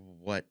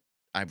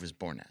I was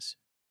born as.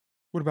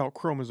 What about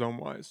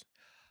chromosome-wise?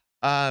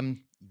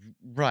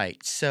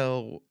 Right.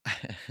 So,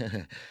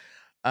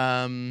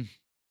 um,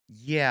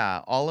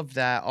 yeah, all of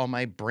that, all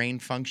my brain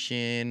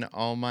function,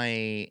 all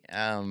my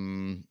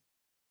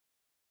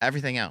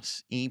everything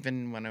else,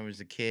 even when I was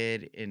a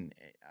kid and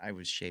I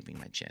was shaving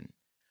my chin.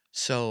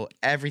 So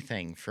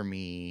everything for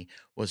me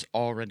was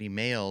already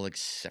male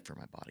except for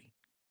my body.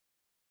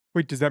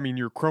 Wait, does that mean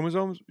your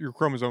chromosomes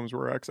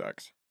were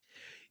XX?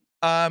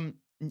 N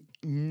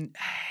n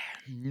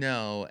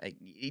no,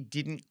 it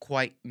didn't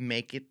quite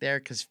make it there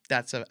because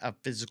that's a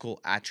physical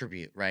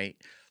attribute, right?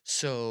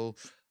 So,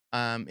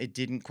 it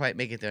didn't quite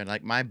make it there,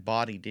 like, my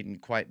body didn't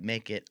quite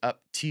make it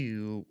up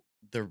to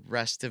the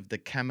rest of the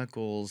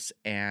chemicals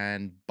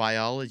and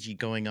biology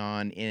going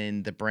on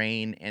in the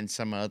brain and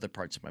some other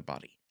parts of my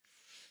body.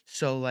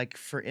 So, like,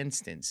 for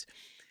instance,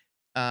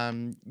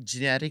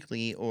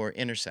 genetically or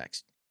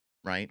intersexed,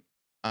 right?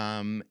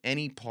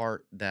 Any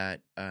part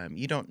that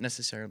you don't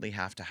necessarily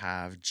have to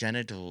have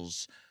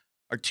genitals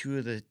or two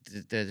of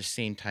the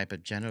same type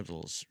of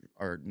genitals,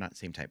 or not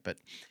same type, but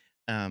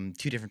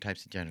two different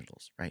types of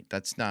genitals, right?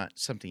 That's not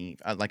something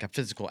like a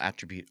physical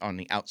attribute on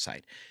the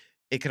outside.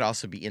 It could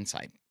also be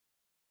inside.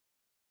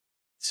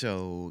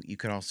 So you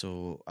could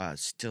also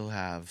still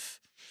have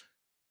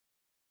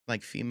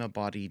like female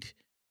bodied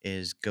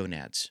is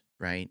gonads,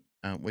 right?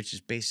 Which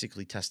is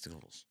basically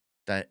testicles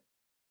that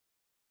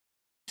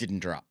didn't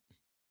drop.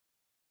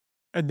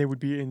 And they would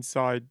be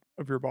inside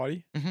of your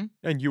body? Mhm.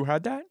 And you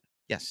had that?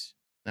 Yes.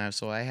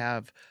 So I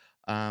have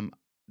um,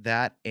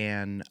 that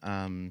and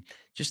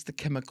just the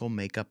chemical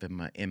makeup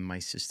in my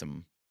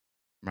system,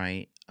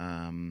 right?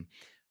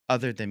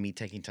 Other than me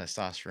taking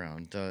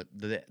testosterone,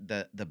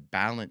 the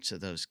balance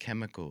of those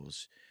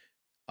chemicals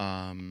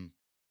um,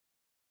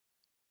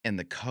 and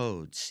the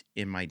codes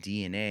in my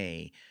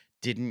DNA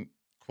didn't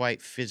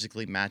quite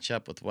physically match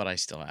up with what I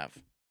still have,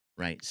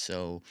 right?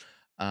 So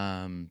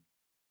um,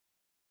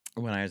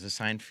 when I was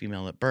assigned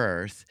female at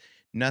birth,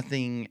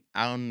 nothing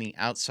on the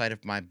outside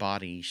of my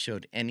body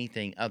showed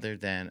anything other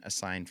than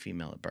assigned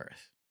female at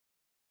birth.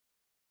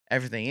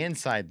 Everything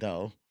inside,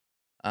 though,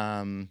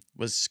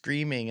 was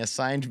screaming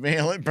assigned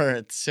male at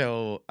birth.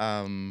 So,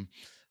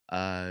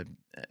 uh,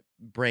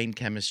 brain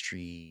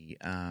chemistry,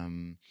 uh,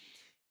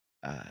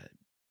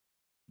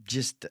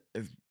 just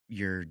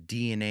your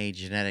DNA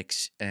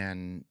genetics,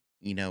 and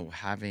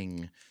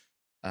having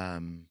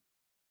um,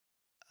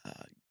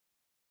 uh,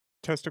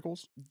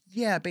 Testicles?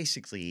 yeah,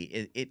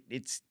 basically,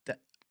 it's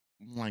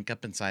like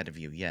up inside of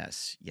you.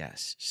 Yes,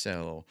 yes.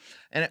 So,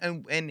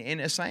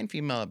 and assigned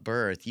female at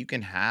birth, you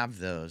can have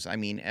those. I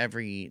mean,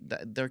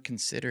 they're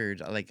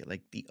considered like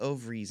the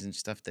ovaries and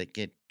stuff that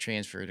get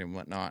transferred and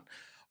whatnot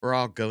are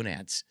all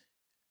gonads.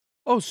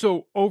 Oh,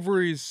 so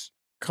ovaries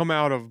come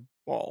out of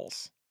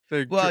balls.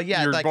 Well,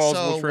 yeah, Your like balls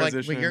will so, like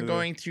transition when you're into the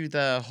going through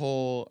the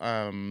whole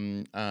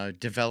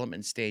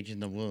development stage in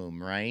the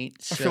womb, right?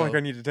 I feel like So,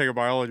 I need to take a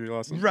biology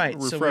lesson, a right.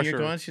 So when you're refresher.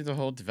 going through the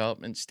whole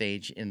development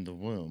stage in the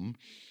womb,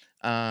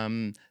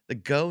 the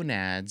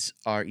gonads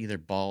are either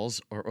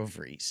balls or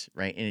ovaries,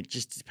 right? And it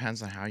just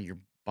depends on how your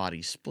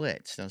body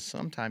splits. Now,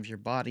 sometimes your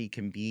body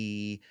can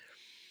be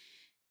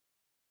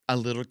a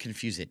little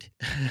confused,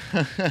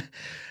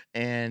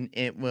 and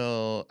it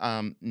will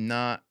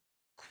not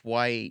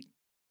quite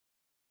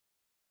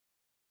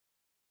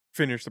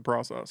Finish the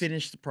process.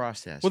 finish the Well,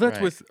 process, that's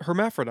right? with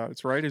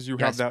hermaphrodites, right? Is you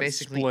have Yes, that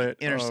basically split of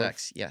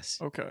intersex. Yes,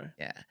 okay.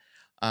 yeah.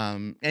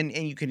 And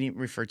you can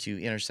refer to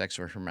intersex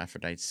or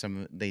hermaphrodites.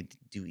 Some they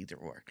do either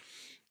or.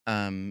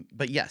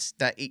 But yes,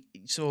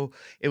 so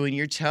when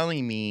you're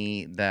telling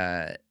me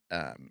that,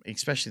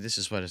 especially this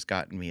is what has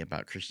gotten me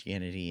about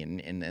Christianity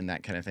and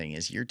that kind of thing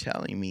is you're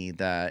telling me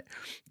that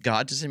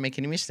God doesn't make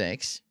any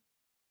mistakes,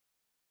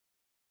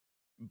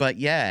 but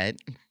yet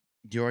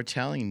you're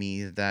telling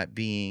me that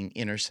being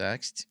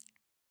intersexed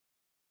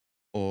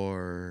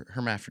or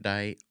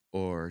hermaphrodite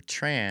or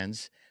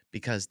trans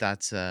because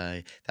that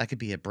could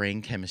be a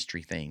brain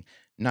chemistry thing,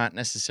 not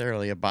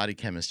necessarily a body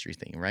chemistry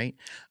thing, right?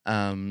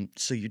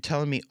 So you're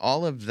telling me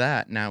all of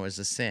that now is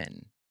a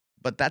sin,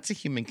 but that's a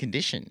human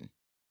condition,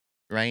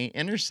 right?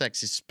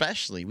 Intersex,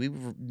 especially,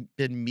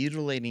 been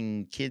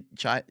mutilating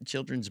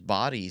children's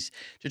bodies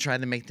to try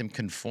to make them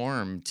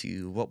conform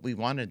to what we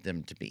wanted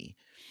them to be.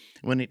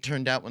 When it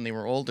turned out when they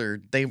were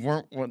older, they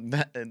weren't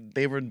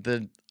they were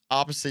the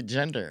opposite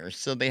gender,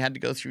 so they had to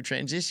go through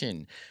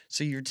transition.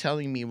 So you're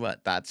telling me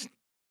what? That's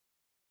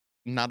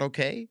not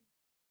okay?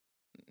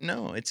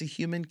 No, it's a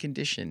human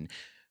condition.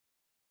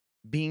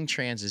 Being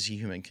trans is a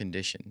human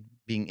condition.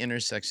 Being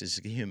intersex is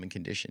a human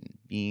condition.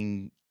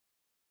 Being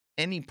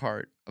any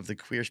part of the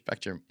queer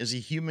spectrum is a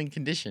human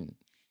condition.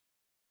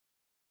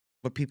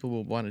 But people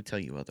will want to tell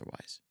you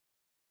otherwise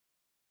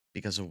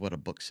because of what a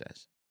book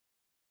says.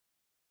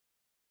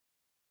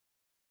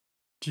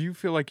 Do you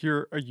feel like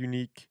you're a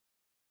unique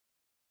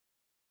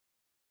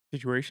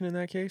situation in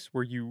that case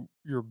where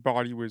your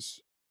body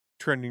was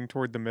trending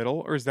toward the middle,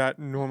 or is that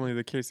normally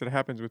the case that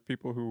happens with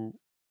people who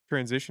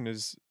transition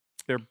is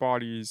their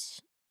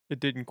bodies it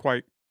didn't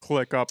quite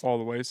click up all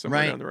the way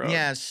somewhere Right. down the road?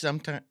 Yeah,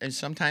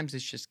 sometimes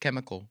it's just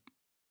chemical,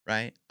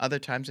 right? Other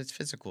times it's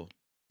physical.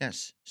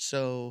 Yes.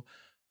 So,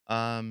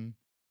 um,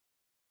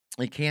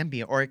 it can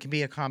be, or it can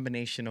be a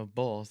combination of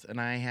both, and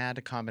I had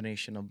a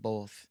combination of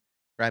both,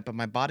 right? But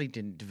my body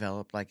didn't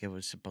develop like it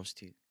was supposed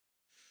to.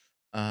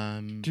 Do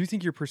Um, you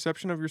think your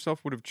perception of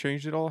yourself would have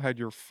changed at all had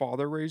your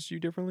father raised you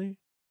differently?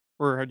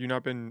 Or had you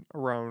not been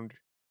around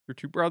your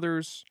 2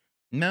 brothers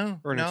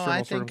no, or an no, I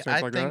external think circumstance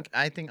I like that? think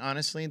I think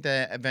honestly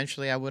that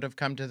eventually I would have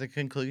come to the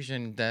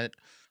conclusion that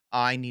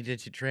I needed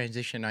to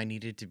transition. I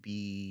needed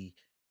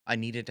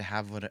to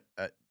have what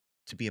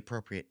to be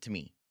appropriate to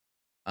me.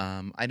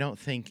 I don't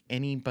think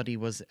anybody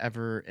was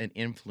ever an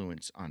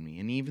influence on me.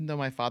 And even though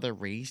my father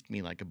raised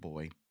me like a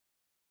boy,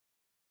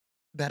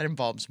 that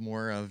involves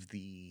more of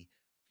the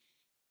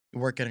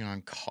working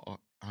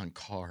on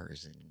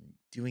cars and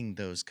doing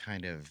those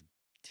kind of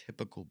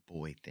typical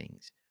boy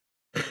things.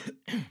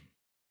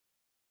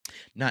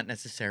 Not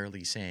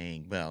necessarily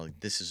saying, well,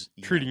 this is,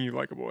 Treating you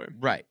like a boy.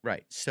 right,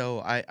 right.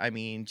 So I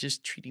mean,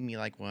 just treating me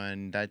like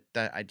one that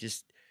I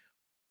just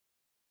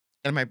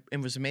and my it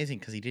was amazing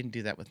because he didn't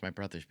do that with my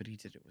brothers, but he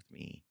did it with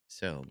me.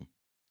 So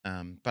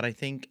but I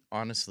think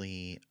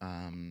honestly,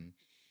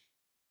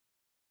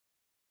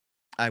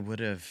 I would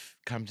have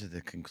come to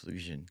the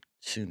conclusion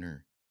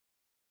sooner,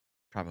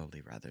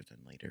 probably rather than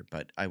later,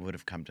 but I would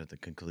have come to the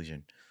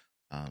conclusion.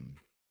 Um,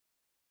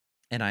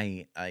 and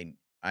I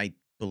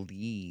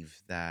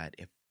believe that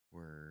if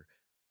we're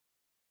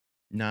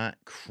not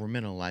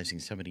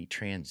criminalizing somebody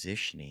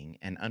transitioning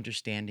and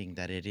understanding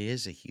that it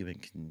is a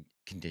human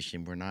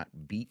condition, we're not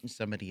beating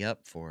somebody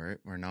up for it.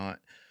 We're not,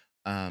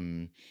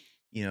 um,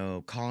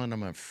 calling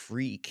them a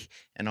freak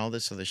and all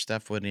this other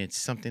stuff when it's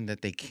something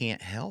that they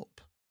can't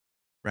help.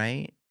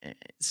 Right?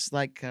 It's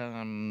like,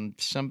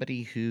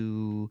 somebody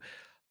who,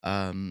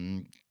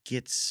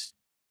 gets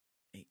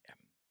a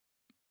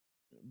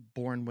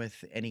born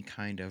with any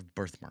kind of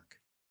birthmark,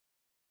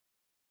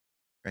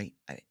 right?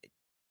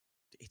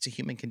 It's a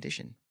human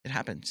condition. It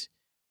happens.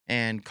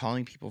 And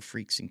calling people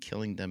freaks and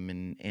killing them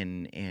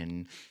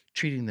and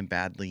treating them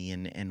badly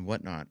and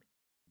whatnot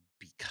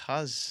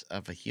because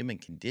of a human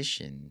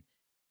condition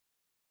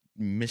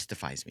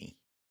mystifies me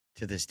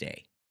to this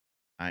day.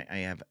 I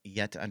have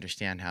yet to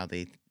understand how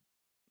they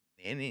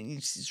and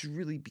it's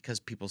really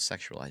because people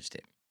sexualized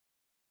it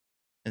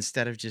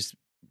instead of just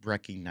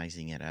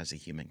recognizing it as a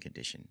human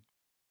condition.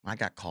 I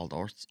got called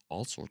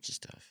all sorts of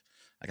stuff.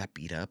 I got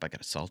beat up. I got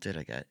assaulted.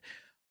 I got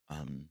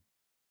um,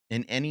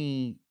 in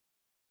any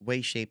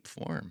way, shape,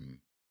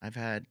 form. I've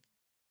had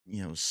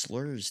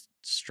slurs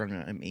strung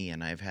at me,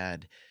 and I've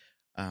had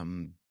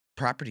um,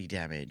 property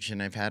damage,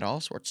 and I've had all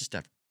sorts of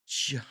stuff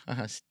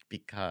just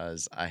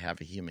because I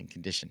have a human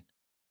condition.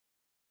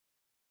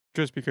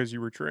 Just because you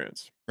were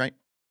trans. Right.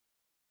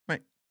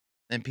 Right.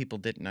 And people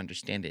didn't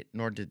understand it,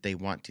 nor did they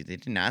want to. They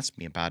didn't ask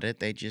me about it.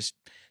 They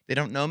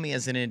don't know me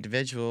as an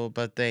individual,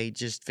 but they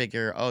just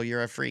figure, "Oh,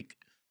 you're a freak.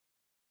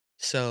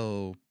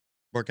 So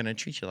we're gonna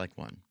treat you like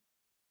one."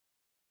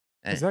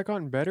 Has Eh, that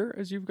gotten better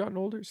as you've gotten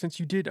older? Since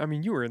you did I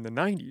mean, you were in the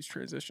 '90s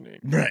transitioning,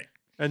 right.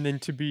 and then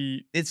to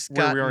be It's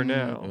where we are gotten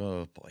now.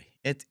 oh boy.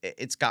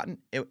 It's gotten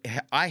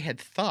I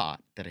had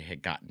thought that it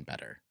had gotten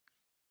better.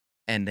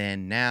 And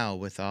then now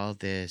with all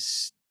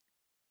this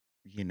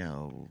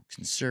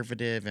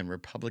conservative and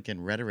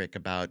Republican rhetoric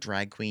about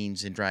drag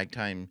queens and drag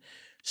time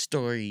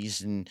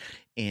stories and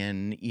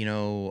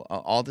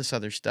all this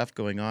other stuff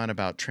going on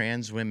about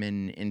trans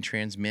women and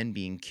trans men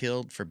being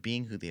killed for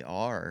being who they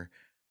are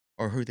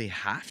or who they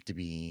have to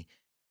be.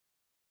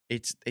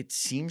 It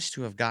seems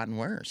to have gotten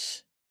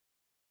worse.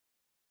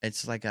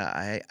 It's like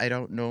I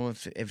don't know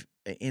if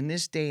in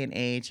this day and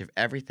age of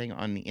everything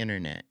on the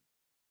internet,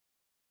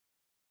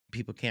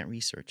 people can't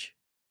research.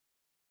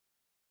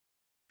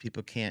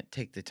 People can't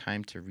take the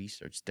time to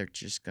research. They're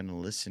just going to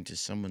listen to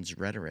someone's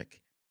rhetoric,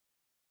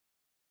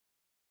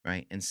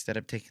 right? Instead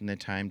of taking the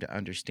time to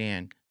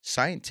understand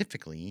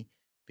scientifically,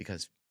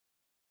 because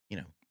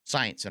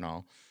science and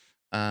all,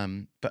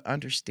 but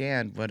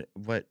understand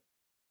what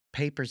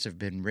papers have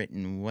been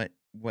written,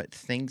 what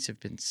things have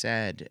been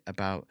said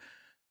about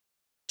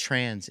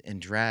trans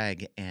and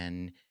drag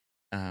and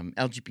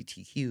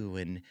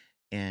LGBTQ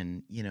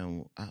and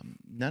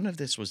none of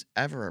this was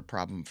ever a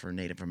problem for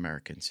Native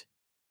Americans.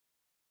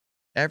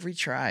 Every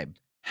tribe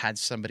had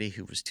somebody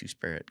who was two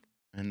spirit,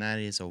 and that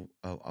is a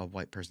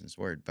white person's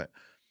word, but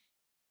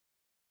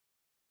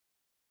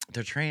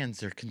they're trans.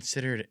 They're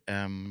considered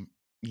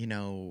you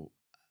know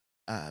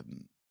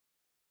um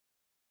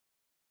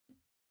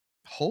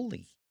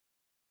holy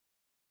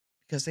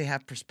because they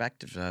have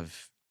perspective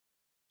of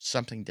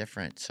something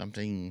different,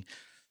 something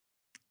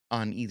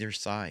on either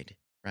side,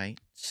 right?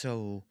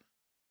 So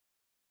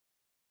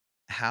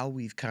how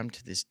we've come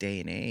to this day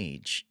and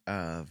age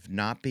of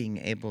not being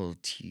able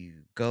to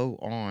go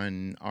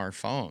on our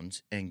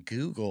phones and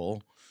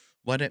Google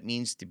what it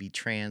means to be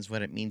trans,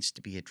 what it means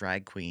to be a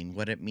drag queen,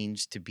 what it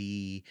means to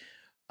be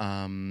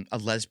a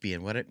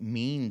lesbian, what it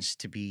means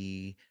to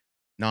be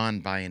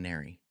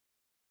non-binary,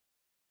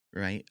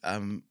 right?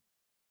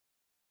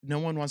 No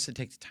one wants to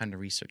take the time to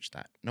research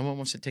that. No one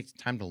wants to take the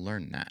time to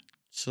learn that.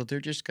 So they're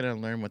just going to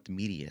learn what the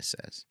media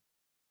says.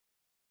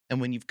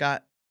 And when you've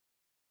got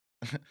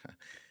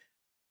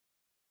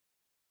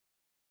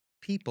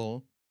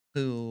people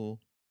who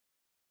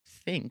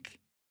think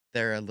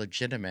they're a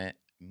legitimate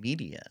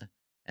media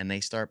and they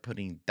start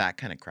putting that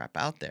kind of crap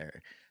out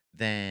there,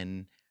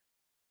 then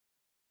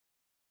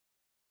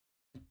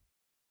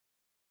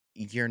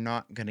you're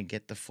not going to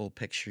get the full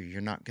picture.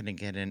 You're not going to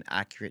get an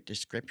accurate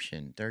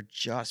description. They're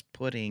just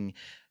putting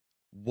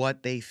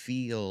what they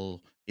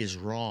feel is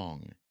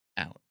wrong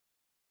out.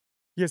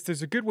 Yes,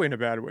 there's a good way and a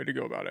bad way to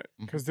go about it,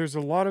 Mhm. because there's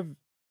a lot of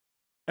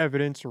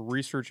evidence or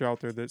research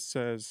out there that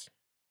says,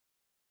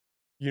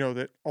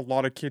 that a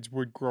lot of kids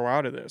would grow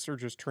out of this or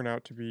just turn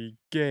out to be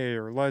gay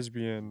or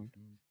lesbian.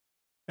 Mhm.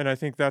 And I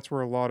think that's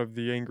where a lot of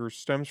the anger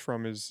stems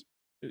from is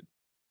it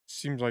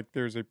seems like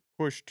there's a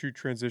push to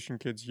transition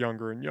kids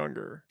younger and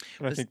younger.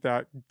 And I But think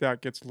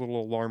that gets a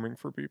little alarming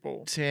for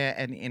people.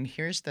 and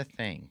here's the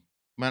thing.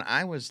 When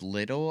I was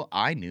little,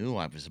 I knew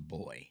I was a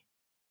boy,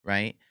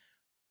 right?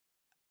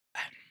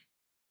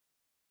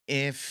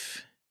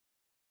 If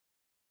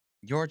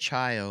your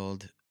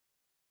child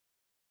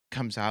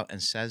comes out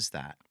and says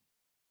that,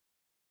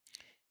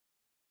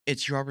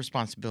 it's your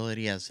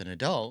responsibility as an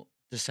adult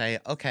to say,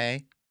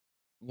 okay,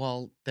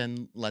 well,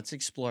 then let's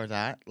explore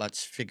that.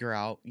 Let's figure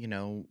out,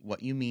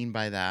 what you mean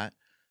by that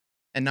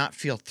and not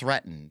feel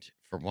threatened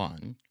for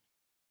one.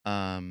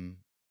 Um,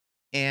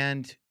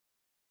 and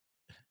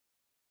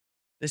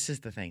this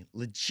is the thing,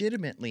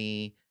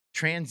 legitimately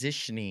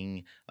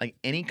transitioning like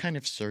any kind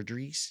of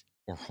surgeries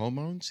or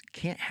hormones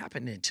can't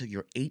happen until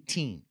you're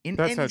 18 in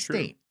That's any not true.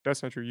 state.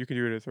 That's not true. You can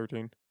do it at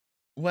 13.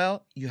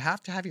 Well, you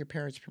have to have your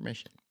parents'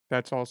 permission.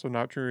 That's also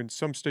not true. In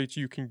some states,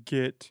 you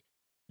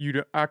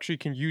actually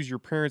can use your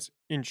parents'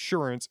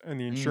 insurance, and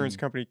the insurance Mm,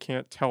 company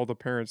can't tell the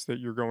parents that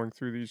you're going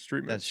through these that's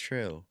treatments.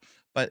 true.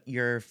 But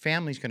your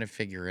family's going to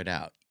figure it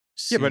out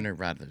Yeah, but sooner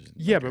rather than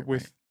yeah, but later, right?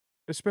 with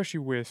especially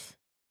with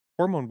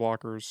hormone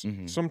blockers,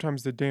 Hmm.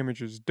 sometimes the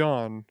damage is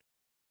done,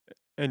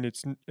 and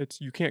it's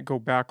you can't go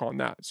back on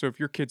that. So if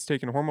your kid's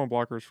taking hormone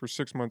blockers for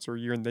 6 months or a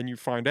year and then you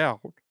find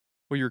out,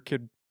 well, your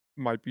kid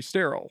might be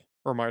sterile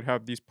or might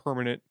have these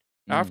permanent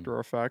Mm, after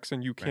effects,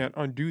 and you right. can't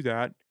undo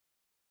that.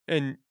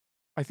 And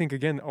I think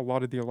again, a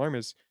lot of the alarm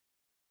is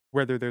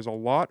whether there's a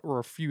lot or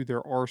a few,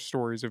 there are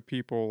stories of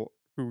people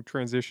who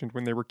transitioned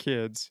when they were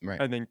kids Right.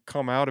 and then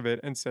come out of it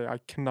and say, I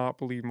cannot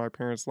believe my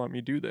parents let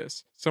me do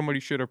this. Somebody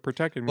should have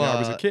protected me. I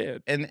was a Well,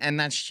 kid. and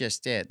that's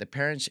just it. The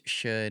parents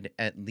should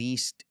at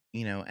least,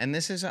 and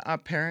this is a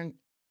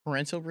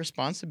parental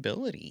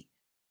responsibility,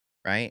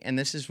 right? And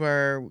this is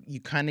where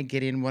you kind of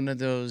get in one of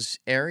those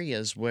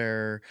areas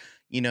where,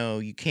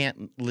 you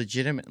can't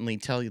legitimately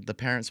tell the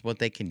parents what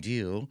they can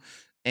do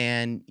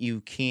and you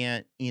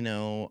can't,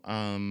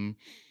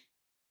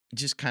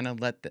 just kind of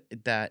let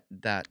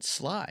that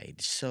slide.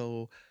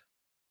 So,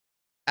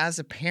 as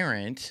a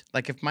parent,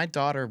 like if my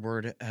daughter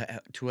were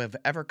to have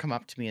ever come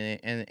up to me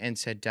and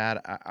said, "Dad,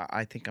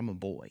 I think I'm a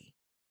boy."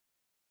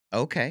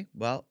 Okay,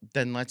 well,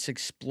 then let's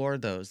explore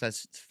those.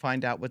 Let's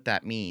find out what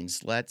that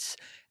means. Let's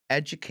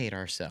educate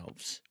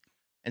ourselves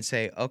and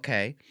say,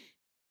 okay,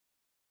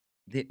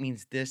 that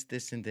means this,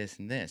 this, and this,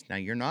 and this. Now,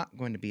 you're not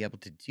going to be able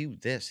to do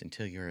this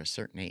until you're a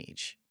certain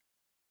age,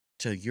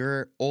 till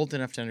you're old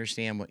enough to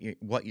understand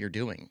what you're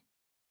doing.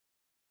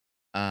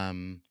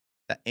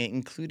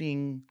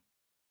 Including,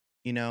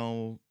 you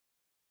know,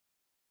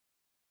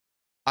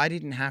 I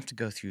didn't have to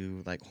go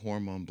through like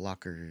hormone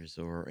blockers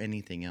or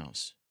anything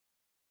else.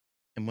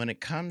 And when it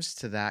comes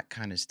to that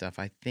kind of stuff,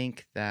 I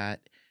think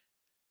that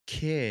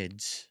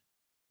kids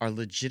are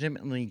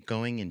legitimately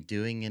going and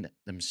doing it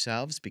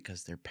themselves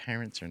because their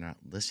parents are not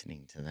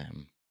listening to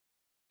them.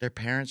 Their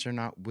parents are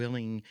not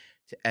willing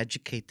to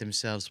educate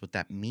themselves what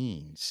that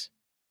means.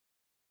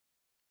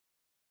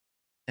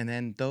 And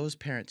then those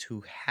parents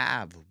who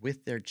have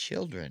with their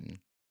children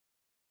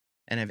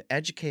and have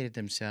educated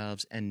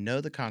themselves and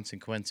know the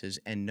consequences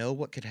and know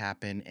what could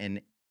happen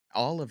and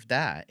all of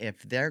that,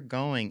 if they're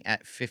going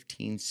at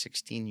 15,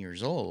 16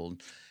 years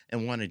old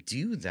and want to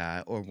do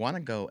that or want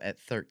to go at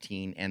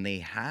 13 and they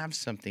have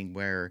something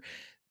where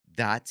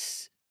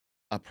that's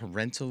a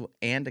parental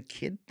and a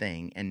kid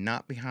thing and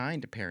not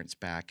behind a parent's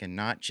back and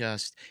not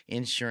just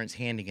insurance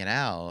handing it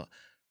out,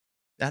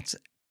 that's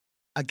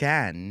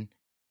again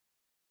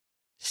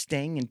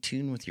staying in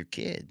tune with your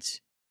kids.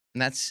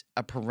 And that's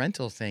a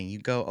parental thing. You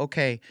go,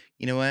 okay,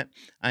 you know what?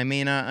 I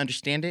may not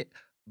understand it,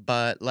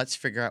 but let's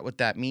figure out what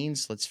that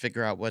means. Let's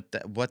figure out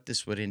what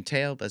this would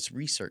entail. Let's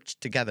research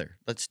together.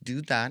 Let's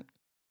do that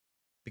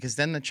because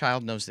then the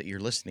child knows that you're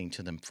listening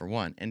to them for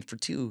one, and for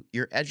two,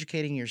 you're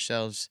educating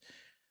yourselves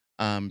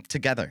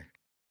together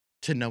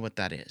to know what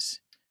that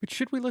is. But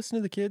should we listen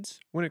to the kids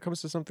when it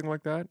comes to something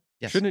like that?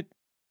 Yes. Shouldn't it?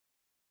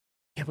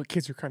 Yeah, but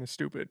kids are kind of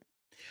stupid.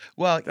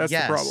 Well, That's the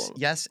yes, problem.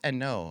 yes and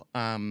no.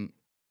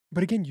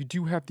 But again, you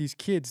do have these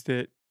kids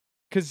that,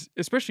 because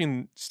especially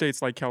in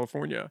states like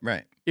California,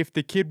 Right, if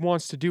the kid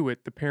wants to do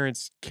it, the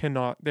parents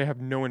cannot, they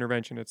have no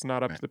intervention. It's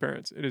not up right. to the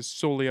parents. It is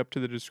solely up to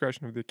the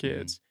discretion of the Mhm.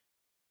 kids.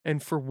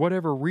 And for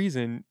whatever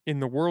reason, in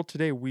the world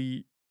today,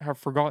 we have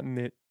forgotten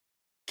that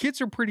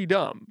kids are pretty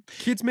dumb.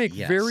 Kids make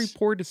very Yes.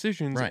 poor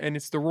decisions, Right. and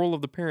it's the role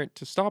of the parent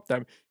to stop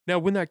them. Now,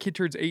 when that kid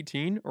turns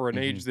 18 or an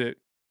Mhm. age that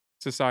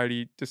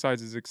society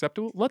decides is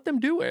acceptable, let them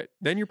do it.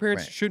 Then your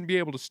parents Right. shouldn't be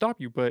able to stop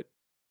you. But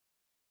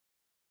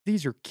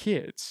these are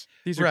kids.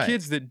 These are Right.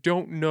 kids that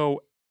don't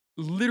know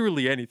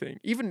literally anything.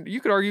 Even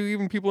you could argue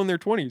even people in their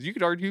 20s. You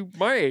could argue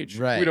my age.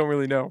 We Right. don't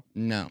really know.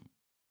 No.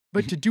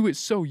 But to do it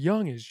so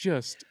young is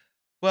just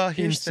Well,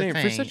 here's the insane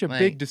for such thing, a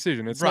big like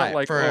decision. It's not right,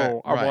 like, for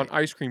 "Oh, I want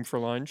right, ice cream for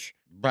lunch."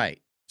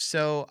 right.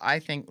 So, I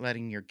think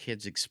letting your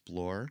kids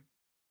explore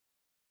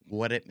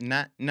what it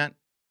not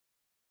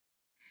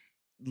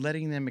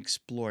letting them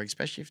explore,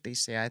 especially if they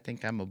say, "I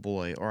think I'm a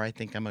boy," or "I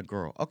think I'm a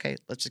girl." Okay,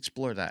 let's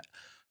explore that.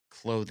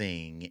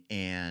 Clothing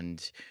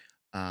and,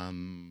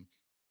 um,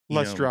 you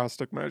Less know,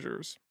 drastic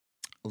measures.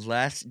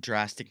 less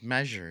drastic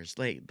measures.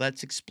 Like,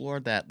 let's explore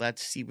that.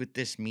 Let's see what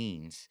this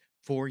means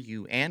for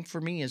you and for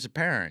me as a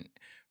parent,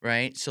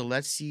 right? So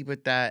let's see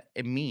what that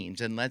it means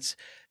and let's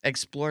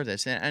explore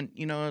this. And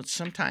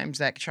sometimes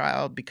that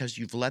child, because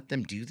you've let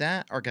them do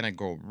that, are gonna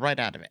go right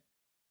out of it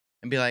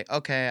and be like,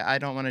 okay, I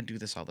don't want to do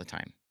this all the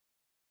time,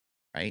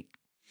 right?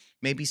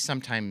 Maybe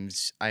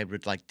sometimes I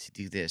would like to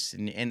do this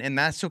and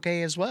that's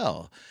okay as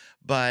well,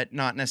 but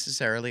not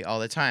necessarily all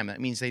the time. That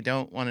means they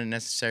don't want to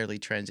necessarily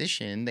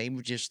transition. They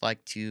would just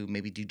like to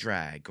maybe do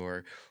drag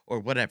or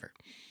whatever.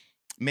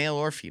 Male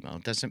or female,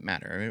 it doesn't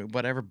matter.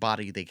 Whatever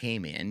body they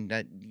came in,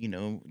 that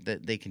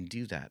they can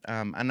do that.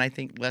 And I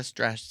think less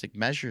drastic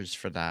measures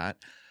for that.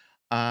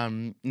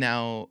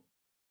 Now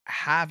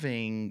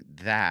having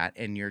that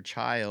and your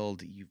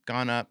child, you've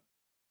gone up,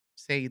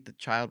 say the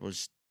child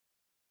was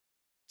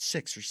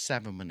 6 or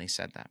 7 when they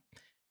said that.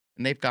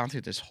 And they've gone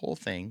through this whole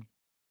thing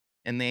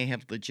and they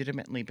have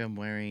legitimately been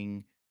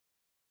wearing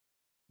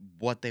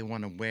what they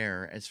want to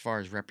wear as far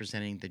as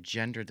representing the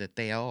gender that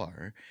they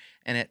are.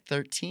 And at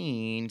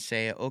 13,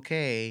 say,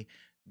 okay,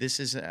 this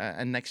is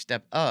a next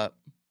step up.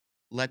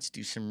 Let's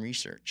do some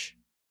research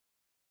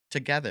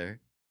together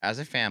as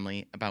a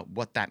family about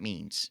what that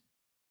means.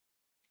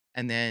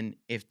 And then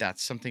if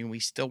that's something we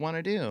still want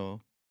to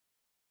do,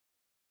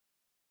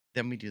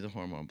 then we do the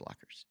hormone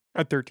blockers.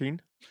 At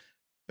 13?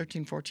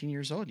 13, 14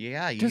 years old.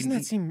 Yeah, you Doesn't can.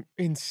 that seem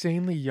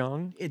insanely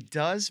young? It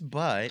does,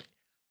 but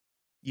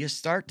you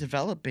start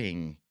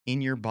developing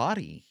in your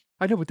body.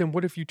 I know, but then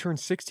what if you turn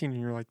 16 and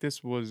you're like,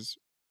 "This was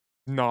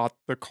not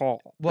the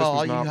call. Well, This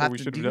all was you not what have we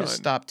to should have do is done."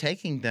 stop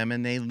taking them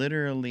and they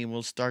literally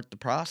will start the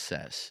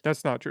process.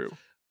 That's not true.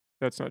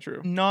 That's not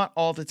true. Not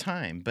all the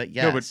time, but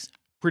No, but yes.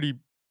 pretty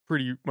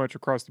pretty much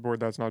across the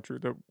board, that's not true.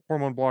 The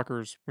hormone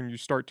blockers, when you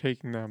start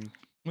taking them,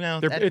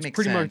 Well, they're that it's makes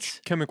pretty much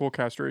sense. chemical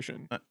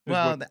castration is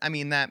Well, what. I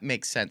mean, that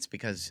makes sense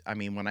because, I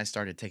mean, when I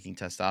started taking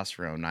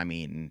testosterone, I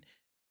mean,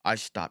 I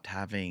stopped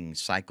having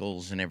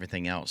cycles and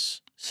everything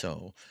else.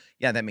 So,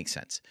 yeah, that makes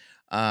sense.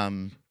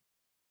 Um,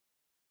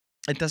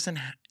 it doesn't,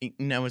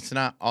 it's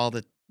not all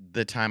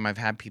the time. I've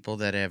had people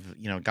that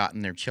have,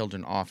 gotten their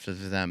children off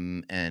of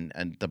them and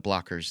the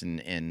blockers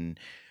and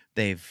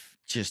they've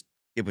just,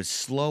 it was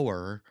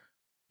slower,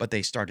 but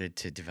they started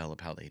to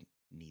develop how they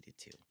needed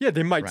to. Yeah,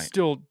 they might Right.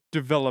 still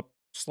develop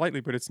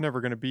slightly, but it's never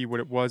gonna be what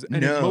it was, and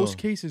in most No.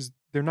 cases,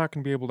 they're not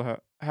gonna be able to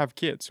have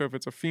kids. So if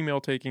it's a female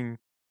taking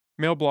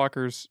male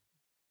blockers,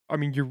 I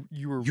mean,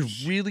 You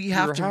really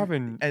have you're to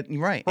having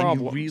right, and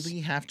you problems. really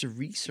have to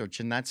research,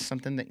 and that's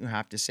something that you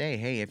have to say,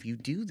 "Hey, if you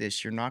do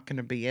this, you're not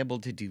gonna be able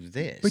to do But do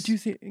this." you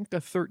think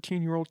the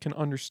 13-year-old can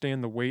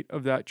understand the weight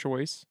of that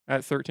choice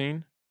at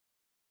 13?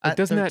 Like, At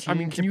doesn't that, I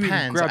mean, 13, can you even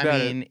depends. grab I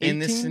that at mean, in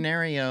this 18?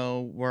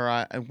 scenario where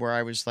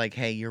I was like,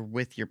 "Hey, you're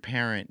with your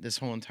parent this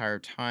whole entire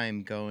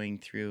time going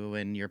through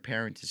and your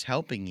parent is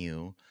helping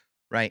you,"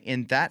 right?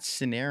 In that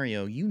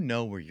scenario, you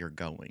know where you're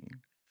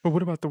going. But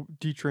what about the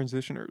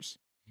detransitioners?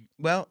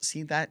 Well,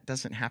 see, that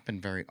doesn't happen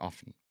very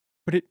often.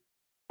 But it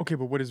okay,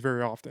 but what is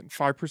very often?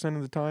 5%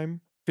 of the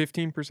time?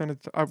 15%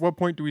 of the at what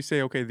point do we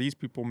say, "Okay, these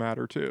people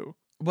matter too?"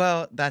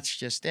 Well, that's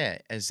just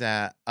it, is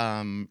that,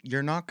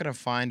 you're not gonna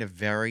find a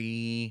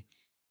very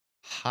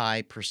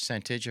high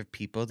percentage of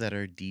people that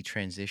are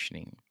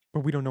detransitioning.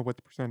 But we don't know what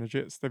the percentage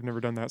is. They've never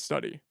done that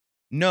study.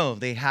 No,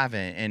 they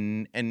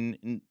haven't,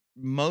 and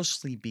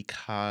mostly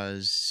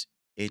because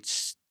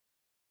it's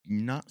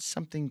not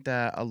something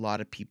that a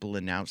lot of people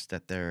announce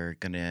that they're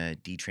gonna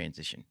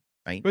detransition,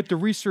 right? But the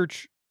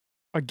research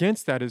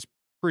against that is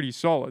pretty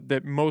solid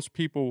that most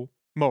people,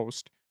 not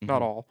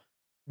Mhm, all,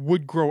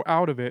 would grow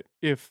out of it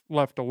if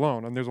left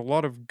alone. And there's a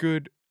lot of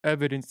good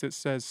evidence that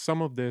says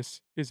some of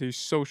this is a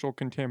social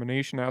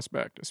contamination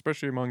aspect,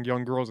 especially among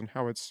young girls, and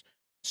how it's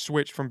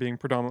switched from being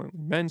predominantly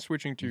men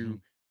switching to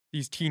mhm,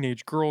 these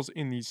teenage girls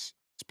in these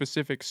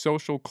specific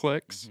social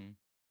cliques. mhm.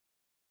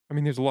 I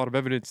mean, there's a lot of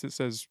evidence that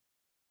says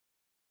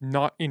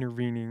not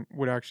intervening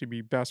would actually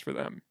be best for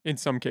them in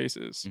some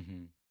cases.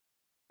 Mhm.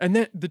 And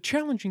then the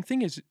challenging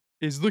thing is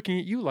looking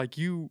at you like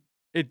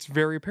it's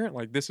very apparent,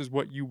 like, this is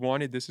what you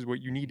wanted, this is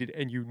what you Mhm. needed,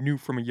 and you knew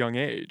from a young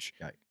age.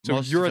 Right. So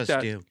Most you're of at us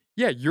that do.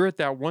 yeah, you're at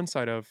that one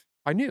side of,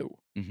 "I knew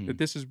that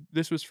Mhm.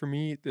 this was for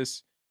me,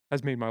 this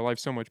has made my life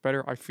so much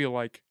better, I feel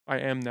like I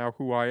am now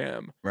who I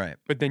am." Right.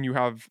 But then you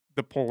have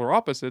the polar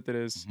opposite that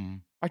is,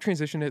 Mhm. "I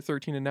transitioned at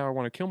 13 and now I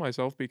wanna kill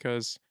myself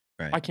because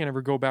Right. I can't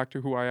ever go back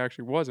to who I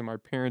actually was, and my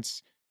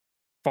parents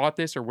fought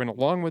this or went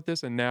along with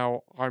this, and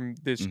now I'm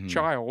this Mhm.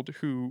 child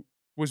who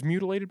was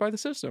mutilated by the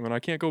system, and I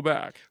can't go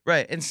back."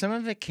 Right, and some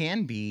of it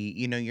can be,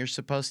 you're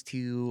supposed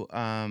to,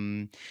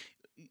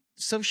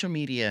 social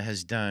media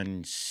has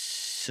done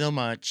so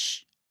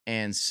much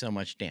and so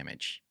much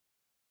damage,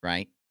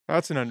 right?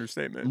 That's an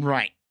understatement.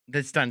 Right.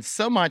 That's done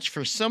so much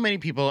for so many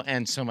people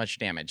and so much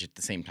damage at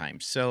the same time.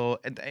 So,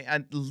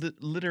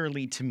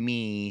 literally to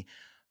me,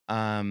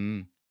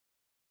 um,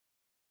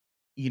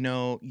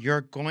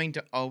 you're going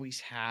to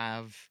always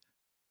have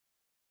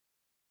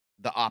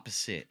the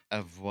opposite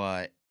of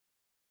what,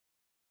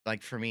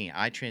 like for me,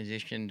 I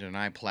transitioned and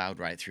I plowed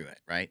right through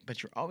it, right?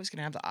 But you're always going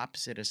to have the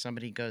opposite as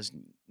somebody goes,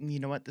 You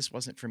know what? This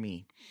wasn't for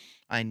me.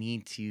 I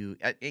need to."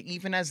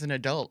 Even as an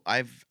adult,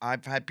 I've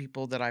had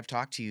people that I've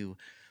talked to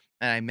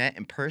and I met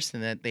in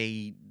person that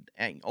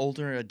an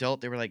older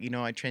adult, they were like,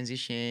 I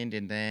transitioned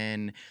and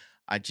then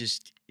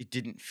it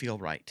didn't feel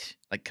right,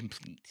 like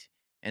complete.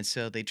 And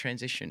so they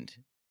transitioned.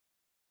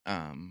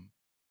 Um,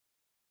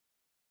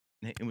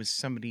 it was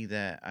somebody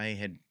that I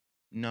had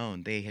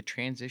known. They had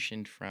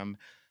transitioned from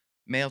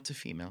male to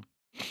female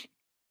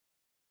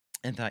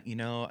and thought,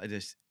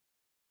 it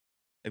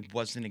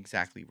wasn't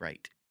exactly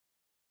right.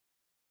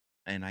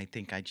 And I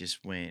think I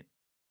just went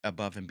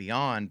above and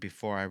beyond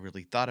before I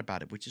really thought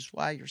about it, which is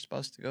why you're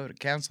supposed to go to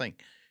counseling.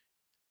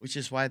 Which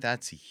is why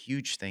that's a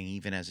huge thing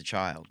even as a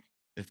child.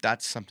 If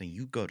that's something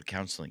you go to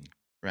counseling,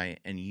 right?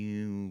 And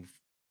you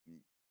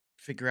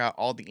figure out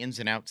all the ins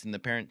and outs and the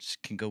parents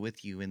can go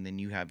with you and then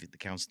you have the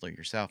counselor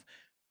yourself,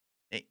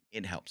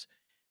 it helps.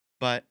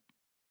 But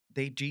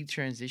they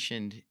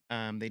detransitioned,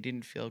 they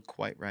didn't feel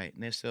quite right.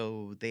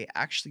 So they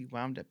actually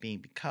wound up being,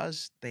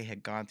 because they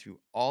had gone through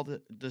all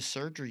the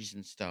surgeries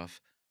and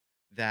stuff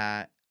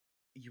that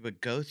you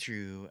would go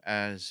through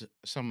as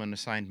someone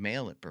assigned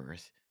male at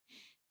birth,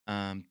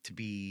 to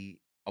be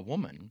a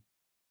woman.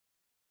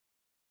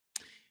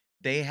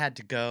 They had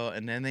to go,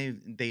 and then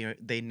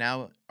they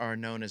now are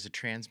known as a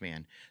trans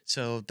man.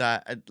 So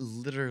that,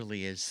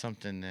 literally is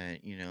something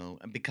that,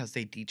 because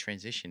they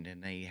detransitioned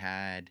and they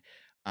had,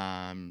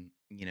 bilateral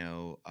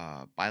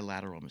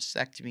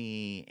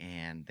mastectomy,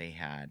 and they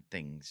had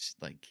things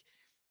like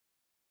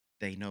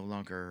they no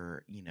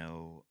longer,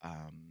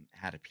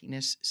 had a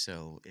penis.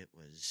 So it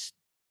was,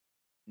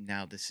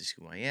 now this is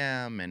who I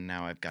am, and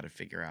now I've got to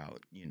figure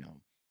out,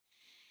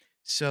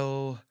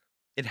 So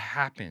it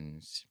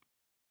happens.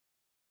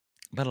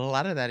 But a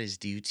lot of that is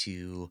due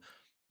to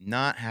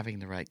not having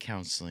the right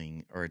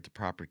counseling or the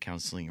proper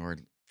counseling or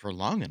for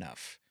long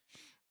enough.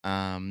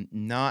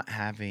 Not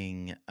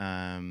having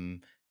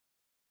a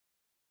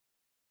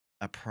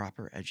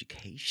proper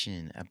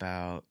education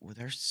about, well,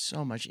 there's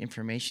so much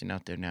information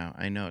out there now.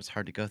 I know it's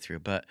hard to go through,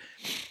 but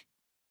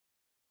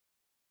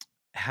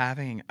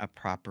having a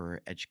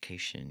proper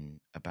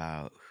education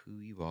about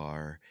who you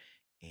are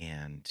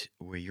and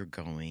where you're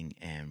going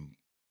and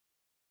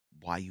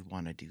why you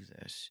want to do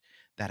this,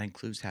 that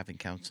includes having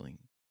counseling.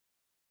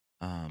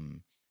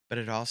 Um, but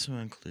it also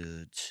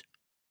includes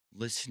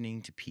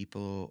listening to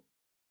people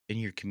in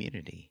your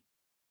community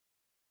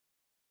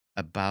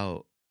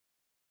about,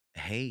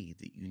 hey,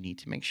 that you need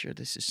to make sure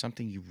this is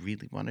something you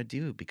really want to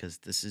do because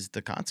this is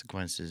the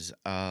consequences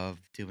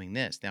of doing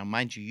this. Now,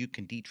 mind you, you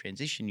can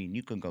detransition and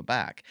you can go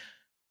back.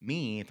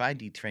 Me, if I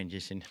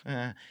detransition,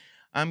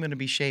 I'm going to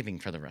be shaving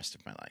for the rest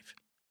of my life,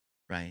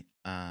 right?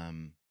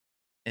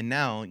 And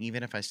now,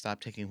 even if I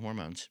stop taking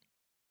hormones,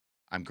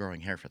 I'm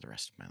growing hair for the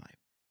rest of my life.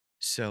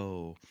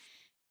 So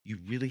you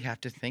really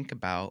have to think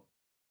about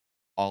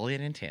all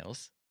it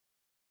entails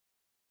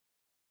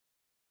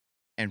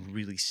and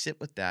really sit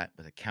with that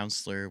with a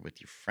counselor,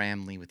 with your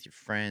family, with your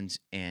friends,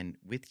 and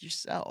with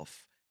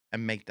yourself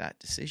and make that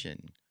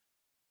decision.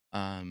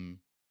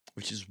 Um,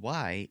 which is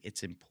why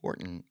it's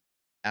important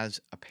as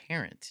a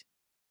parent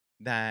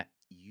that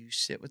you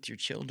sit with your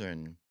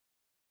children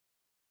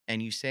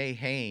and you say,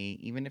 hey,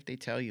 even if they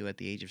tell you at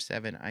the age of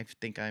 7, I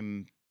think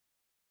I'm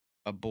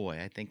a boy.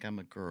 I think I'm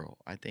a girl.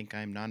 I think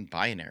I'm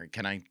non-binary.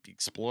 Can I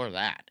explore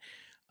that?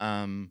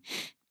 Um,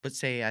 but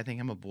say I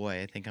think I'm a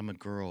boy. I think I'm a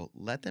girl.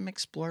 Let them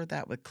explore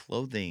that with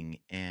clothing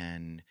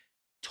and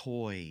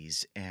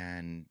toys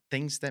and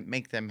things that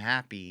make them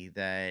happy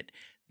that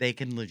they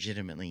can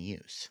legitimately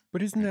use.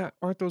 But isn't Right. that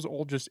aren't those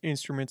all just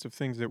instruments of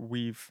things that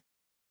we've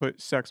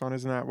put sex on?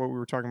 Isn't that what we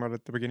were talking about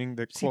at the beginning?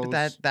 That See,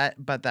 clothes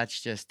but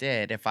that's just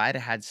it. If I'd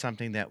had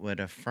something that would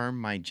affirm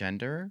my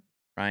gender,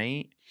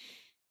 right,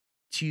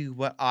 to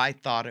what I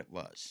thought it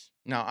was.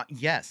 Now,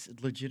 yes,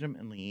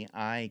 legitimately,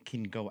 I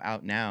can go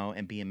out now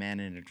and be a man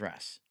in a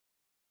dress,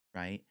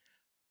 right?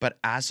 But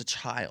as a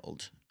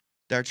child,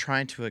 they're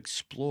trying to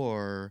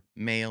explore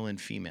male and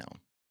female.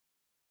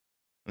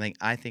 Like,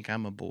 I think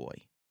I'm a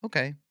boy.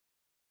 Okay.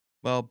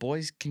 Well,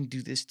 boys can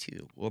do this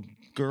too. Well,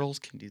 girls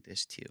can do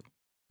this too.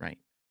 Right.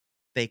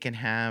 They can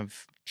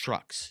have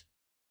trucks.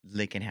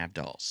 They can have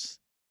dolls.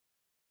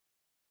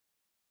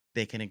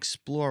 They can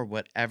explore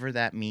whatever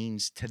that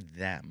means to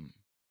them.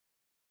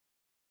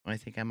 I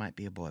think I might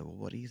be a boy. Well,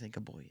 what do you think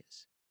a boy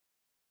is?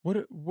 What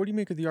do you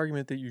make of the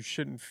argument that you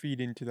shouldn't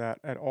feed into that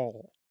at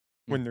all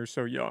Mm. when they're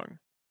so young?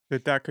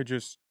 That could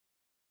just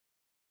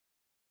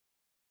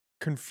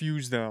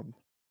confuse them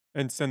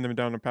and send them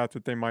down a path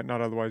that they might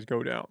not otherwise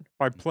go down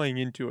by playing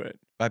into it.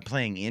 By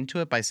playing into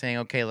it, by saying,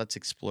 okay, let's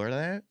explore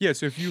that. Yeah,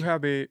 so if you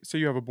have a say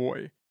you have a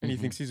boy and he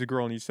Mm-hmm. thinks he's a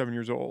girl and he's 7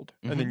 years old,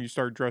 and then Mm-hmm. you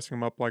start dressing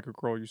him up like a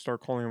girl, you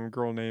start calling him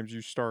girl names,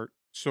 you start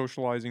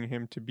socializing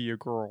him to be a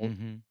girl,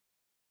 Mm-hmm.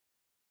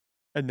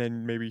 and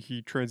then maybe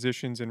he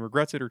transitions and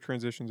regrets it or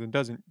transitions and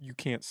doesn't, you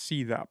can't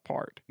see that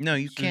part. No,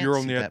 you So can't you're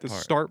see only at that the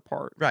part. start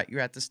part. Right. You're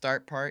at the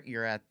start part.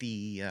 You're at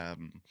the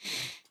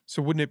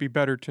So wouldn't it be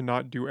better to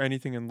not do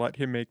anything and let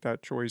him make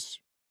that choice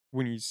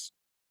when his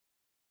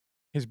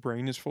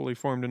brain is fully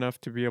formed enough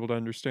to be able to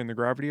understand the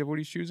gravity of what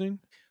he's choosing?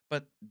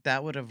 but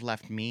that would have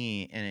left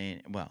me in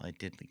a well, it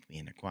did leave me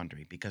in a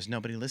quandary because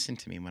nobody listened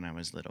to me when I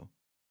was little.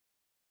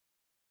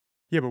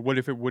 Yeah, but what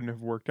if it wouldn't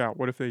have worked out?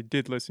 What if they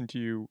did listen to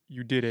you,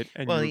 you did it,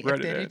 and you Well, if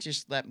regretted they'd have it?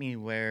 just let me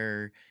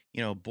wear,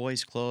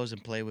 boys' clothes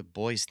and play with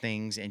boys'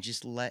 things and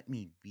just let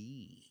me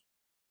be,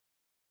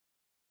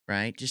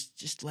 right?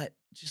 Just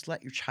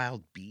let your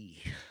child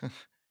be.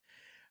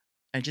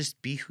 And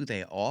just be who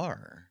they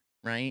are,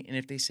 right? And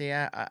if they say,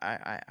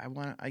 I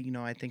want,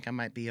 I think I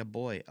might be a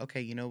boy.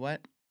 Okay, you know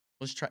what?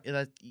 Let's try.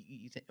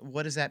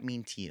 What does that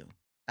mean to you?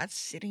 That's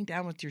sitting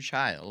down with your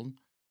child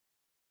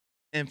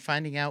and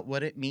finding out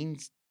what it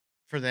means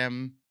for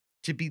them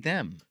to be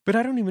them. But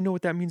I don't even know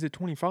what that means at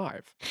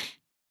 25.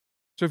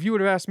 So if you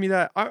would have asked me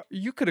that,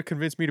 you could have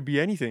convinced me to be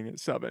anything at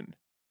 7.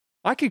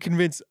 I could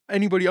convince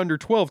anybody under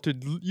 12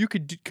 you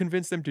could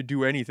convince them to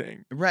do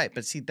anything. Right,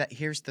 but see that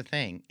here's the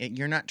thing.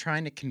 You're not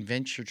trying to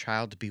convince your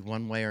child to be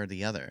one way or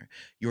the other.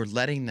 You're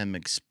letting them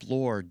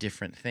explore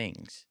different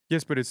things.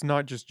 Yes, but it's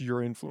not just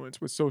your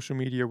influence. With social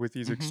media, with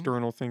these Hmm.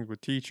 external things,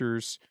 with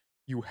teachers,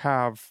 you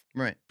have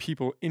Right.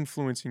 people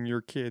influencing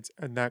your kids,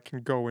 and that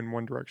can go in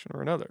one direction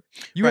or another.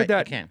 You had Right, it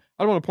that can.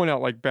 I don't wanna point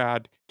out, like,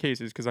 bad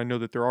cases because I know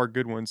that there are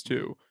good ones Hmm.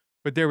 too,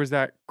 but there was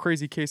that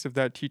crazy case of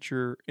that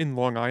teacher in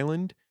Long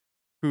Island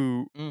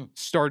who Mm.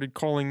 started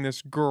calling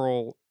this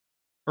girl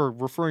or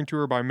referring to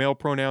her by male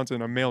pronouns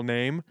and a male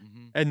name,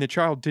 Hmm. and the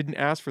child didn't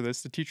ask for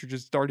this. The teacher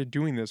just started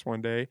doing this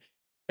one day,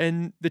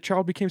 and the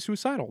child became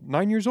suicidal.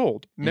 9 years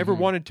old, never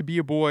Hmm. wanted to be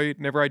a boy,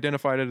 never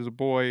identified as a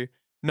boy,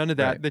 none of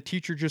Right. that. The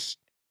teacher just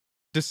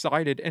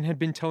decided and had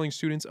been telling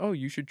students, "Oh,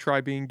 you should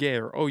try being gay,"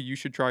 or, "Oh, you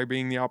should try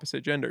being the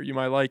opposite gender. You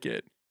might like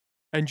it."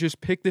 And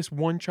just picked this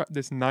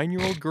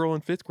 9-year-old girl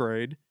in 5th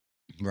grade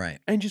Right.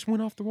 and just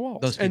went off the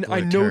walls. Those And people I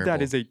are know that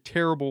terrible. is a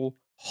terrible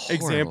Horrible.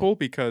 example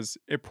because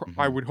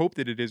I Mhm. would hope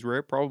that it is rare,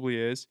 it probably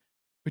is,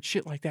 but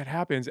shit like that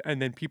happens,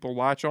 and then people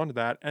latch onto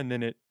that, and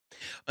then it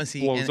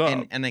See, blows and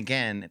and up. and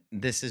again,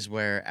 this is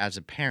where as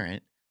a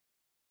parent,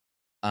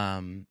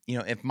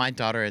 if my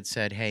daughter had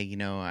said, "Hey,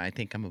 I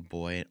think I'm a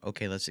boy.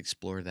 Okay, let's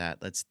explore that.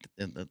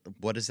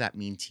 What does that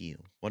mean to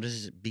you? What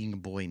does being a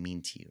boy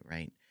mean to you?"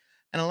 Right?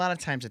 And a lot of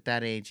times at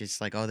that age,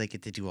 it's like, "Oh, they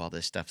get to do all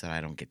this stuff that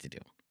I don't get to do."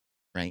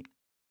 Right?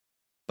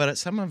 But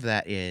some of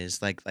that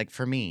is like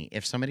for me,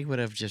 if somebody would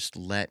have just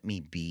let me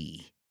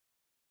be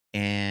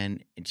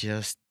and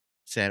just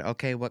said,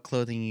 "Okay, what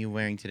clothing are you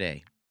wearing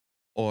today?"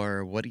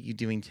 Or "What are you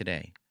doing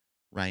today?"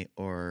 Right?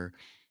 Or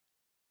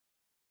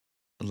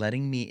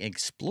letting me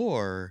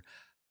explore,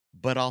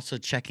 but also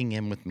checking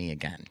in with me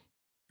again,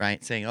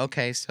 right? Saying,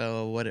 "Okay,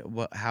 so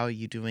what how are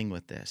you doing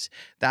with this?"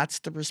 That's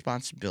the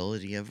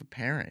responsibility of a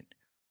parent,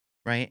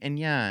 right? And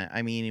yeah,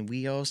 I mean,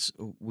 we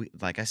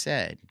like I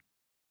said,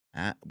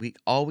 we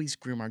always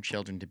groom our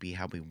children to be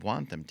how we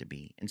want them to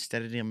be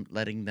instead of them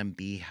letting them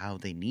be how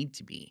they need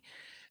to be.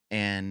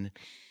 And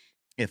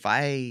if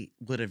I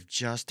would have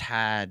just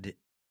had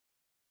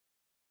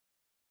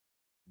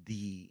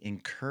the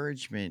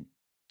encouragement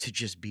to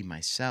just be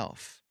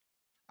myself,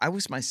 I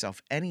was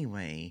myself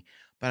anyway,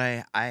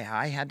 but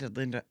I had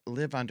to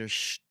live under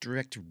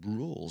strict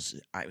rules.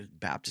 I was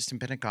Baptist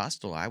and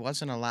Pentecostal. I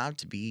wasn't allowed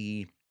to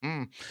be,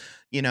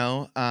 you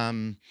know,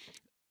 um,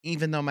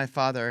 even though my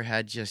father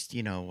had just,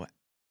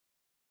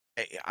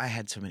 I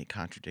had so many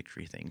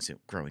contradictory things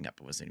growing up.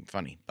 It wasn't even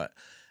funny. But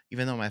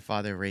even though my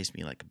father raised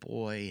me like a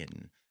boy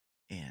and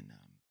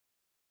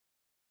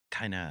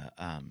kind of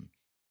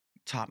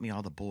taught me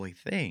all the boy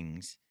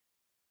things,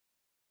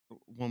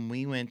 when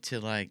we went to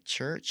like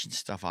church and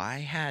stuff, I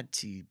had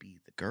to be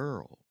the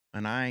girl,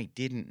 and I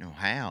didn't know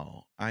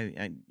how.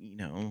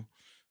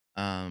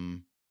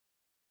 Um,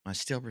 I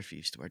still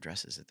refused to wear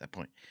dresses at that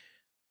point,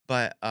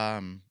 but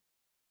I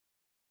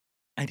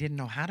didn't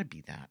know how to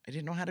be that. I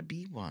didn't know how to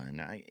be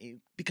one.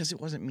 Because it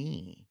wasn't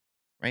me,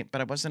 right?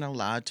 But I wasn't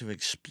allowed to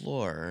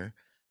explore.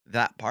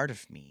 that part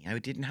of me. I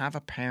didn't have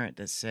a parent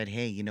that said,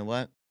 "Hey, you know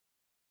what?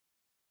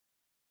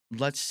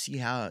 Let's see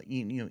how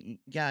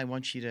yeah, I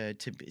want you to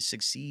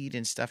succeed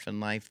and stuff in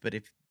life, but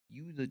if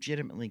you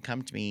legitimately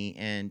come to me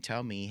and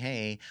tell me,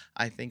 "Hey,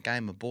 I think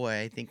I'm a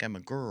boy, I think I'm a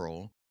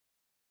girl,"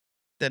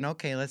 then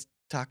okay, let's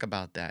talk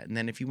about that. And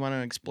then if you want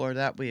to explore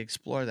that, we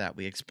explore that.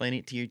 We explain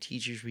it to your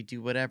teachers, we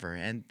do whatever.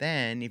 And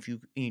then if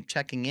you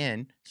checking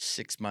in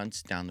 6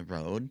 months down the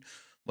road,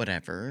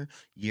 whatever,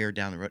 year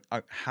down the road,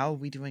 how are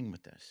we doing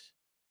with this?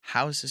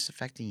 How is this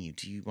affecting you?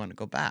 Do you want to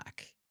go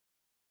back?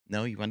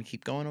 No, you want to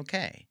keep going?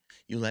 Okay.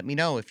 You let me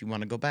know if you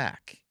want to go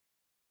back,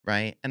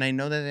 right? And I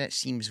know that that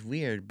seems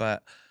weird,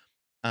 but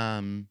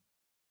um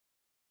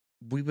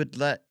we would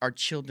let our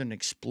children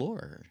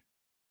explore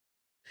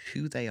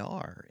who they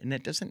are. And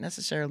it doesn't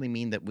necessarily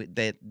mean that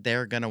that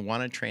they're going to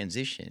want to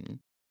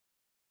transition.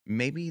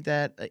 Maybe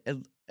that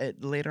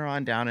later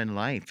on down in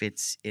life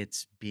it's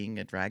being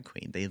a drag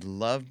queen. They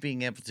love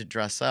being able to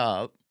dress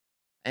up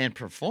and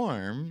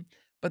perform,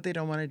 but they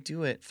don't want to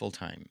do it full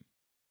time,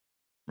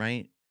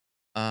 right?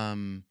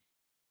 Um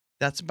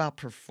that's about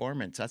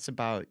performance. That's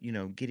about,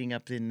 getting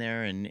up in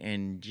there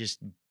and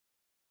just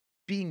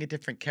being a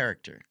different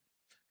character.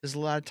 Because a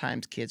lot of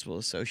times kids will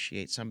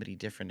associate somebody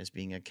different as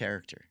being a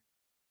character,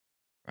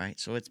 right?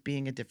 So it's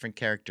being a different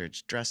character.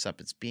 It's dress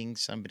up. It's being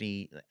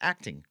somebody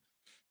acting,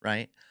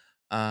 right?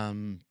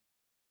 Um,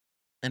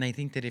 and I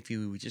think that if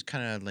you just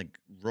kind of like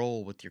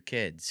roll with your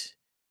kids,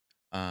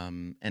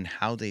 and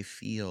how they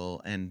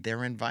feel and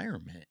their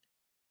environment,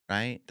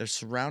 right? They're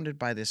surrounded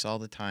by this all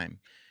the time,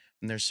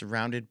 and they're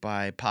surrounded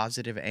by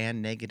positive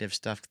and negative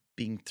stuff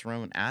being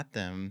thrown at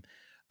them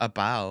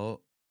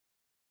about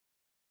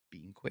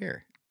being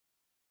queer,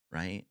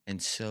 right? And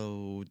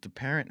so the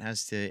parent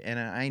has to, and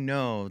I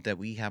know that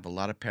we have a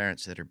lot of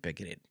parents that are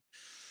bigoted.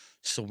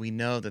 So we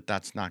know that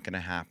that's not going to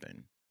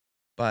happen.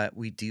 But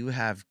we do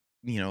have,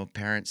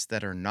 parents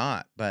that are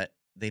not, but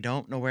they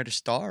don't know where to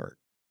start.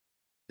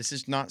 This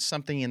is not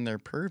something in their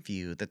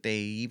purview that they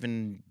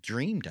even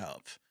dreamed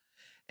of.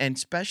 And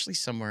especially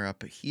somewhere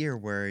up here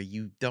where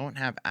you don't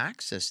have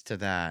access to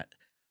that.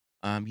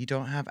 You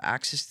don't have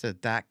access to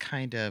that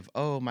kind of,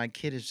 oh, my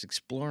kid is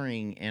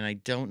exploring and I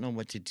don't know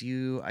what to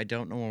do. I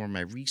don't know where my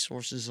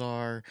resources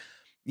are.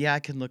 Yeah, I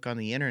can look on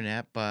the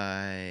internet,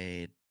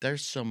 but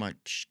there's so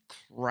much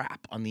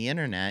crap on the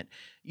internet.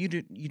 You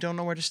don't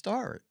know where to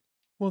start.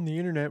 Well, and the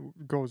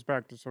internet goes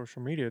back to social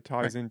media, Right.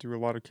 ties into a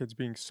lot of kids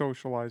being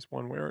socialized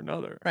one way or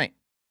another. Right.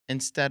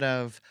 Instead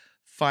of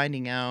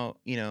finding out,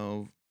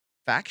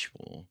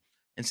 factual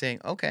and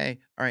saying, okay,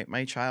 all right,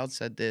 my child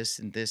said this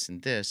and this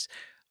and this.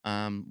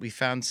 We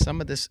found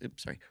some of this.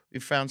 Oops, sorry. We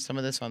found some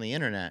of this on the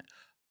internet,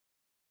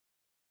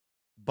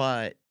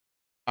 but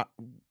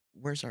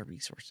where's our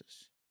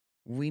resources?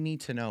 We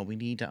need to know. We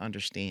need to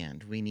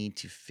understand. We need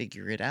to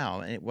figure it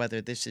out. And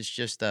whether this is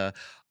just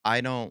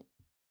I don't,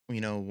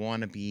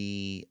 want to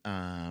be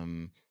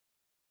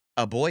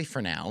a boy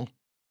for now,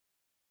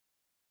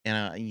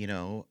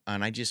 and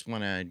and I just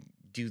want to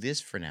do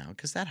this for now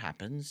because that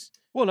happens,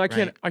 Well, and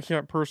right? I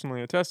can't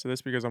personally attest to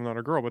this because I'm not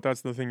a girl, but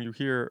that's the thing you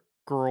hear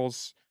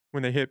girls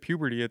when they hit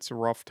puberty, it's a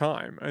rough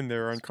time and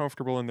they're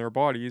uncomfortable in their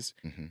bodies.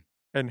 Hmm.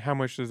 And how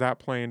much does that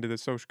play into the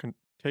social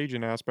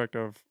contagion aspect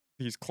of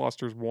these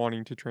clusters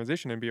wanting to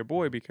transition and be a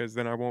boy because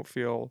then I won't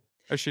feel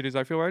as shitty as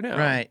I feel right now.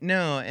 Right.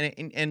 No,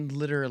 and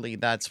literally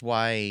that's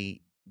why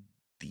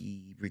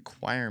the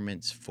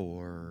requirements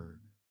for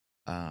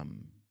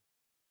um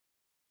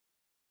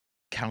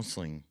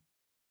counseling,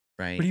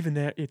 But right? even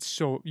that, it's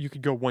so you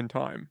could go one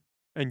time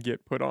and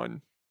get put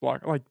on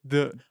block. Like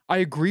the I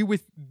agree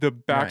with the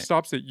Right.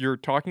 backstops that you're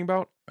talking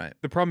about. Right.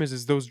 The problem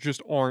is those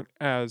just aren't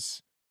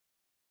as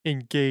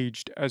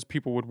engaged as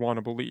people would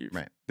wanna believe.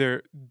 Right.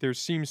 There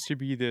seems to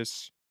be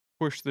this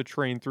push the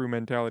train through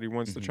mentality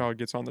once the Hmm. child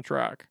gets on the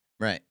track.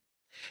 Right.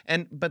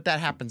 And but that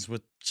happens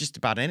with just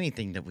about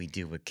anything that we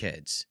do with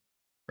kids,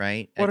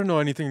 right? Well, I don't know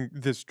anything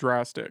this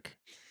drastic.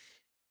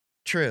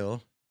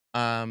 True.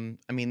 I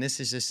mean,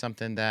 this is just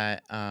something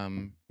that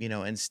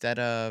instead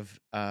of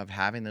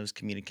having those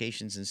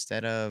communications,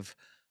 instead of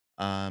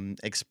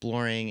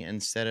exploring,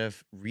 instead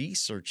of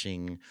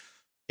researching,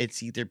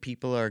 it's either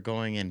people are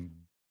going and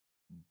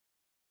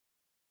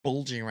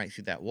bulging right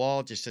through that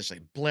wall, just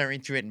like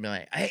blaring through it and be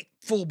like, "Hey,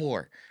 full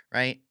bore,"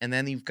 right? And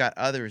then you've got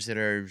others that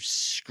are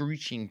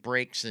screeching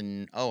brakes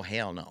and oh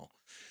hell no,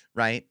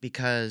 right?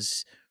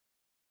 Because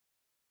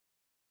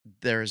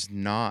there's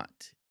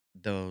not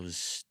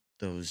those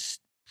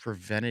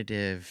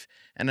preventative,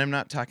 and I'm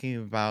not talking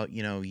about,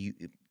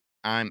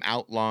 I'm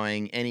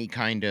outlawing any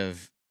kind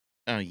of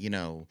uh, you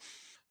know,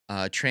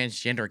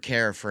 transgender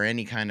care for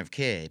any kind of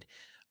kid,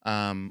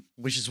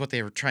 which is what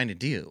they were trying to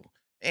do.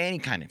 Any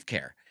kind of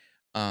care.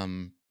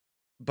 Um,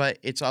 but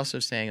it's also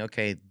saying,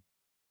 okay,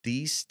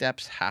 these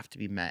steps have to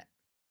be met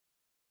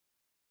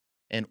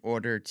in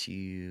order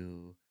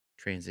to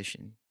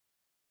transition,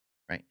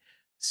 right?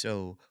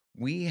 So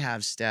we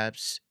have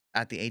steps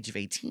at the age of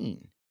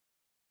 18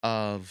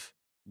 of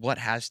what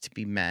has to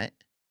be met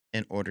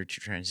in order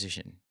to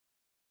transition.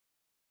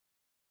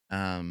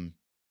 Um,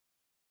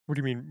 What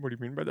do you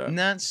mean by that?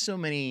 Not so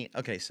many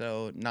okay,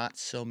 so not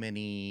so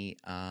many,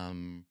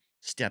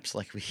 steps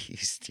like we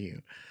used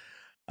to.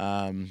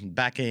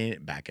 Back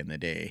in the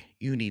day,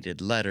 you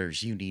needed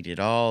letters, you needed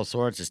all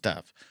sorts of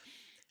stuff.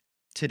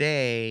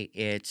 Today,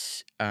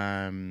 it's,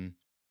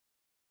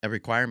 a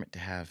requirement to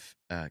have,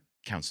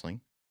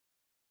 counseling,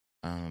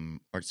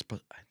 or it's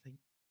supposed I think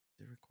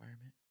the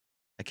requirement?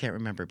 I can't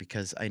remember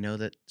because I know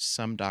that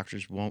some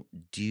doctors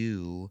won't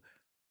do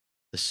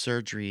the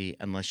surgery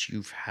unless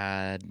you've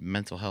had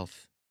mental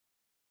health,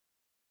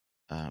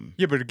 um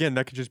Yeah, but again,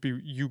 that could just be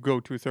you go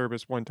to a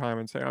therapist one time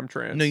and say, "I'm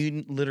no, trans."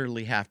 you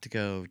literally have to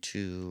go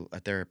to a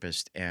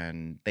therapist,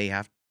 and they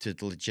have to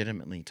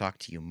legitimately talk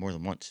to you more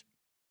than once.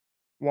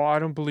 Well, I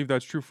don't believe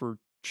that's true for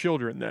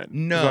children then,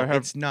 because I No,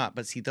 have it's not,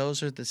 but see,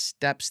 those are the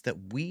steps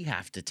that we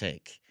have to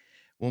take.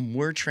 When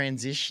we're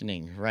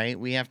transitioning, right?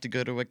 We have to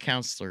go to a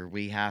counselor,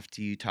 we have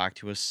to talk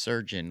to a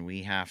surgeon,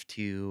 we have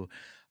to,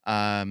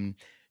 um,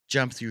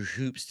 jump through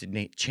hoops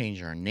to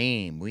change our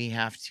name. We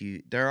have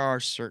to there are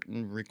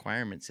certain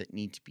requirements that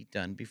need to be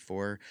done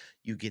before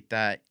you get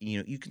that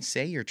you can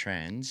say you're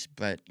trans,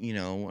 but,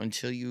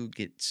 until you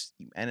get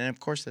and then, of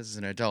course, as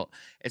an adult,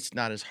 it's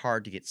not as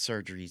hard to get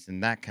surgeries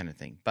and that kinda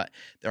thing, but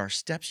there are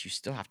steps you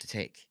still have to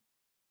take.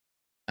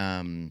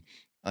 Um,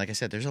 like I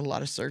said, there's a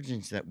lot of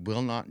surgeons that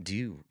will not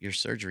do your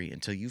surgery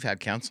until you've had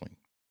counseling.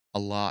 A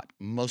lot,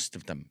 most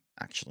of them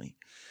actually,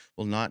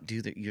 will not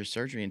do your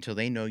surgery until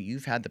they know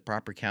you've had the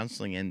proper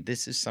counseling, and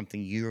this is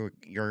something you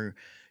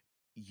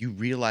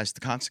realize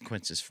the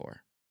consequences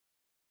for.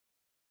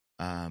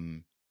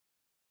 Um,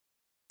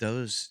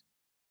 those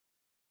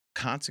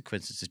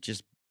consequences of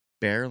just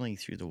barreling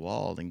through the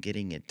wall and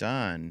getting it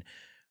done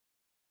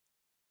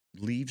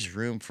leaves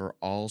room for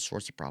all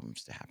sorts of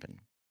problems to happen,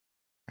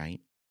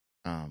 right?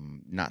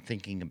 Not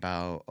thinking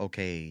about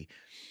okay,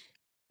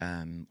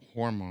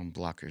 hormone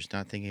blockers,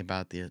 not thinking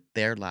about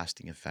their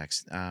lasting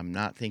effects,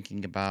 not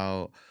thinking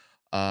about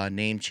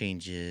name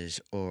changes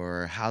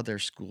or how their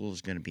school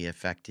is going to be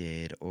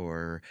affected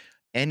or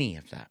any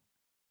of that.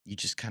 You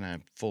just kind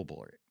of full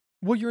bore it.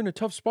 well, you're in a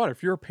tough spot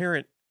if you're a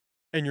parent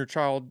and your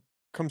child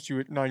comes to you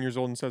at 9 years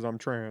old and says, "I'm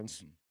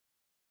trans." Mhm.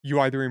 You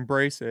either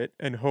embrace it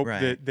and hope Right,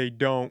 that they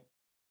don't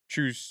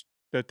choose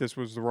that this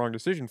was the wrong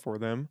decision for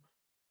them,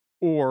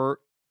 or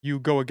you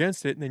go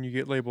against it and then you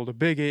get labeled a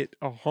bigot,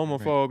 a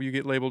right, homophobe, you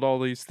get labeled all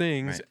these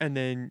things, right, and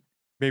then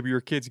maybe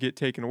your kids get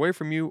taken away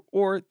from you,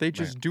 or they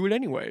right, just do it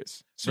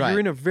anyways. So you're right,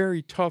 in a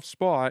very tough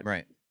spot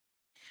right.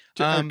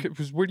 to, Um,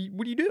 'cause what do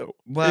you do?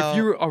 If well,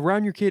 you're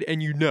around your kid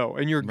and you know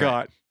in your right,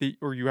 gut that,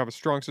 or you have a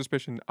strong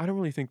suspicion, I don't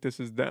really think this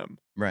is them.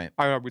 right,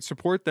 I would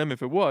support them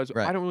if it was.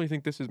 I right, don't really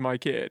think this is my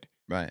kid.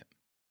 right.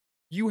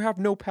 You have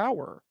no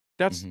power.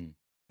 That's Hmm.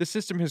 the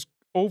system has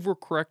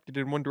overcorrected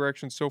in one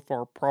direction so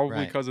far, probably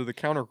Right, because of the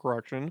counter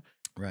correction,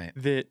 right,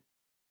 that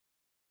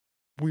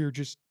we're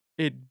just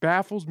it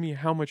baffles me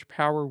how much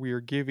power we are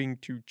giving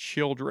to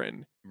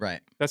children.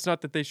 right. That's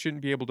not that they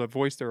shouldn't be able to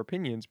voice their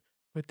opinions,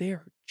 but they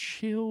are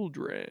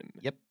children.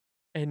 Yep,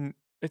 And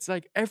it's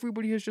like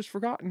everybody has just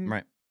forgotten.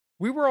 right.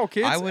 We were all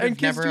I kids would and have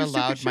kids never do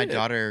stupid allowed my shit.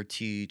 daughter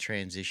to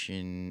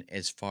transition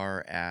as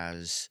far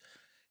as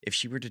if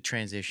she were to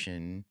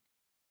transition,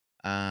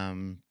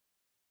 um,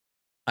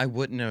 I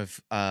wouldn't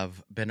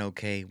have been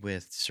okay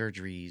with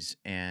surgeries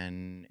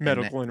and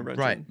that Medical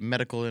right, intervention.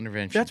 medical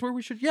That's intervention. where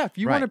we should, yeah, if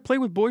you Right. wanna play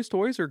with boys'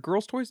 toys or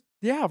girls' toys,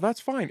 yeah,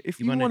 that's fine. If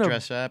You you wanna wanna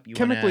dress up, you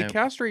chemically wanna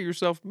castrate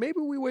yourself, maybe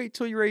we wait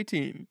till you're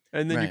 18,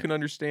 and then you right. can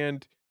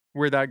understand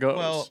where that goes.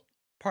 Well,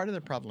 part of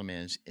the problem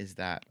is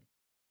that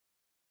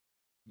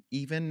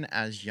even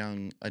as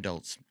young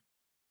adults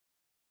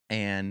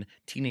and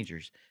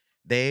teenagers,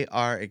 they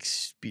are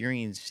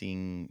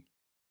experiencing,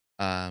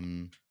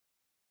 um,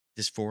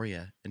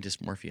 dysphoria and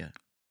dysmorphia.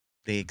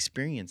 They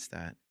experience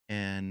that,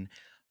 and,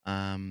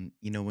 when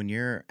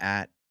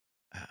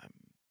um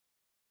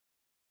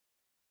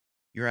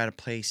you're at a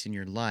place in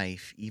your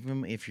life,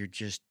 even if you're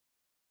just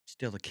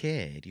still a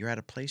kid, you're at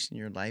a place in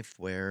your life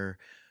where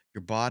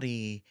your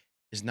body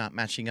is not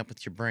matching up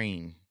with your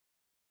brain.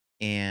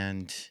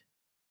 And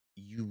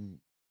you,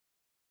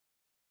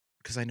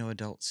 because I know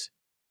adults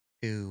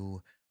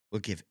who will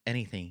give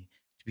anything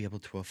to be able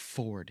to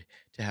afford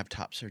to have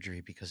top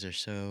surgery because they're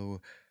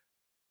so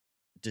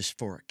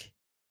dysphoric,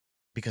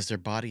 because their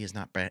body is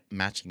not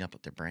matching up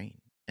with their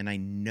brain. And I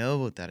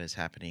know that is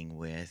happening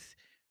with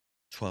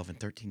 12 and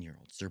 13-year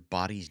olds. Their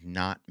body's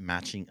not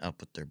matching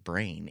up with their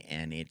brain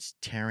and it's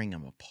tearing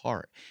them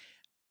apart.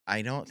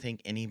 I don't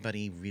think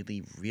anybody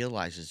really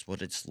realizes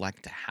what it's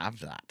like to have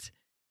that.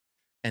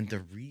 And the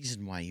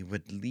reason why you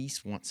would at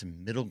least want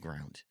some middle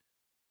ground,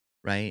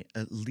 right?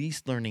 At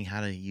least learning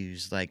how to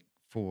use, like,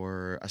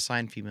 for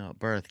assigned female at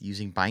birth,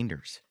 using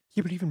binders.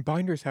 Yeah, but even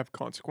binders have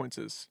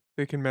consequences.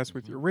 They can mess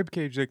with Hmm. your rib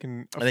cage, they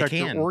can They affect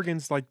your can.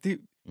 organs, like, the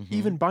Hmm.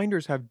 even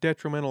binders have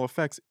detrimental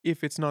effects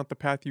if it's not the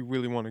path you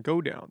really wanna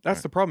go down.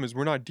 That's Right. the problem is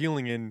we're not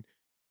dealing in,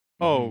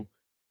 Hmm. oh,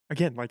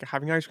 again, like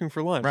having ice cream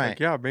for lunch, like,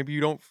 Right. yeah, maybe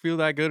you don't feel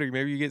that good or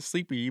maybe you get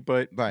sleepy,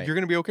 but Right. you're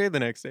gonna be okay the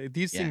next day.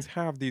 These Yeah. things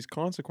have these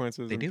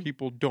consequences They and do.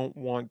 people don't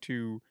want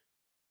to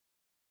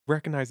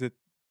recognize that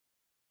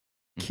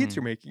kids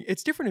are Mhm. making.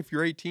 It's different if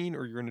you're 18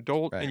 or you're an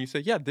adult and Right. you say,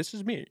 "Yeah, this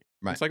is me."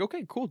 Right. It's like,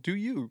 "Okay, cool, do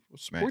you. Right.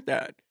 Support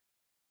that."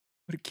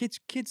 But kids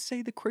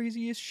say the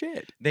craziest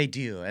shit. They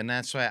do, and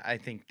that's why I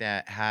think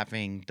that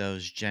having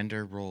those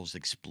gender roles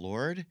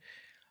explored,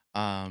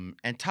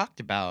 and talked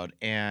about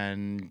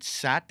and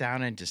sat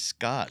down and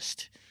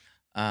discussed,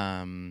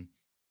 um,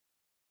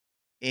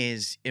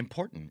 is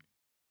important,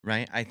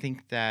 right? I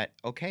think that,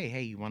 okay,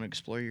 hey, you want to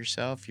explore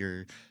yourself?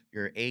 You're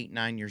 8,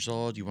 9 years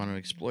old. You want to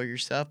explore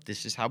yourself?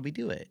 This is how we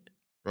do it,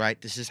 right?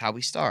 This is how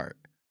we start.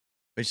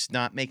 It's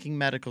not making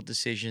medical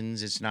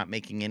decisions. It's not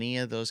making any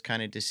of those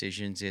kind of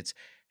decisions. It's,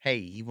 hey,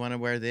 you want to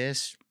wear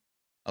this?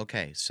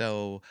 Okay,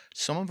 so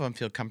some of them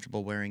feel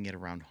comfortable wearing it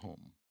around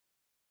home,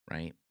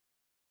 right?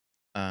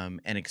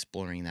 And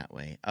exploring that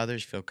way.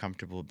 Others feel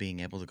comfortable being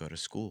able to go to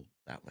school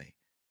that way.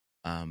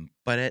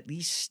 But at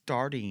least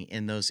starting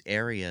in those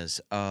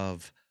areas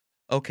of,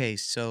 okay,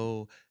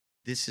 so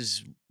this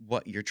is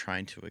what you're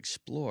trying to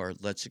explore.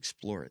 Let's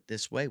explore it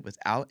this way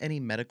without any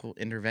medical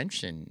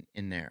intervention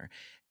in there.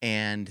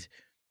 And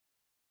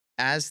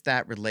as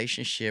that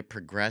relationship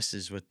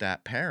progresses with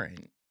that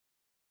parent,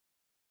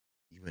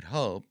 you would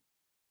hope,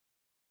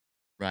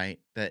 right,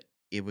 that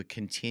it would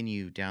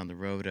continue down the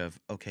road of,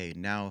 okay,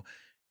 now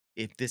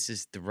if this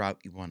is the route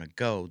you want to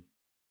go,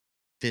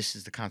 this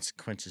is the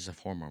consequences of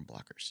hormone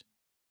blockers.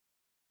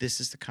 This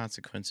is the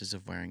consequences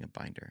of wearing a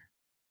binder,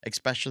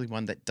 especially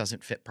one that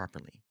doesn't fit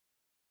properly,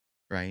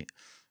 right?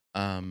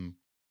 Um,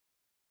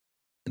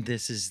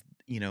 this is,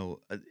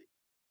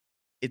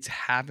 it's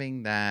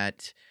having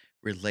that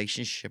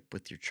relationship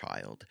with your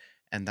child.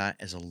 And that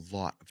is a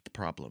lot of the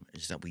problem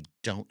is that we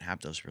don't have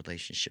those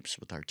relationships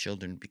with our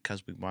children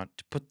because we want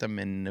to put them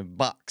in a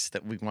box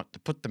that we want to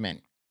put them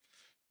in.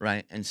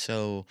 Right. And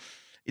so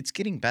it's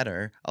getting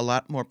better. A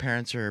lot more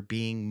parents are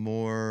being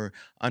more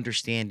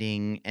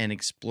understanding and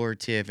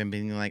explorative and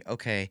being like,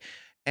 okay.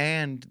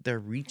 And they're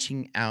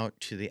reaching out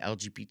to the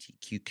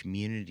LGBTQ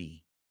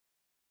community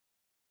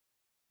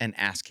and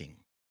asking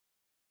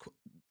qu-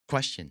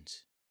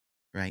 questions,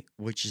 right?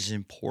 Which is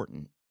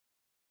important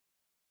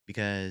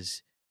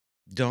because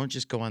don't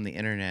just go on the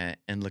internet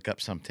and look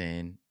up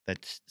something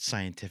that's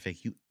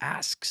scientific. You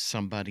ask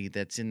somebody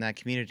that's in that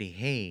community,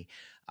 hey,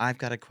 I've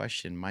got a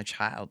question. My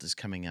child is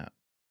coming up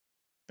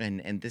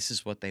and this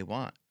is what they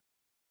want.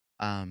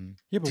 Yeah,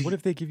 but Do what you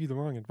if they give you the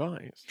wrong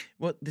advice?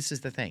 well, this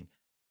is the thing.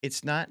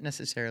 It's not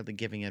necessarily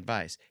giving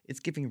advice, it's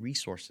giving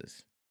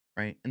resources,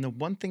 right? And the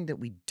one thing that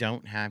we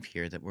don't have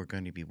here that we're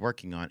going to be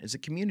working on is a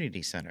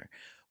community center.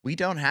 We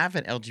don't have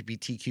an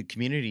LGBTQ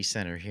community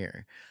center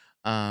here.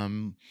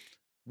 Um,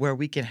 where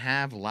we can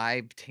have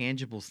live,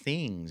 tangible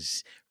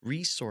things,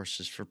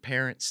 resources for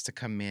parents to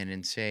come in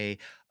and say,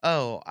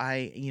 "Oh,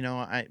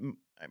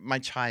 my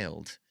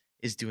child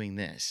is doing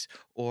this,"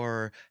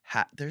 or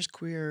 "There's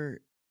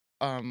queer,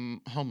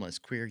 homeless,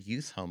 queer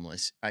youth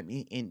homeless." I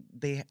mean,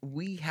 and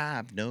we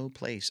have no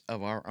place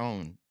of our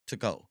own to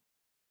go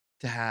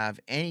to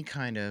have any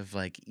kind of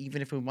like, even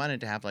if we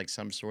wanted to have like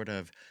some sort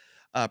of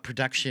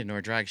production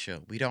or drag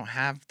show. We don't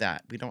have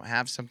that. We don't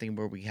have something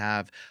where we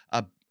have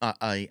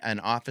an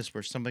office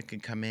where someone can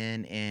come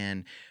in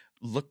and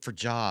look for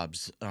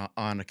jobs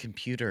on a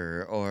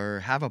computer or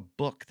have a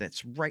book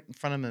that's right in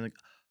front of them. Like,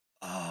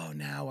 oh,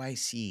 now I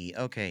see.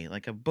 Okay,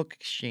 like a book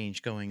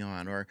exchange going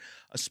on or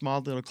a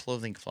small little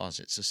clothing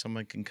closet so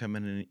someone can come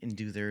in and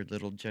do their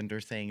little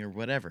gender thing or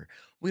whatever.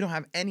 We don't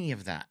have any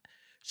of that.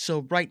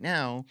 So right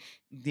now,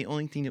 the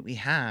only thing that we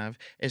have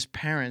is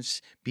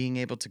parents being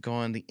able to go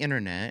on the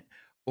internet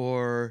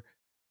or,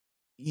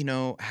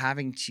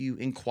 having to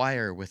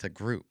inquire with a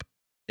group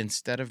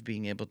instead of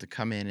being able to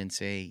come in and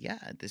say,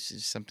 yeah, this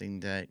is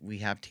something that we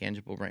have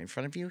tangible right in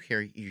front of you.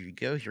 Here you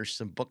go. Here's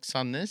some books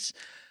on this,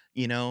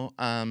 and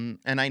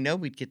I know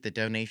we'd get the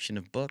donation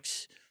of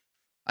books.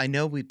 I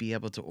know we'd be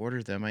able to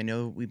order them. I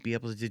know we'd be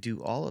able to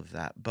do all of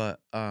that,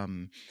 but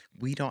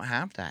we don't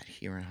have that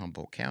here in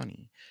Humboldt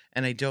County.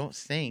 And I don't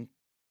think,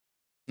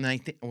 and I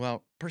think,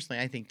 well,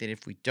 personally, I think that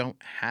if we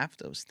don't have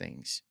those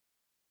things,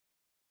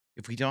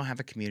 if we don't have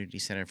a community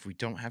center, if we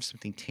don't have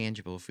something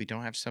tangible, if we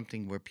don't have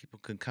something where people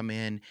can come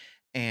in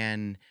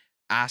and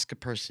ask a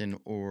person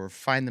or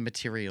find the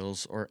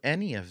materials or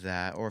any of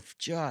that, or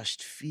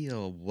just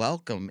feel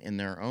welcome in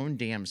their own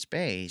damn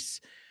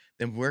space,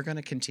 then we're going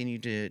to continue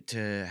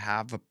to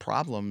have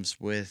problems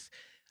with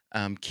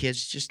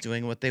kids just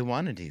doing what they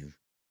want to do,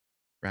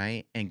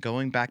 right? And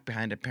going back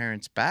behind a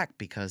parent's back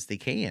because they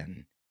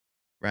can.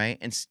 Right?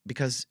 And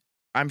because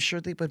I'm sure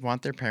they would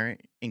want their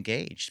parent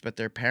engaged, but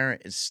their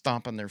parent is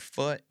stomping their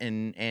foot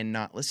and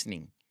not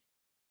listening,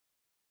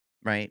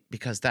 right?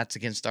 Because that's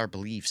against our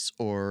beliefs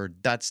or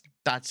that's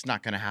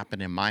not going to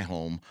happen in my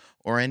home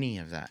or any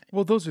of that.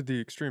 Well, those are the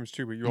extremes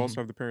too, but you Mhm.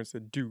 also have the parents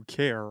that do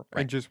care Right.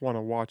 and just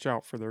wanna watch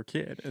out for their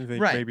kid and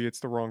think Right. maybe it's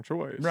the wrong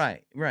choice.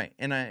 Right. Right.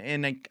 And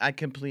I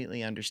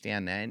completely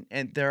understand that.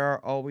 And there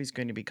are always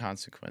going to be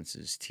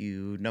consequences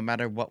to no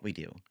matter what we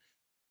do.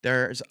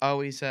 There's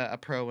always a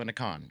pro and a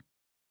con,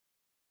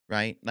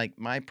 right? Like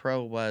my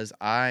pro was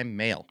I'm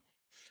male.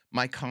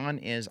 My con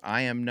is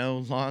I am no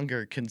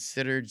longer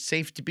considered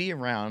safe to be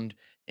around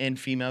in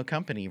female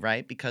company,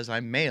 right? Because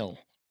I'm male.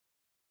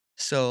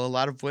 So a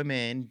lot of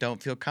women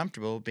don't feel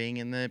comfortable being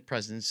in the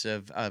presence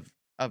of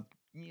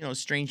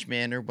strange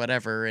men or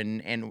whatever,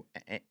 and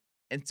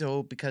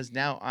so because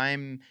now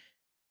I'm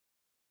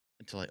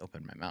until I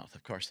open my mouth,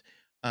 of course,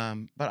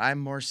 but I'm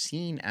more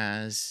seen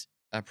as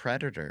a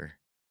predator,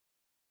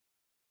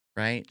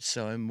 right?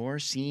 So I'm more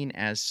seen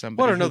as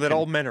Well, I somebody don't know who that can.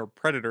 all men are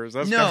predators.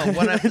 That's No, kind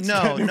what of I it's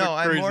no, kind of a no,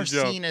 I'm more crazy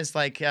joke. seen as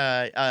like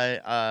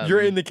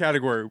You're in the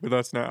category with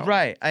us now.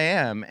 right, I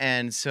am,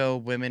 and so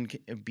women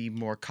be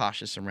more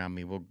cautious around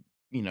me. Will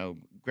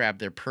grab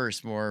their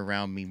purse more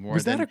around me more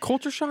Was that than a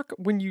culture shock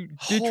when you did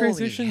holy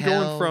transition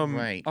going hell, from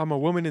right, I'm a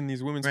woman in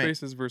these women's right,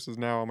 spaces versus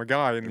now I'm a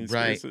guy in these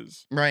right,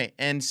 spaces? right,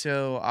 and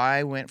so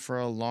I went for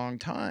a long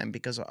time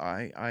because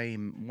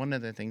I'm one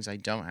of the things I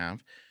don't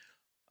have,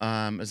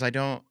 is I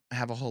don't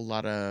have a whole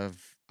lot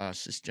of,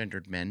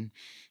 cisgendered men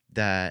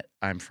that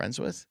I'm friends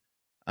with,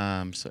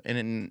 so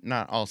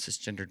not all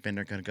cisgendered men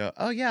are gonna go,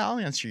 "Oh, yeah, I'll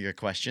answer your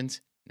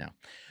questions." No.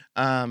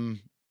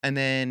 And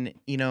then,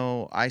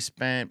 I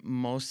spent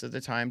most of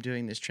the time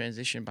doing this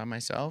transition by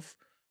myself,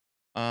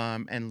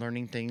 and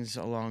learning things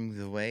along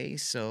the way,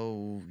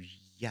 so,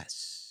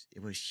 yes,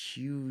 it was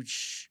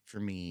huge for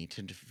me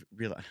to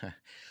realize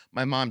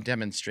my mom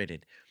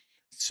demonstrated.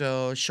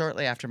 So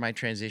shortly after my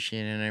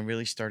transition, and I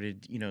really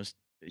started,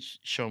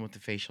 showing with the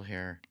facial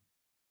hair.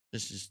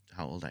 This is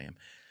how old I am.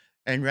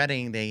 In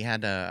Reading, they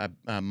had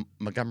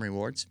Montgomery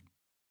wards.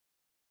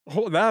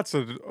 Oh, that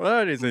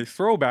is a Mm,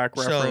 throwback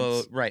So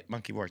reference. right,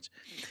 monkey wards.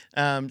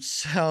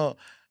 So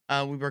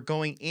we were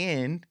going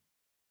in,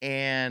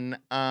 and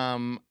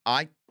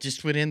I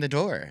just went in the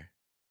door,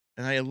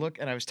 and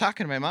I was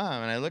talking to my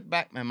mom, and I look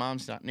back. My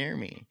mom's not near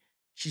me.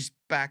 She's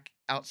back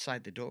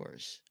outside the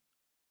doors,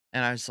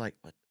 and I was like,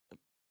 "What?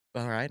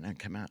 All right." And I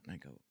come out, and I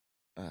go,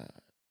 "Uh."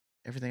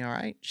 Everything all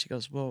right? She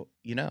goes, well,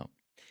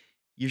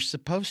 you're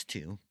supposed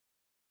to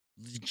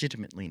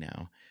legitimately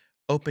now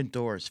open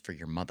doors for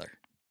your mother.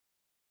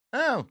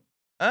 Oh,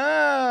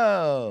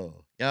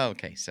 yeah,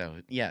 okay.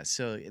 So, yeah,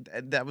 so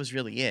that was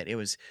really it. It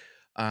was,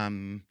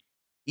 um,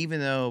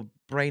 even though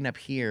brain up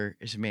here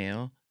is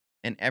male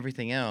and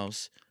everything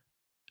else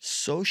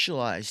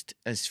socialized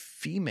as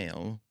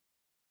female,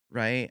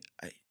 right?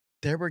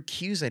 There were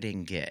cues I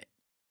didn't get.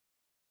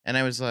 And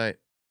I was like,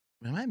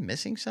 "Am I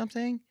missing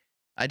something?"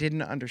 I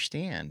didn't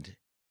understand,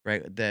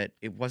 right? That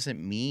it wasn't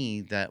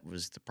me that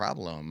was the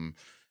problem.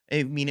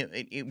 I mean,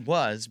 it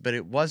was, but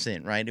it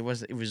wasn't, right?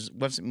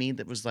 Wasn't me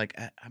that was like,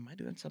 Am I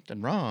doing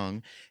something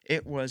wrong?"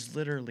 It was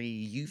literally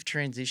you've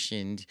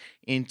transitioned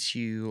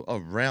into a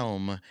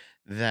realm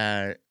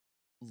that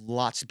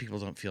lots of people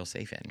don't feel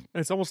safe in.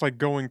 It's almost like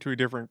going to a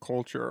different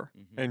culture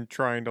Mhm. and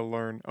trying to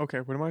learn, okay,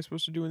 what am I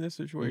supposed to do in this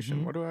situation?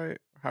 Mhm.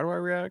 How do I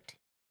react?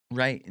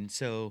 Right. And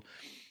so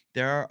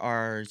there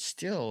are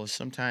still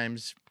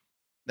sometimes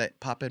that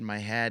pop in my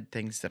head,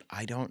 things that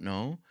I don't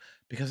know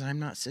because I'm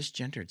not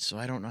cisgendered. So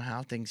I don't know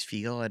how things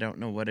feel. I don't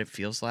know what it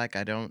feels like.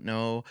 I don't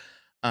know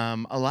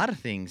a lot of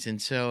things.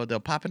 And so they'll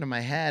pop into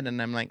my head,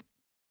 and I'm like,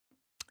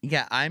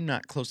 yeah, I'm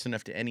not close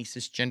enough to any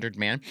cisgendered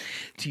man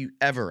to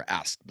ever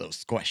ask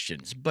those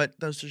questions. But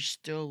those are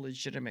still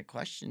legitimate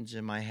questions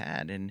in my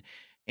head.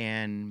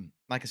 And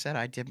like I said,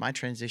 I did my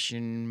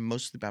transition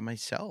mostly by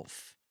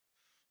myself.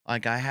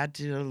 Like I had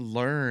to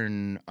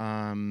learn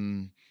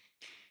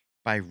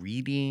by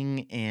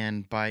reading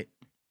and by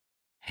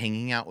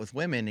hanging out with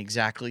women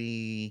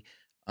exactly,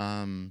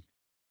 um,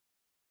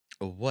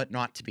 what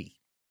not to be,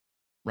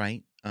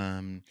 right?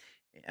 And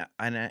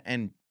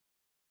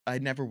I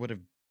never would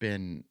have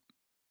been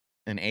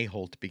an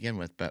a-hole to begin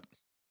with, but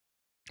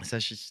so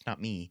that's just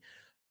not me.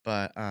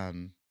 But,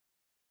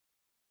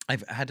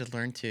 I've had to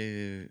learn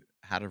to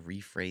how to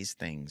rephrase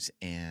things,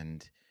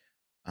 and,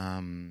 Well,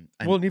 I'm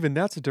and even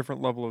that's a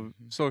different level of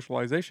Mhm,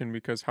 socialization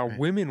because how right.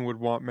 women would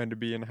want men to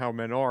be and how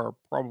men are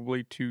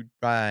probably two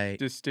Right,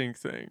 distinct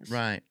things.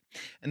 right.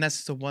 And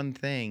that's the one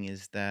thing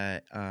is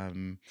that,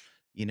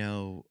 you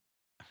know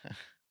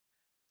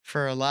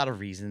for a lot of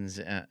reasons,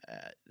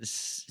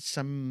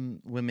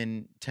 some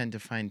women tend to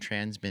find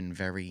trans men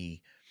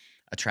very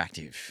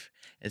attractive.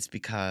 It's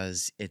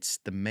because it's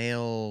the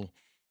male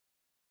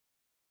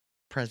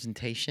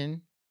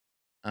presentation.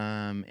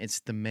 It's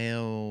the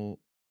male.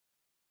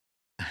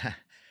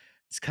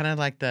 It's kind of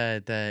like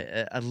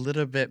a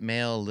little bit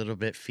male, a little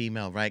bit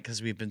female, right?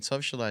 Because we've been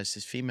socialized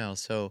as female,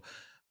 so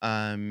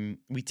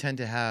we tend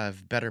to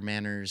have better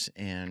manners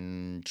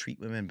and treat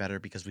women better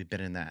because we've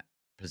been in that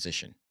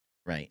position,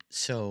 right?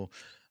 So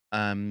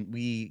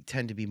we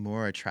tend to be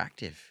more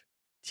attractive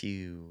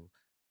to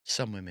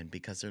some women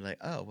because they're like,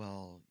 oh,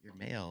 well, you're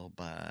male,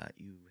 but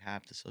you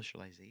have the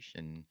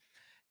socialization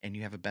and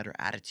you have a better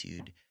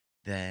attitude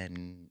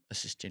than a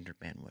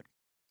cisgendered man would.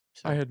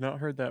 I So. had not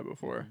heard that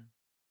before. Mhm.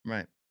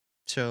 Right.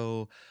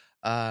 So,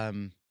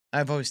 um,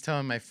 I've always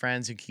telling my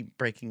friends who keep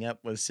breaking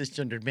up with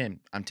cisgendered men,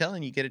 I'm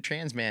telling you, get a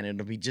trans man,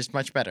 it'll be just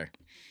much better.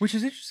 Which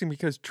is interesting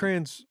because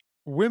trans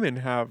women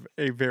have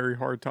a very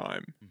hard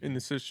time in the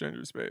Mhm.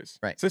 cisgender space.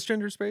 Right.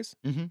 Cisgender space?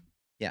 Mhm.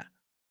 Yeah.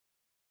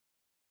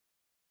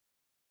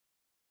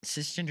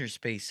 Cisgender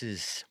space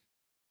is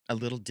a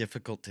little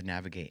difficult to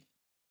navigate.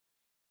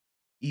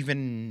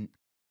 Even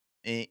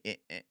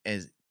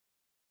as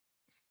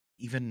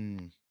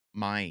even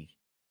my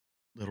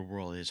little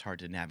world is hard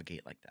to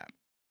navigate like that.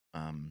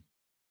 Um,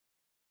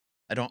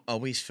 I don't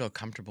always feel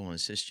comfortable in a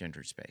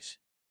cisgender space,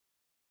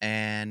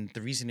 and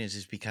the reason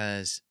is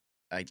because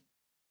I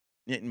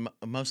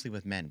mostly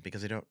with men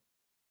because I don't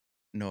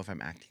know if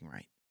I'm acting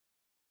right,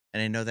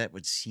 and I know that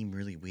would seem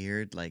really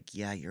weird. Like,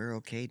 yeah, you're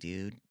okay,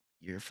 dude,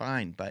 you're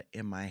fine, but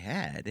in my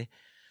head,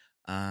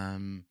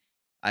 Um,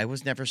 I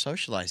was never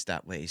socialized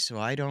that way, so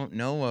I don't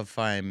know if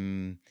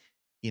I'm,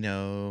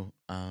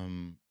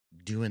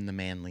 doing the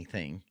manly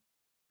thing,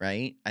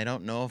 right? I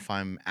don't know if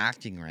I'm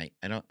acting right.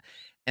 I don't,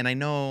 and I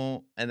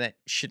know, and that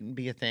shouldn't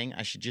be a thing.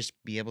 I should just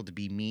be able to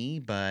be me,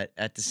 but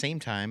at the same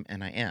time,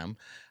 and I am,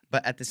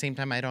 but at the same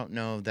time, I don't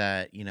know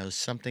that,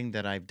 something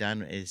that I've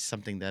done is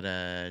something that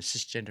a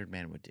cisgendered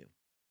man would do,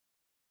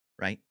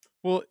 right?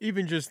 Well,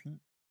 even just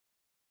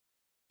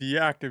the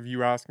act of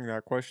you asking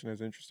that question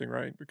is interesting,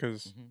 right?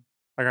 Because, Mhm.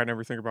 like, I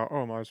never think about,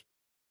 "Oh,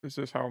 is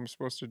this how I'm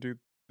supposed to do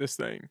this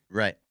thing?"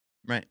 Right.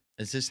 Right.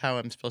 Is this how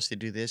I'm supposed to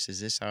do this? Is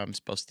this how I'm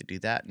supposed to do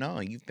that?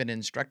 No, you've been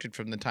instructed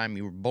from the time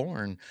you were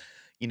born,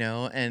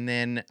 and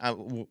then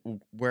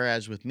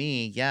whereas with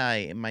me,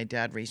 yeah, my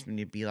dad raised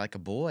me to be like a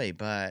boy,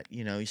 but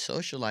he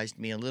socialized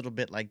me a little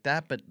bit like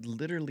that, but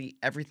literally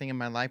everything in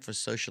my life was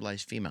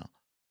socialized female.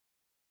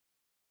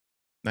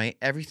 Right?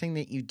 Everything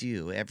that you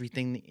do,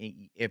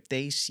 everything if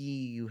they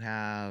see you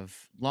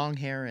have long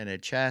hair and a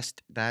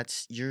chest,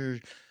 that's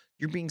you're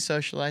being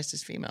socialized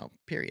as female.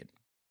 Period.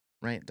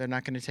 Right? They're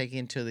not gonna take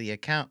into the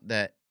account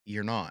that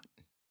you're not.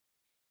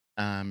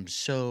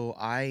 So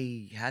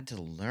I had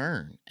to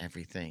learn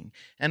everything,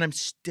 and I'm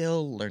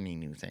still learning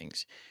new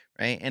things,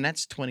 right? And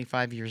that's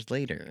 25 years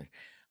later.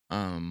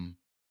 Um,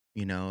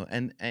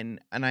 and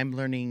I'm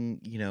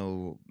learning,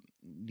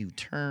 new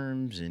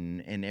terms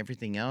and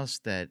everything else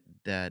that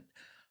the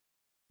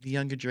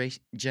younger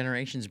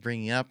generation's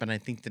bringing up, and I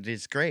think that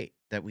it's great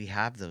that we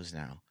have those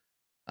now.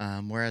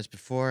 Whereas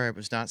before, it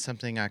was not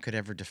something I could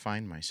ever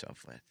define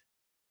myself with.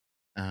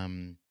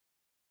 Um,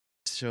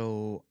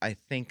 So I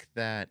think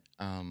that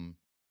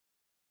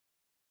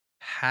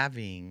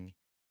having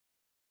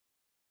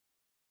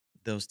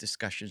those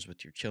discussions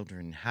with your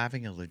children,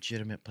 having a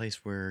legitimate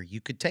place where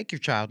you could take your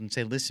child and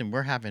say, "Listen,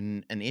 we're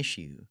having an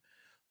issue.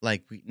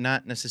 Like,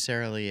 not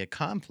necessarily a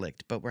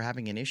conflict, but we're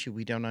having an issue.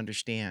 We don't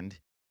understand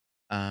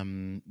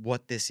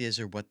what this is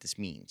or what this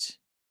means."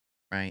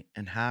 Right.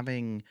 And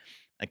having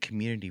a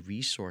community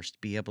resource to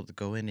be able to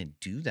go in and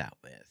do that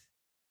with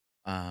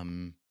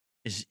um,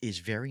 is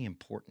very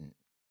important,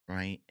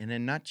 right? And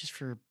then not just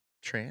for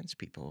trans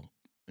people,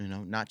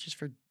 not just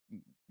for,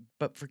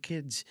 but for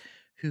kids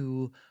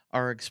who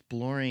are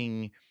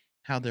exploring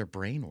how their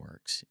brain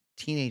works,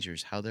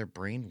 teenagers, how their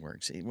brain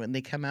works when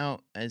they come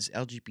out as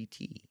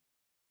LGBTQ,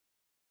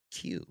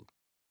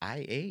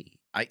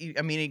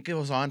 I mean, it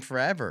goes on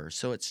forever.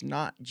 So it's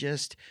not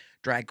just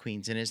drag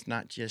queens and it's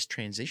not just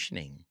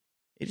transitioning.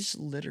 It is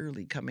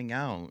literally coming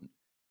out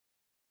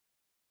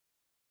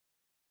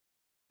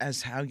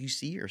as how you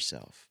see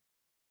yourself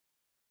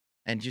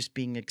and just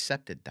being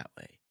accepted that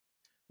way.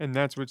 And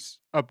that's what's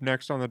up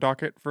next on the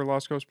docket for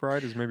Lost Coast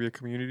Pride is maybe a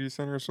community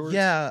center of sorts?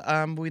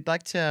 Yeah, we'd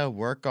like to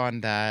work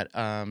on that.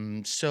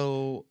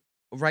 So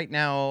right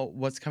now,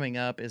 what's coming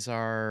up is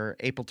our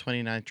April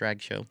 29th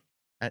drag show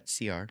at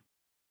CR.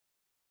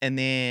 And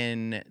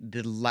then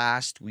the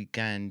last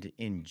weekend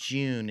in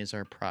June is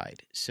our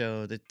Pride.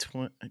 So is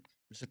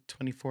it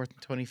 24th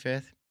and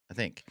 25th? I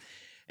think.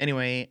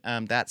 Anyway,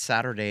 that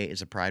Saturday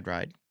is a Pride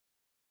ride,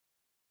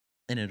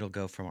 and it'll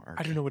go from our.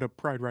 I don't know what a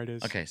pride ride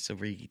is. Okay, so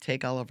we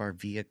take all of our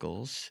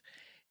vehicles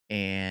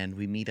and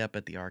we meet up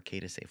at the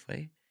Arcade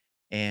Safeway,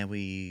 and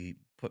we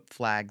put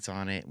flags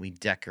on it. We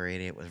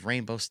decorate it with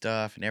rainbow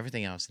stuff and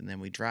everything else, and then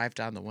we drive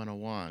down the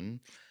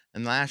 101.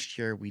 And last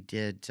year we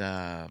did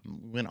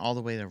went all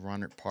the way to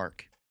Rohnert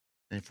Park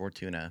in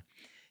Fortuna,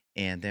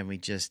 and then we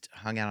just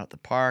hung out at the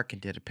park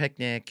and did a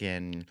picnic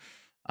and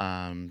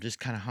just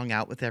kind of hung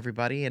out with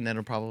everybody. And then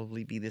it'll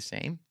probably be the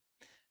same.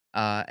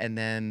 And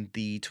then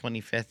the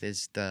 25th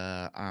is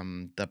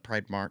the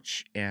Pride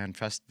March and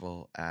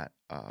Festival at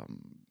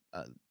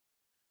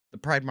the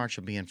Pride March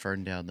will be in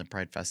Ferndale, and the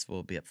Pride Festival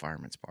will be at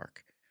Fireman's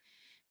Park.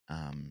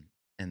 Um,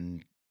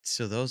 and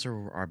so those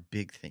are our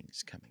big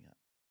things coming up.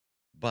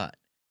 But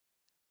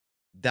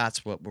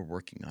that's what we're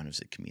working on as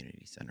a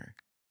community center,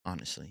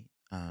 honestly.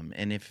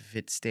 And if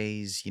it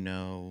stays,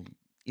 Eel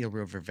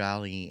River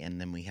Valley,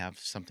 and then we have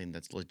something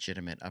that's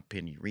legitimate up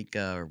in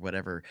Eureka or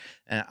whatever,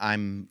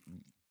 I'm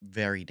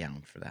very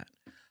down for that.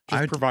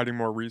 Just I'd providing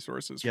more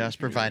resources for the just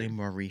community. providing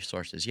more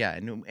resources, yeah,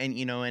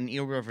 and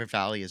Eel River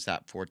Valley is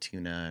that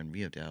Fortuna and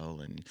Rio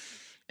Dell and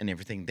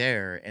everything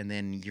there, and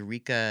then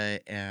Eureka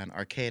and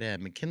Arcata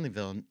and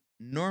McKinleyville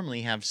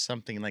normally have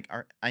something like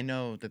I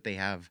know that they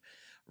have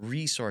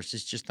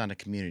resources, just not a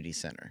community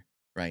center.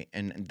 right?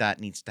 And that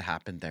needs to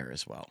happen there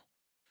as well,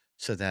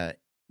 so that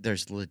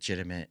there's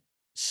legitimate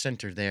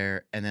center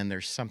there, and then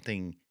there's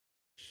something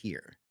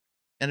here,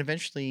 and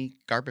eventually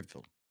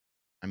Garberville.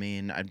 I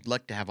mean, I'd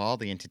like to have all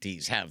the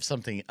entities have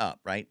something up,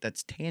 right?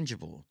 That's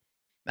tangible.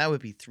 That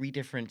would be three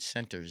different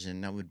centers,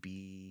 and that would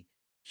be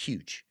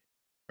huge,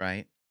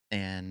 right?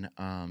 And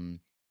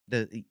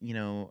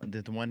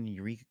the one in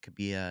Eureka could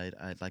be a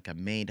like a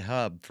main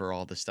hub for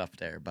all the stuff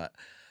there, but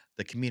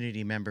the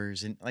community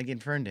members and like in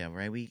Ferndale,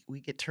 right? We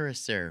get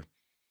tourists there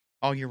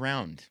all year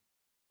round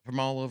from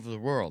all over the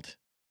world,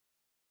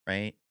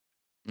 right?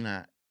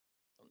 Nah,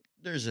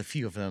 there's a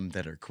few of them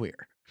that are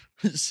queer.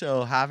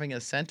 So having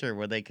a center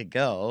where they could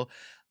go,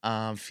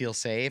 feel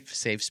safe,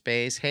 safe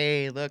space.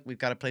 Hey, look, we've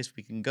got a place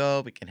we can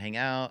go, we can hang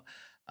out.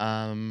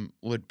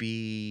 Would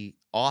be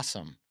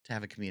awesome to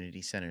have a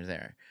community center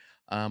there,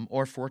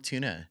 or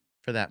Fortuna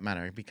for that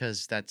matter,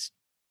 because that's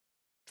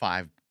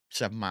 5,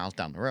 7 miles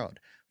down the road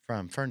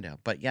from Ferndale.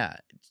 But yeah,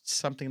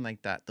 something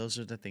like that. Those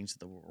are the things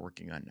that we're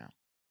working on now.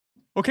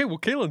 Okay, well,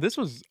 Kaelan, this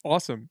was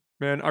awesome,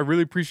 man. I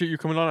really appreciate you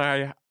coming on.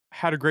 I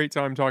had a great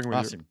time talking with you.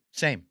 Awesome.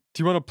 Same.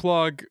 Do you want to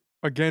plug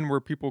again where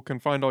people can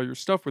find all your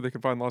stuff, where they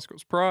can find Lost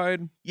Coast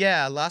Pride?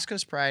 Yeah, Lost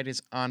Coast Pride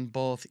is on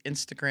both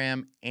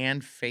Instagram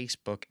and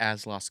Facebook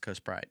as Lost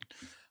Coast Pride.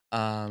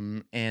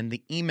 And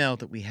the email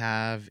that we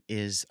have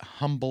is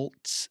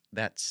Humboldt's,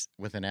 that's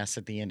with an S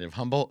at the end of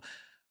Humboldt,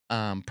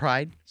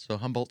 Pride. So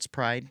Humboldt's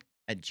Pride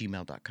at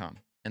gmail.com.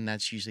 And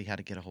that's usually how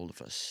to get a hold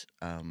of us.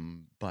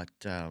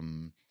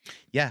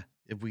 Yeah,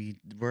 if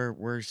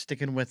we're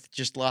sticking with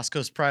just Lost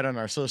Coast Pride on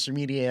our social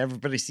media.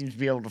 Everybody seems to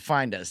be able to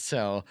find us.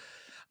 So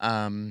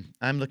I'm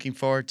looking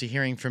forward to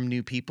hearing from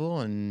new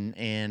people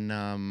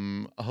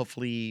and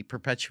hopefully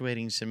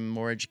perpetuating some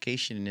more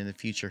education in the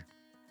future.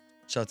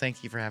 So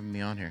thank you for having me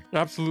on here.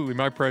 Absolutely,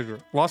 my pleasure.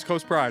 Lost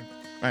Coast Pride.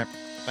 All right,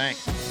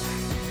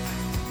 thanks.